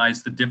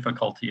recognize the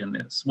difficulty in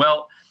this.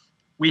 Well,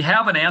 we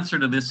have an answer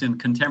to this in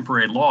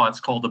contemporary law. It's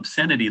called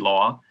obscenity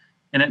law,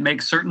 and it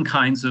makes certain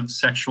kinds of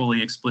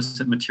sexually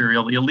explicit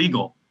material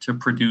illegal to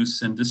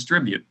produce and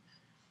distribute.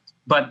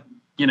 But,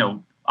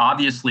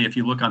 obviously, if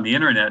you look on the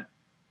internet,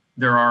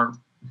 there are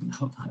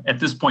at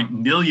this point,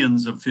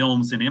 millions of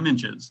films and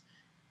images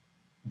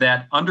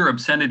that under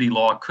obscenity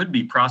law could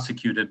be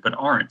prosecuted but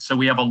aren't. So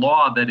we have a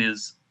law that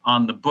is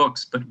on the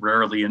books but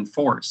rarely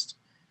enforced.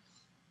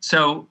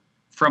 So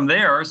from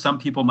there, some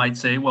people might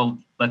say, well,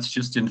 let's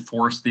just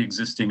enforce the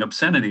existing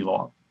obscenity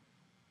law.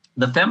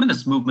 The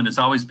feminist movement has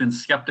always been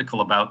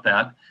skeptical about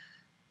that.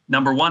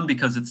 Number one,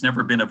 because it's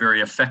never been a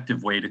very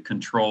effective way to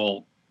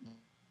control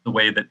the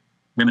way that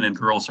women and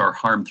girls are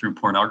harmed through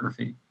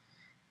pornography.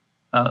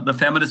 The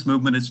feminist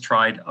movement has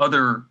tried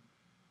other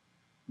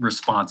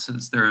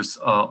responses. There's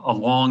a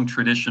long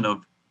tradition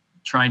of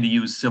trying to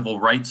use civil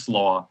rights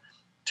law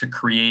to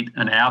create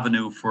an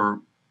avenue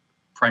for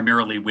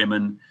primarily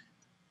women,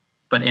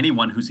 but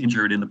anyone who's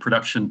injured in the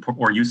production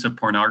or use of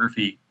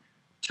pornography,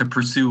 to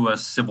pursue a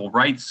civil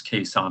rights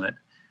case on it.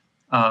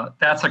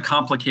 That's a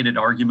complicated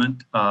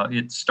argument.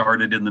 It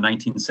started in the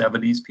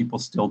 1970s. People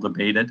still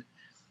debate it.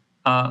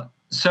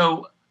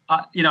 So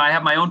I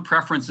have my own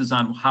preferences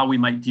on how we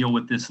might deal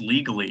with this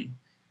legally.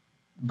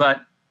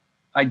 But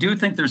I do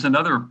think there's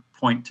another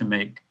point to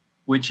make,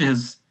 which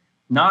is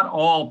not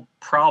all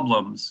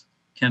problems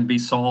can be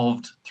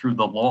solved through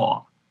the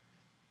law.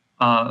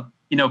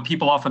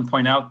 People often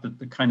point out that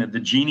the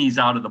genie's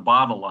out of the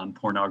bottle on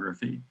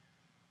pornography.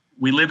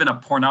 We live in a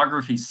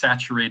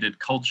pornography-saturated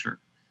culture.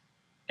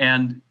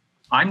 And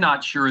I'm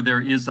not sure there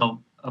is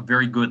a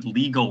very good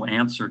legal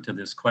answer to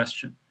this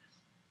question.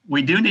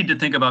 We do need to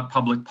think about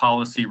public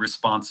policy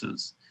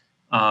responses.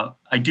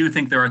 I do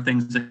think there are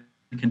things that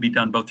can be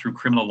done both through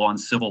criminal law and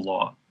civil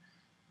law.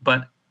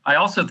 But I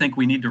also think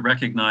we need to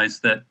recognize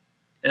that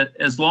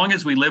as long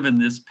as we live in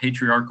this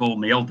patriarchal,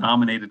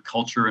 male-dominated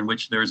culture in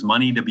which there's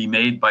money to be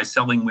made by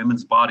selling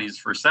women's bodies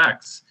for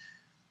sex,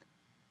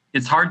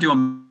 it's hard to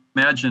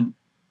imagine,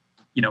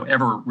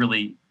 ever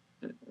really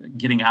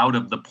getting out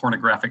of the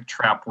pornographic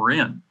trap we're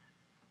in.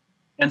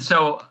 And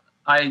so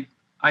I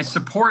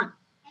support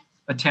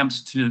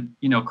attempts to,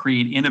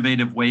 create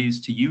innovative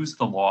ways to use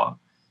the law,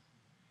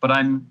 but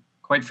I'm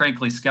quite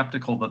frankly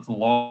skeptical that the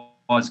law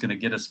is going to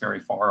get us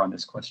very far on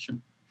this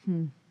question.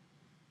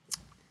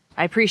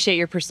 I appreciate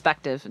your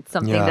perspective. It's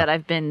something that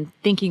I've been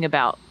thinking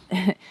about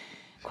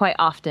quite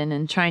often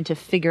and trying to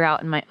figure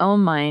out in my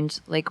own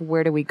mind, like,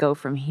 where do we go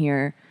from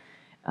here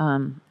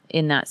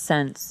in that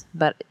sense?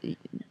 But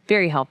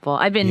very helpful.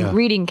 I've been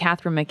reading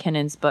Catherine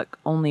McKinnon's book,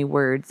 Only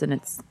Words, and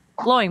it's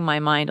blowing my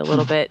mind a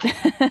little bit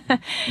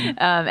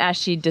as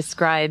she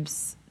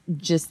describes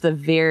just the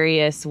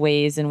various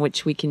ways in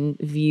which we can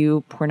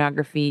view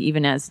pornography,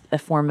 even as a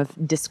form of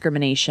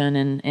discrimination.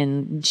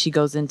 And she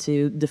goes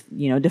into,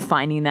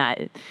 defining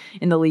that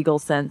in the legal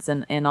sense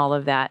and all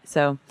of that.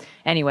 So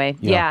anyway,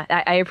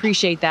 I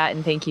appreciate that.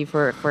 And thank you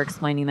for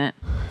explaining that.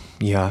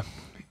 Yeah.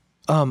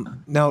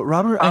 Now,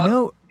 Robert, I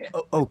know,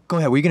 go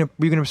ahead. Were you going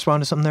to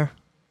respond to something there?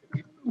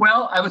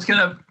 Well, I was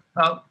going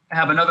to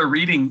have another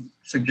reading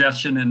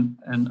suggestion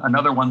and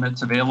another one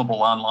that's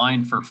available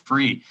online for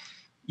free.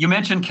 You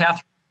mentioned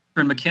Catherine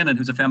McKinnon,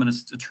 who's a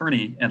feminist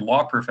attorney and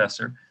law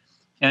professor,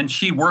 and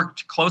she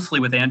worked closely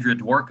with Andrea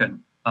Dworkin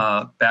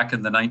back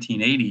in the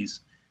 1980s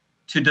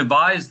to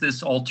devise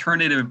this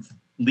alternative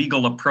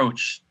legal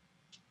approach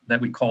that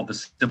we call the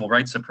civil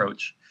rights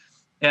approach.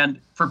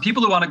 And for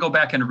people who want to go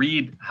back and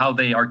read how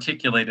they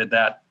articulated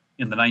that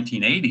in the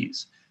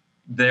 1980s,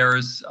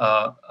 there's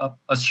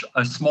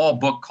a small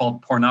book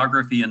called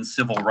Pornography and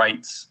Civil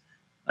Rights,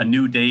 A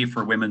New Day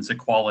for Women's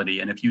Equality.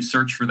 And if you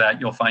search for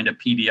that, you'll find a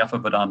PDF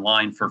of it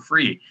online for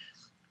free.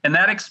 And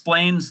that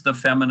explains the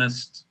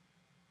feminist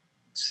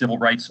civil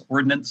rights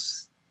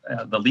ordinance,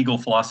 the legal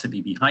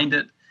philosophy behind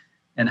it,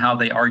 and how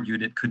they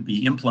argued it could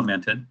be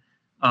implemented.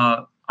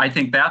 I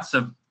think that's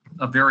a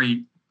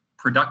very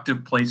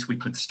productive place we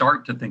could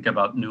start to think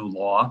about new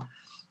law.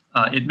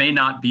 It may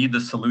not be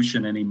the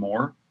solution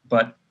anymore,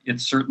 but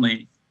it's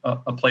certainly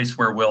a place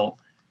where we'll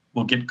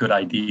get good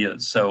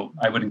ideas. So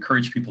I would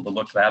encourage people to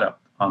look that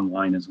up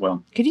online as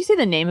well. Could you say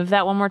the name of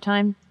that one more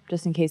time,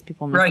 just in case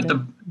people missed it?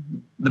 Right.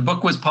 The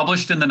book was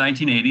published in the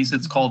 1980s.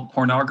 It's called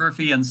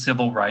Pornography and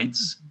Civil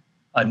Rights,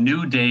 A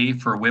New Day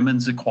for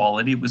Women's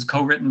Equality. It was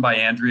co-written by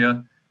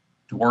Andrea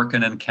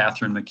Dworkin and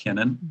Catherine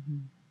McKinnon. Mm-hmm.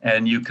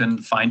 And you can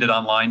find it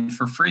online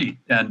for free.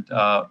 And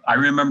I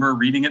remember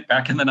reading it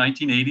back in the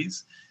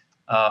 1980s,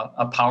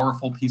 a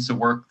powerful piece of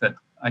work that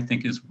I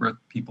think is worth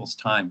people's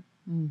time.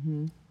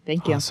 Mm-hmm.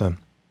 Thank you. Awesome.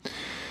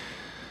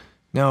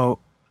 Now,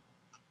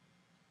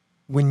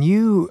 when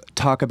you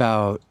talk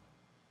about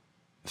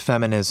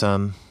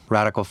feminism,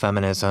 radical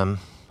feminism,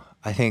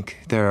 I think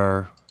there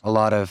are a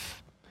lot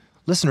of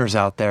listeners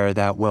out there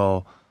that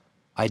will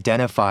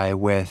identify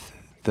with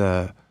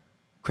the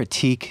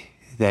critique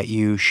that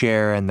you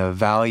share and the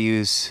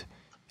values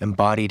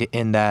embodied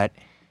in that,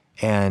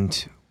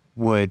 and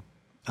would,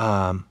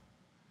 I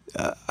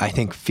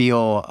think,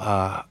 feel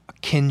a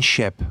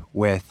kinship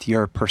with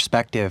your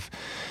perspective,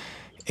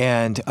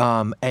 and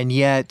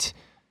yet,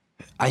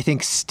 I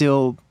think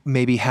still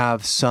maybe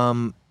have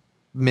some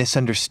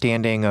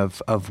misunderstanding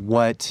of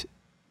what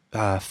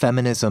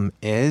feminism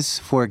is.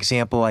 For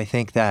example, I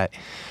think that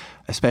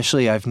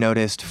especially I've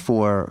noticed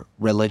for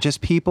religious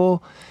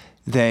people,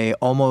 they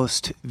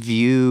almost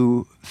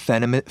view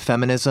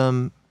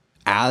feminism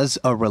as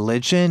a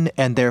religion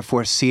and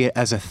therefore see it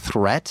as a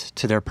threat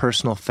to their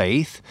personal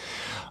faith.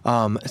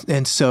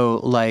 And so,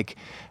 like,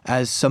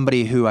 as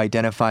somebody who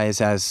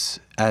identifies as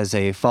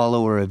a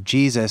follower of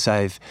Jesus,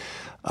 I've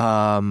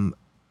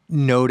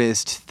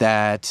noticed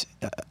that,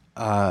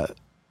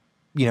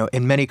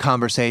 in many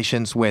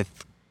conversations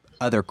with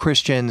other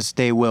Christians,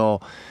 they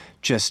will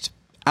just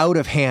out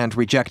of hand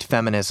reject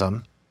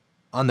feminism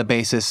on the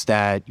basis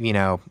that,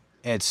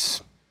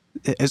 it's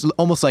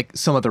almost like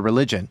some other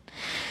religion.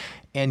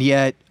 And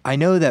yet I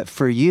know that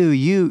for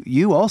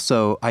you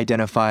also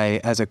identify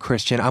as a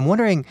Christian. I'm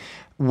wondering,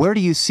 where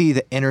do you see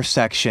the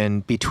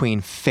intersection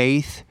between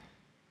faith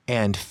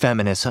and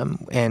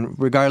feminism? And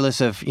regardless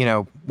of,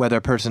 whether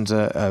a person's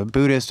a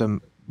Buddhist, a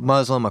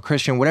Muslim, a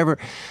Christian, whatever,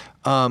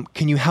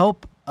 can you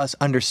help us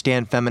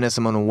understand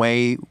feminism in a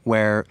way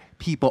where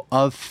people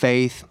of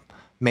faith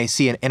may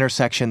see an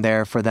intersection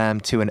there for them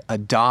to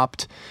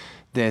adopt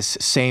this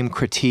same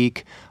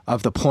critique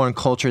of the porn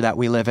culture that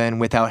we live in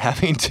without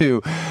having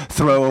to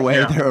throw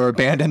away or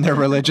abandon their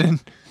religion?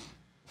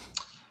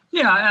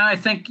 Yeah, and I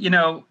think,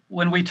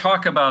 when we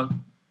talk about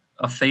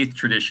a faith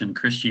tradition,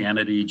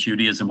 Christianity,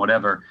 Judaism,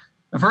 whatever,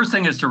 the first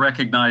thing is to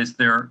recognize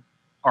there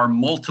are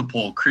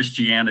multiple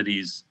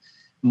Christianities,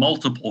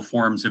 multiple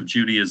forms of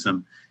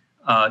Judaism,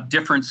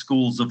 different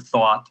schools of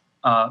thought,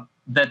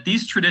 that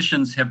these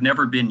traditions have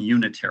never been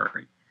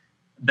unitary,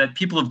 that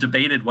people have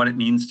debated what it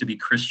means to be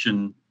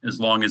Christian as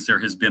long as there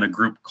has been a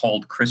group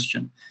called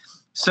Christian.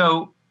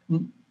 So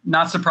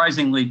not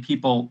surprisingly,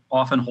 people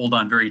often hold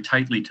on very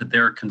tightly to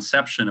their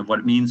conception of what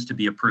it means to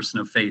be a person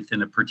of faith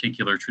in a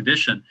particular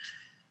tradition.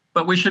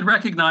 But we should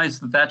recognize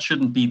that that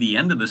shouldn't be the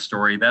end of the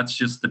story. That's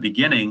just the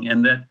beginning.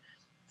 And that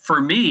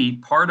for me,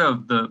 part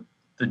of the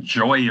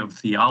joy of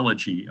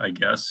theology, I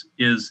guess,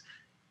 is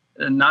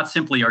not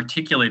simply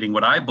articulating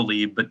what I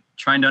believe, but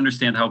trying to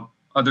understand how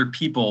other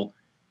people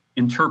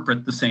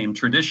interpret the same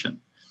tradition.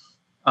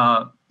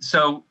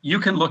 So you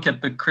can look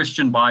at the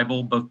Christian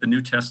Bible, both the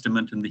New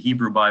Testament and the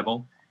Hebrew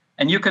Bible,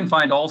 and you can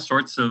find all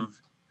sorts of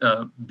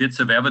bits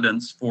of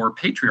evidence for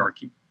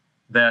patriarchy,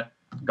 that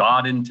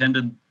God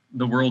intended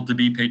the world to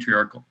be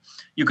patriarchal.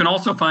 You can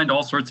also find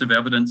all sorts of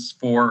evidence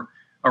for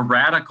a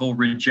radical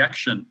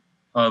rejection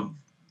of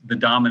the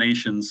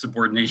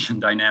domination-subordination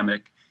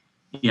dynamic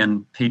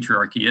in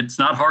patriarchy. It's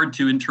not hard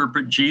to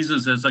interpret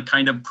Jesus as a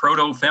kind of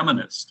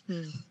proto-feminist.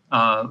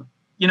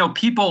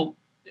 People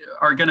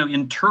are going to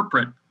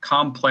interpret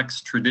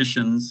complex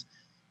traditions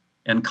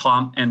and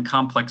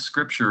complex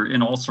scripture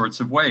in all sorts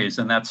of ways,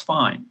 and that's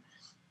fine.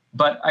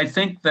 But I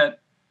think that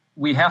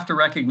we have to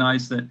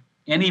recognize that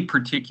any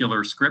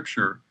particular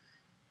scripture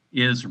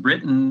is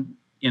written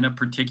in a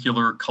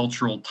particular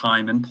cultural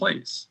time and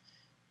place,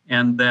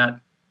 and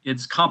that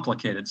it's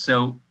complicated.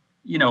 So,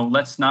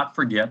 let's not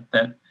forget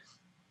that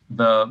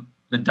the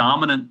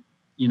dominant,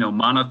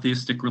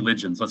 monotheistic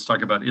religions, let's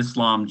talk about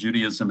Islam,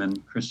 Judaism,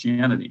 and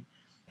Christianity,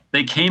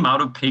 they came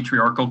out of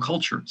patriarchal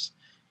cultures.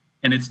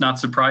 And it's not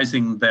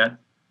surprising that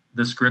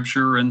the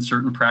scripture and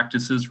certain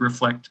practices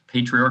reflect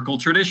patriarchal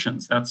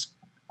traditions. That's,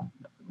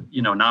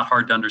 not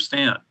hard to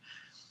understand.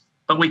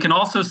 But we can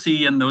also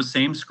see in those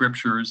same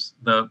scriptures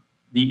the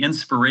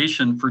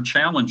inspiration for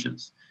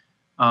challenges.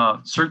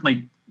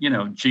 Certainly,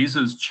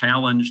 Jesus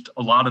challenged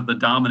a lot of the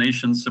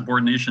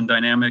domination-subordination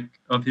dynamic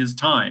of his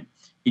time.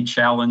 He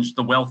challenged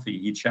the wealthy.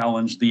 He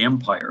challenged the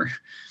empire.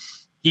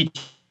 He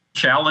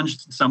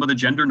challenged some of the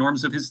gender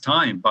norms of his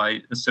time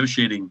by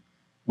associating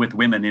with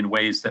women in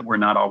ways that were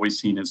not always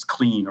seen as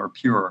clean or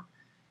pure.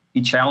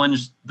 He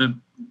challenged the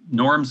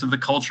norms of the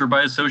culture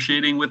by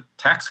associating with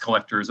tax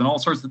collectors and all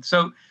sorts of.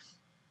 So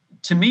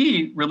to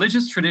me,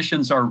 religious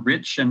traditions are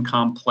rich and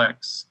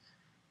complex.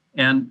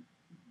 And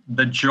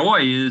the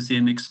joy is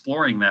in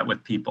exploring that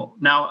with people.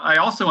 Now, I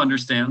also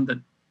understand that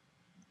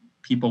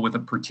people with a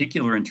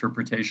particular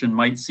interpretation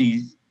might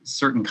see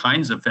certain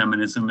kinds of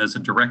feminism as a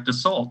direct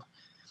assault.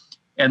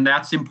 And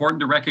that's important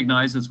to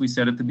recognize, as we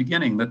said at the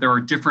beginning, that there are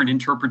different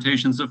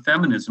interpretations of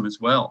feminism as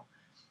well.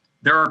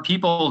 There are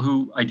people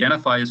who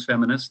identify as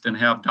feminist and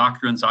have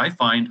doctrines I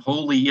find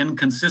wholly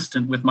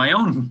inconsistent with my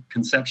own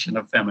conception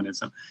of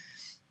feminism.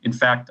 In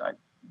fact,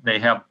 they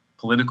have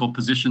political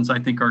positions I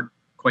think are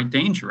quite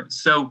dangerous.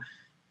 So,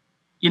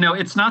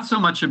 it's not so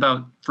much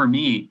about, for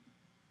me,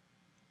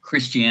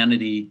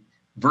 Christianity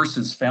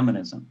versus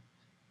feminism.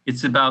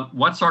 It's about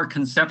what's our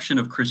conception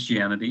of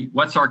Christianity,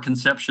 what's our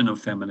conception of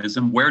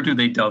feminism, where do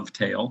they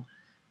dovetail,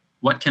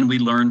 what can we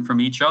learn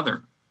from each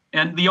other?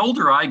 And the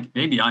older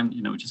maybe I'm,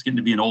 just getting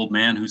to be an old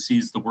man who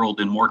sees the world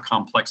in more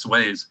complex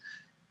ways.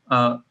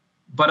 But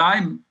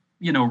I'm,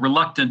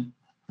 reluctant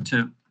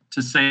to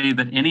say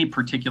that any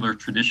particular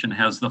tradition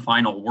has the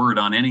final word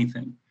on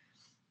anything.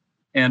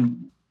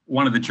 And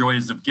one of the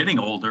joys of getting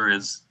older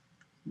is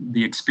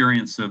the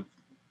experience of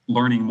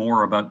learning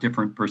more about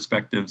different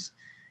perspectives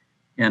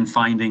and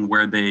finding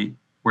where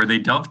they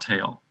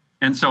dovetail.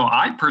 And so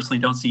I personally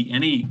don't see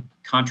any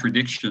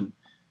contradiction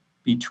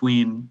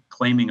between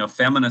claiming a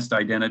feminist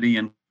identity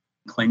and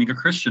claiming a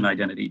Christian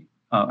identity.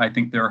 I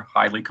think they're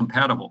highly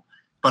compatible.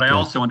 But I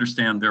also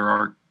understand there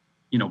are,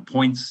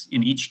 points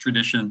in each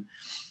tradition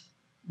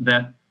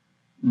that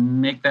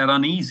make that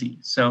uneasy.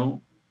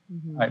 So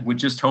I would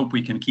just hope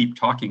we can keep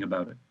talking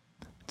about it.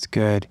 It's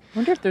good. I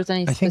wonder if there's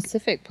any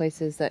specific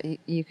places that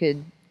you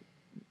could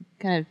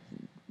kind of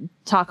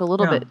talk a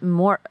little bit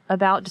more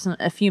about, just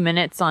a few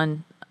minutes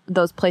on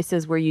those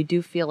places where you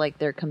do feel like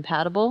they're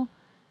compatible.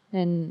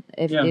 And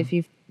if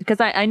you,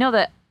 because I know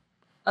that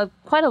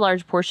quite a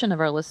large portion of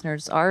our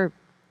listeners are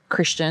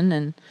Christian,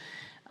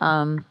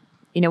 and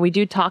we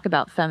do talk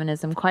about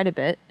feminism quite a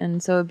bit,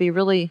 and so it'd be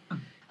really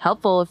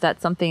helpful if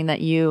that's something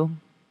that you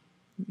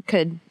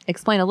could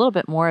explain a little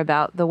bit more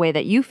about the way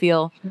that you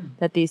feel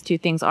that these two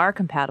things are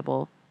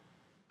compatible.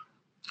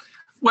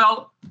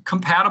 Well,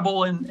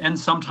 compatible and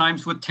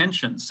sometimes with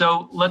tension.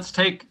 So let's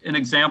take an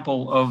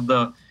example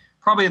of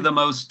probably the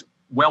most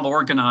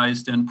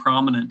well-organized and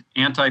prominent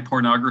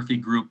anti-pornography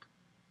group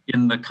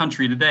in the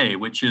country today,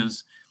 which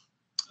is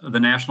the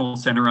National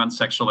Center on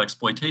Sexual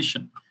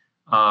Exploitation.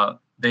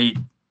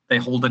 They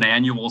hold an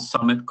annual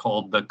summit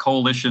called the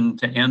Coalition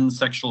to End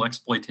Sexual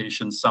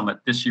Exploitation Summit.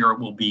 This year it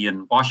will be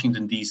in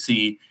Washington,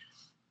 D.C.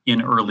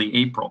 in early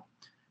April.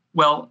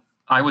 Well,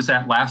 I was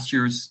at last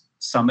year's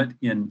summit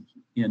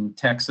in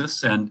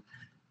Texas, and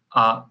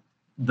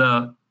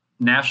the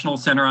National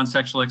Center on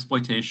Sexual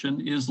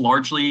Exploitation is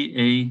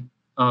largely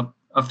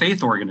a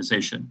faith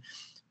organization.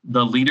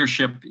 The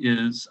leadership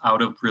is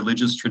out of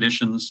religious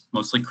traditions,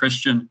 mostly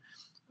Christian,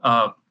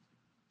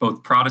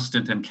 both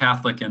Protestant and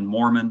Catholic and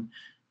Mormon.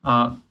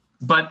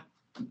 But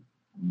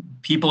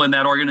people in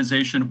that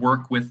organization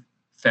work with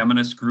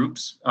feminist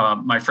groups.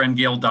 My friend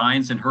Gail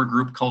Dines and her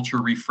group, Culture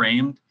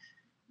Reframed,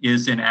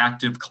 is in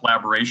active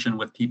collaboration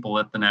with people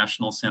at the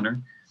National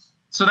Center.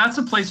 So that's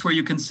a place where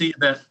you can see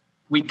that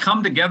we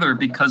come together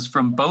because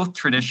from both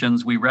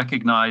traditions, we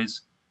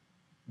recognize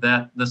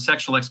that the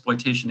sexual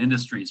exploitation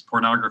industries,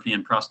 pornography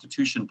and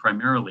prostitution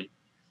primarily,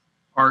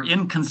 are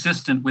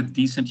inconsistent with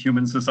decent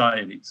human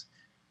societies,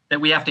 that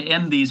we have to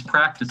end these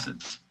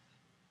practices.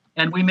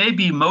 And we may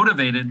be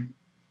motivated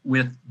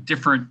with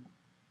different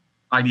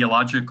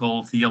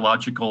ideological,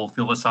 theological,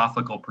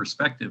 philosophical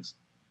perspectives,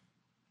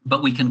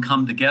 but we can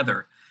come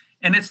together.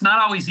 And it's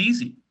not always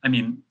easy. I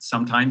mean,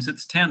 sometimes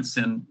it's tense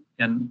and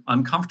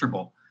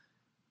uncomfortable.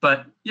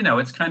 But,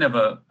 it's kind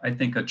of I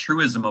think, a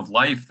truism of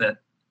life that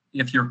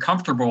if you're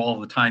comfortable all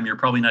the time, you're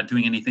probably not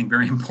doing anything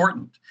very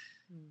important.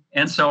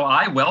 And so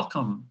I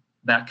welcome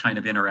that kind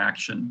of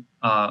interaction.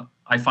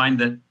 I find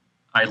that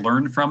I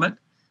learn from it,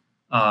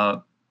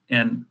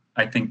 and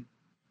I think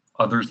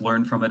others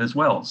learn from it as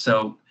well.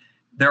 So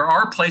there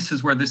are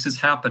places where this is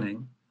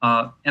happening,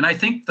 and I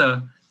think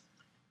the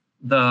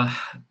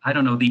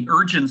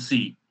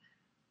urgency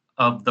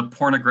of the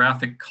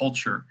pornographic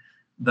culture,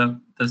 the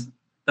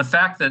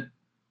fact that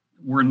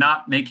we're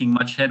not making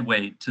much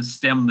headway to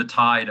stem the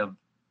tide of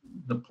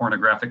the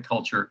pornographic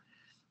culture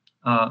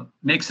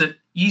makes it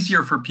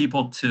easier for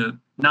people to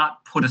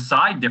not put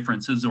aside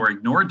differences or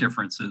ignore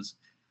differences,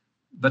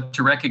 but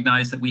to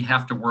recognize that we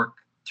have to work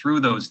through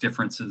those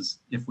differences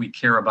if we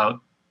care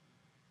about,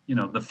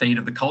 the fate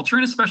of the culture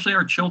and especially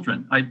our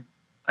children.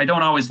 I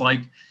don't always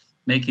like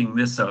making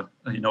this a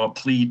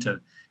plea to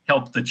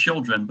help the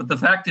children, but the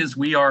fact is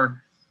we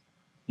are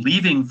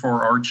leaving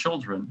for our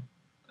children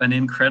an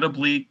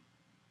incredibly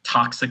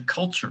toxic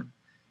culture,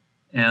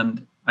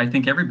 and I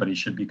think everybody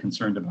should be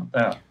concerned about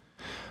that.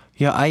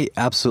 Yeah, I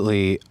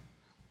absolutely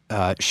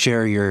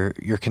share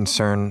your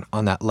concern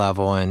on that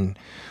level. And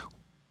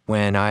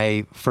when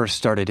I first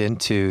started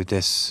into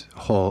this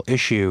whole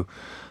issue,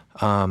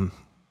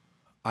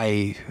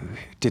 I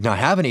did not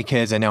have any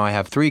kids, and now I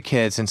have 3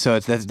 kids, and so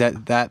it's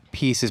that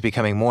piece is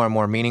becoming more and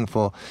more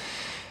meaningful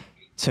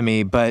to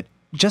me. But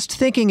just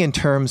thinking in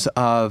terms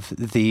of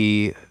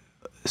the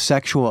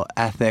sexual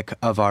ethic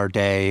of our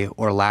day,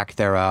 or lack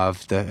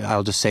thereof,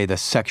 I'll just say the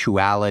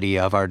sexuality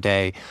of our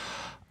day,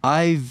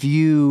 I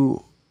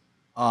view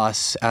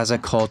us as a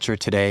culture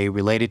today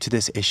related to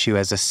this issue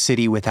as a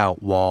city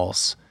without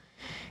walls.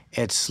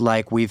 It's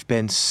like we've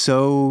been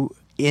so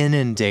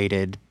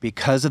inundated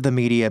because of the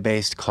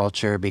media-based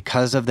culture,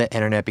 because of the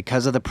internet,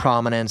 because of the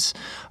prominence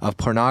of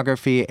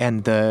pornography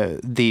and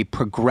the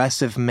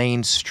progressive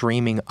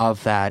mainstreaming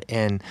of that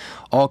in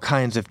all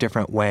kinds of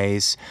different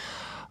ways.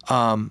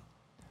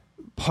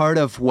 Part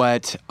of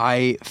what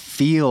I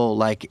feel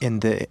like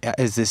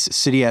is this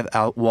city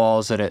without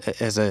walls,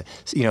 as a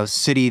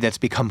city that's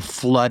become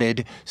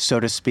flooded,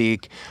 so to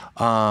speak,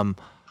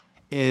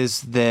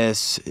 is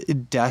this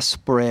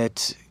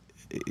desperate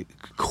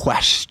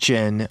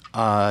question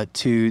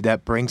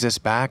that brings us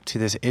back to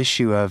this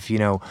issue of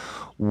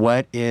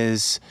what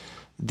is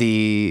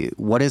the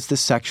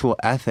sexual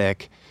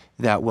ethic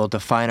that will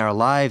define our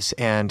lives.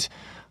 And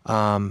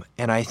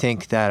I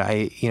think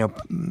that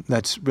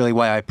that's really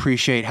why I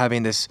appreciate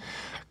having this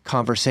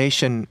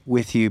conversation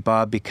with you,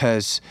 Bob,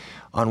 because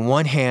on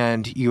one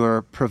hand,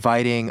 you're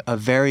providing a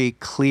very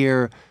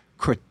clear,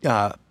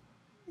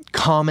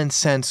 common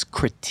sense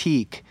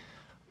critique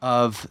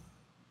of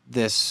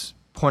this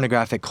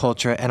pornographic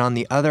culture, and on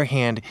the other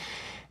hand,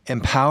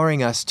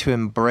 empowering us to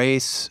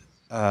embrace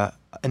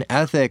an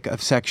ethic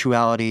of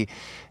sexuality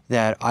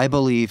that I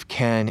believe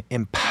can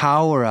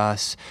empower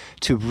us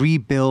to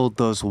rebuild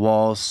those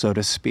walls, so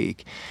to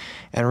speak.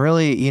 And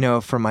really,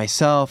 for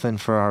myself and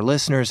for our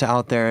listeners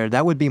out there,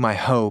 that would be my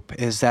hope,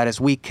 is that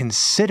as we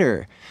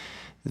consider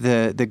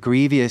the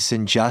grievous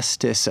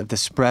injustice of the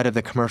spread of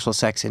the commercial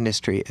sex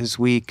industry, as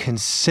we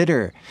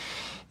consider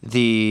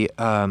the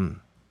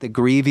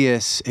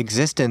grievous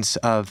existence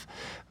of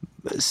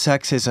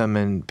sexism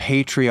and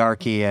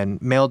patriarchy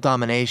and male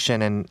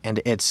domination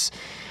and its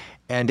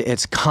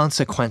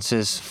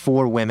consequences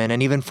for women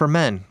and even for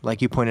men,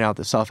 like you pointed out,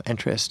 the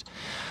self-interest.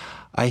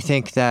 I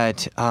think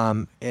that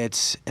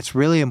it's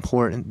really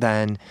important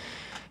then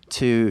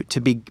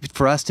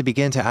for us to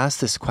begin to ask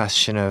this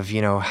question of,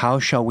 how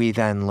shall we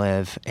then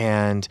live,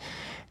 and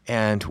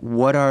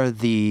what are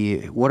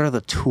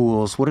the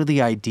tools, what are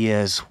the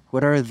ideas,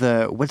 what are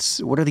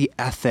the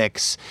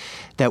ethics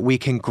that we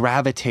can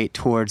gravitate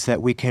towards,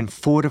 that we can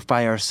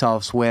fortify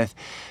ourselves with,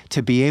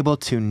 to be able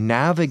to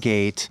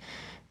navigate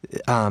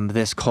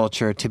this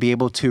culture, to be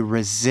able to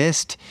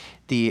resist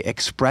the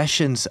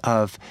expressions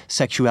of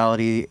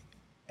sexuality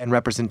and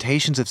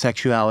representations of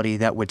sexuality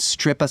that would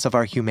strip us of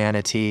our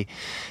humanity,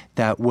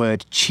 that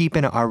would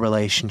cheapen our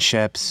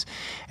relationships,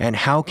 and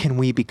how can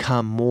we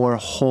become more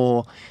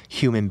whole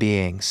human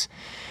beings?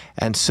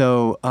 And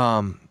so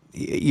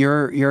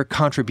your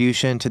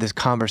contribution to this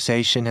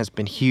conversation has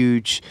been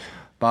huge,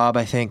 Bob.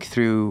 I think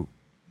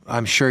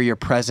I'm sure your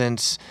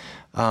presence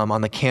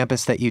on the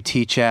campus that you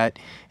teach at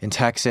in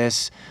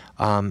Texas,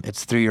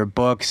 it's through your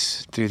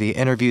books, through the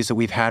interviews that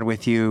we've had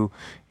with you,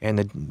 and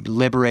the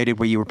Liberated,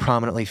 where you were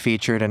prominently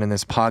featured, and in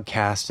this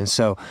podcast. And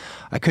so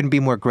I couldn't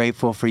be more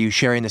grateful for you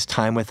sharing this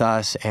time with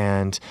us.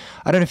 And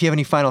I don't know if you have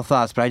any final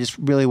thoughts, but I just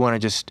really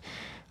want to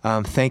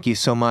thank you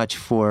so much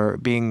for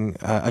being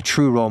a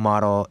true role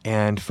model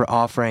and for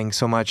offering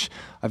so much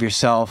of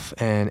yourself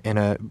in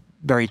a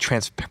very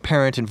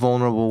transparent and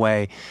vulnerable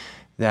way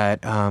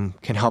that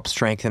can help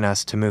strengthen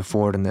us to move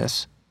forward in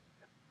this.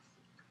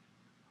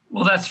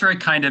 Well, that's very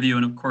kind of you.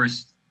 And of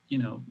course,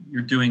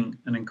 you're doing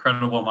an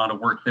incredible amount of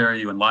work there,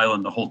 you and Lila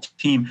and the whole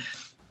team.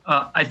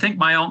 I think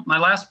my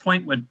last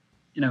point would,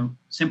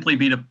 simply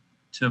be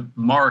to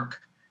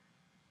mark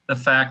the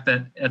fact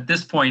that at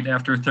this point,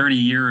 after 30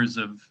 years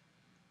of,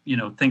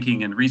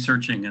 thinking and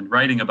researching and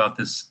writing about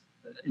this,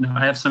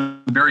 I have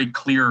some very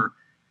clear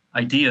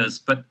ideas.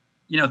 But,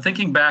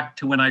 thinking back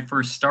to when I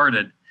first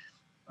started,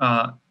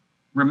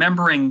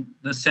 remembering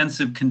the sense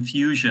of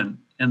confusion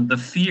and the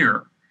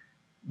fear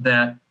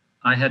that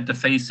I had to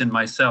face in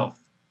myself,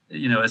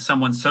 as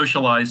someone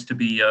socialized to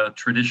be a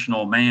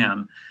traditional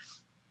man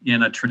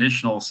in a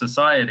traditional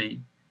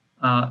society,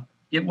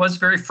 it was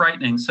very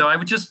frightening. So I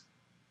would just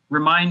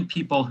remind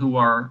people who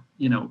are,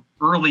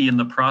 early in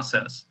the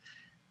process,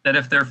 that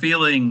if they're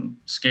feeling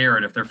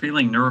scared, if they're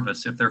feeling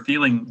nervous, if they're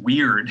feeling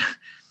weird,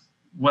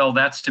 well,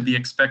 that's to be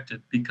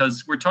expected,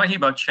 because we're talking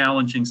about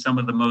challenging some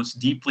of the most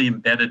deeply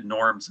embedded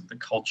norms of the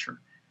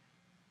culture.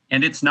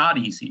 And it's not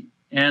easy.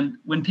 And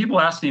when people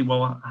ask me,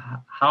 well,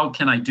 how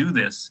can I do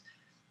this?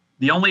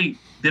 The only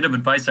bit of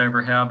advice I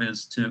ever have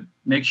is to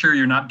make sure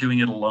you're not doing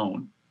it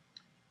alone.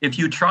 If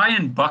you try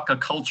and buck a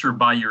culture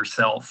by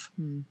yourself,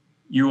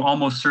 you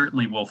almost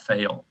certainly will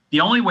fail.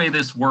 The only way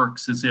this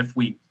works is if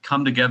we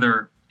come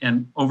together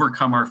and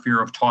overcome our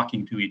fear of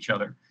talking to each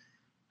other.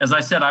 As I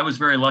said, I was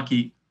very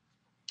lucky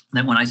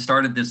that when I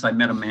started this, I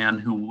met a man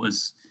who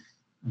was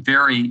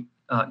very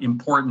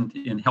important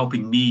in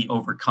helping me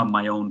overcome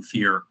my own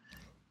fear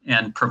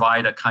and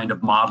provide a kind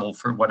of model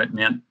for what it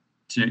meant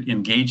to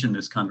engage in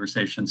this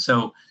conversation.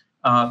 So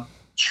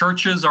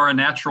churches are a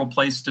natural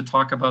place to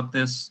talk about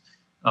this.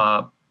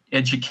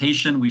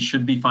 Education, we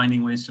should be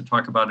finding ways to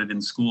talk about it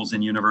in schools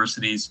and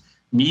universities.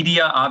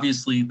 Media,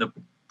 obviously, the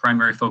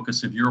primary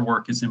focus of your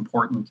work is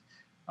important.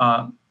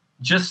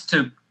 Just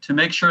to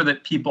make sure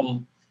that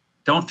people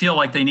don't feel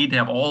like they need to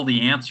have all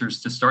the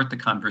answers to start the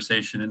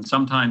conversation. And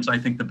sometimes I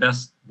think the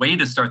best way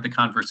to start the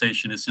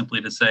conversation is simply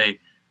to say,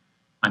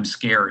 I'm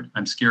scared.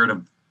 I'm scared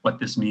of what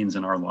this means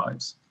in our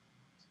lives.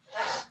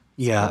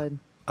 Yeah,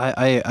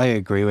 I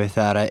agree with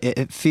that.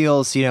 It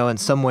feels, in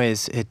some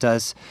ways it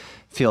does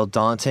feel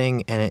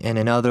daunting, and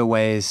in other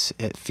ways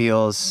it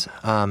feels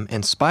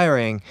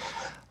inspiring.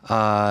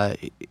 I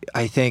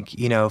think,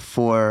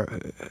 for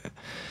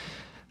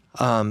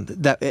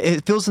that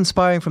it feels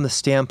inspiring from the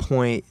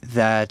standpoint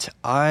that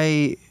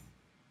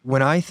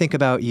when I think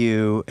about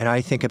you and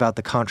I think about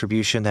the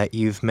contribution that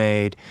you've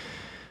made,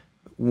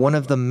 one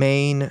of the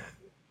main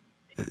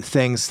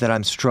things that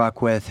I'm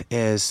struck with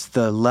is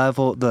the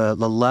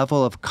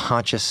level of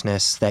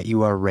consciousness that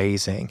you are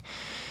raising.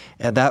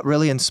 And that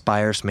really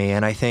inspires me.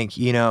 And I think,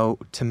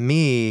 to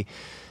me,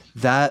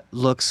 that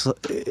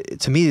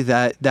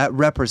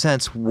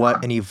represents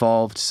what an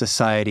evolved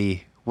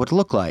society would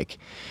look like.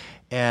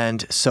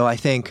 And so I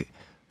think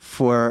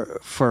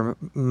for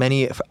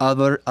many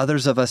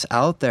others of us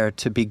out there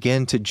to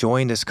begin to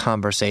join this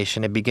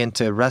conversation and begin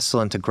to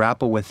wrestle and to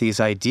grapple with these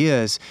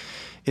ideas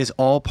is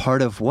all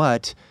part of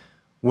what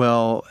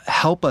will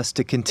help us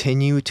to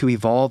continue to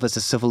evolve as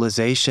a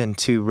civilization,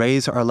 to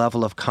raise our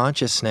level of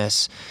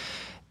consciousness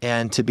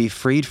and to be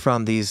freed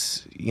from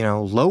these,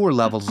 lower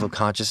levels of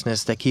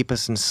consciousness that keep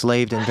us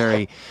enslaved in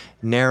very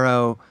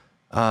narrow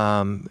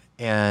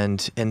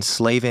and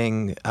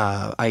enslaving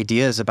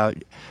ideas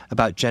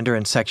about gender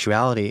and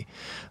sexuality.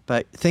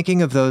 But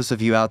thinking of those of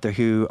you out there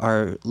who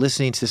are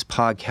listening to this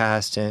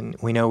podcast, and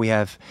we know we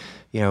have,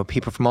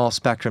 people from all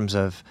spectrums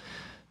of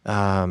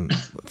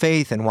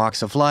faith and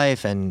walks of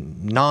life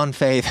and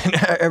non-faith and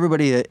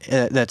everybody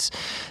that's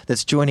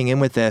joining in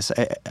with this.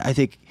 I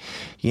think,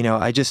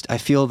 I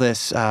feel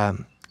this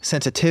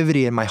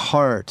sensitivity in my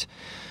heart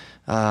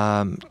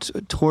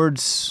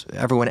towards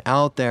everyone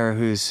out there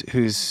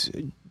who's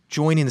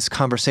joining this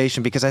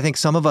conversation, because I think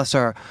some of us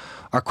are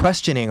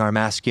questioning our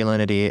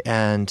masculinity,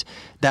 and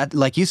that,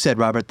 like you said,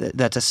 Robert,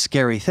 that's a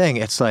scary thing.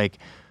 It's like,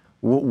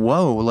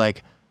 whoa,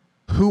 like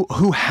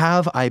who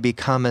have I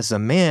become as a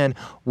man?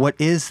 What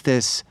is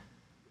this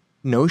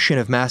notion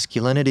of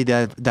masculinity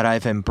that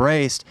I've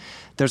embraced?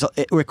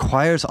 It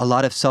requires a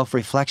lot of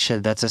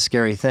self-reflection. That's a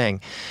scary thing.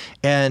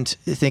 And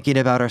thinking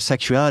about our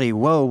sexuality,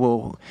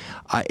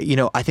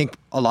 I think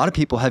a lot of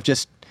people have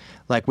just,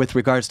 like with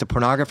regards to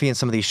pornography and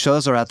some of these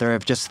shows are out there,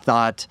 have just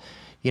thought,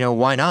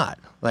 why not?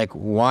 Like,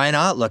 why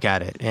not look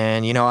at it?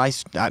 And,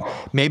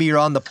 maybe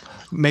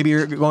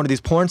you're going to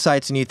these porn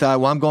sites and you thought,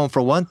 well, I'm going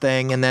for one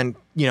thing. And then,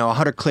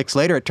 100 clicks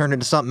later, it turned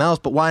into something else.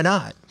 But why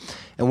not?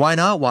 And why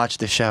not watch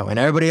the show? And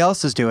everybody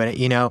else is doing it,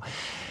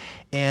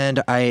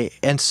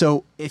 And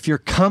so if you're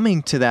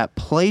coming to that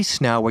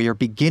place now where you're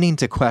beginning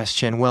to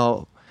question,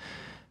 well,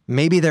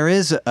 maybe there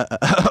is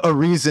a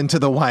reason to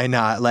the why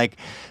not. Like,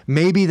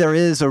 maybe there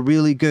is a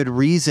really good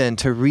reason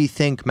to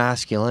rethink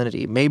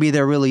masculinity. Maybe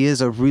there really is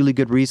a really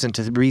good reason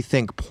to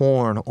rethink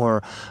porn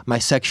or my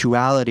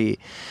sexuality.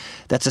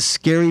 That's a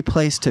scary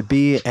place to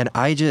be. And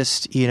I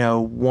just,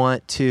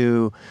 want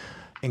to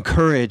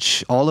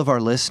encourage all of our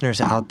listeners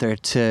out there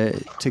to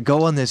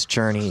go on this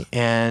journey.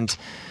 And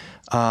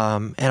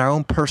our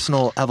own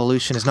personal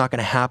evolution is not going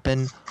to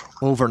happen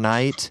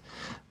overnight.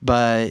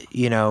 But,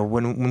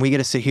 when we get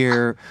to sit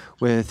here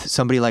with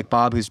somebody like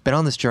Bob, who's been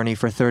on this journey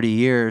for 30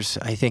 years,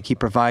 I think he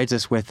provides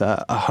us with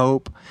a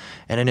hope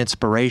and an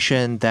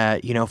inspiration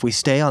that, if we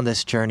stay on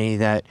this journey,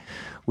 that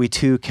we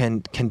too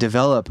can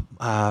develop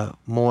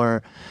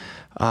more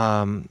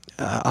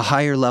a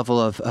higher level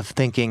of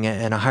thinking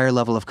and a higher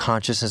level of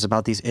consciousness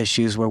about these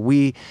issues, where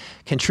we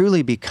can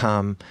truly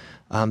become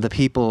the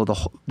people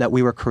that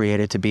we were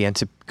created to be, and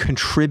to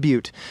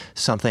contribute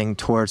something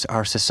towards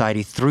our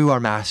society through our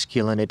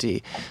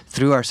masculinity,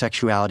 through our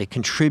sexuality,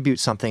 contribute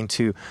something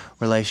to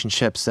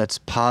relationships that's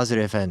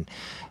positive and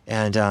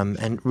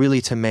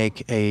really to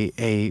make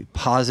a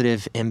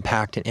positive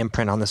impact and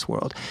imprint on this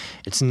world.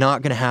 It's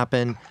not going to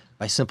happen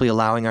by simply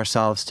allowing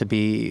ourselves to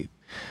be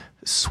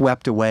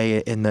swept away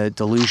in the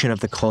delusion of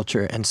the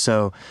culture. And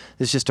so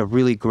this is just a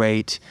really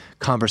great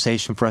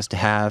conversation for us to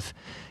have.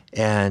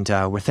 And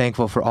we're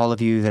thankful for all of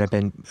you that have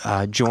been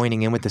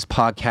joining in with this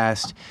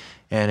podcast.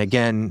 And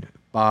again,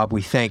 Bob,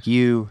 we thank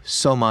you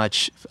so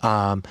much.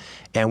 And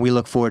we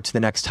look forward to the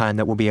next time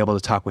that we'll be able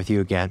to talk with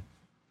you again.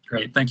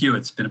 Great. Thank you.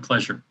 It's been a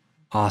pleasure.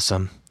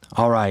 Awesome.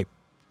 All right.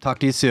 Talk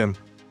to you soon.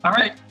 All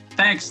right.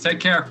 Thanks. Take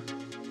care.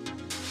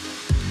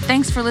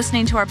 Thanks for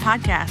listening to our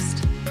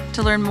podcast.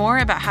 To learn more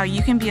about how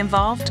you can be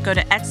involved, go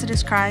to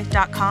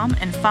exoduscry.com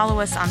and follow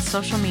us on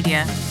social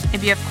media.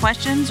 If you have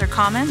questions or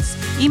comments,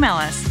 email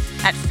us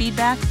at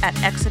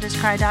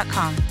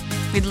feedback@exoduscry.com.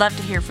 We'd love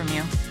to hear from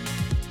you.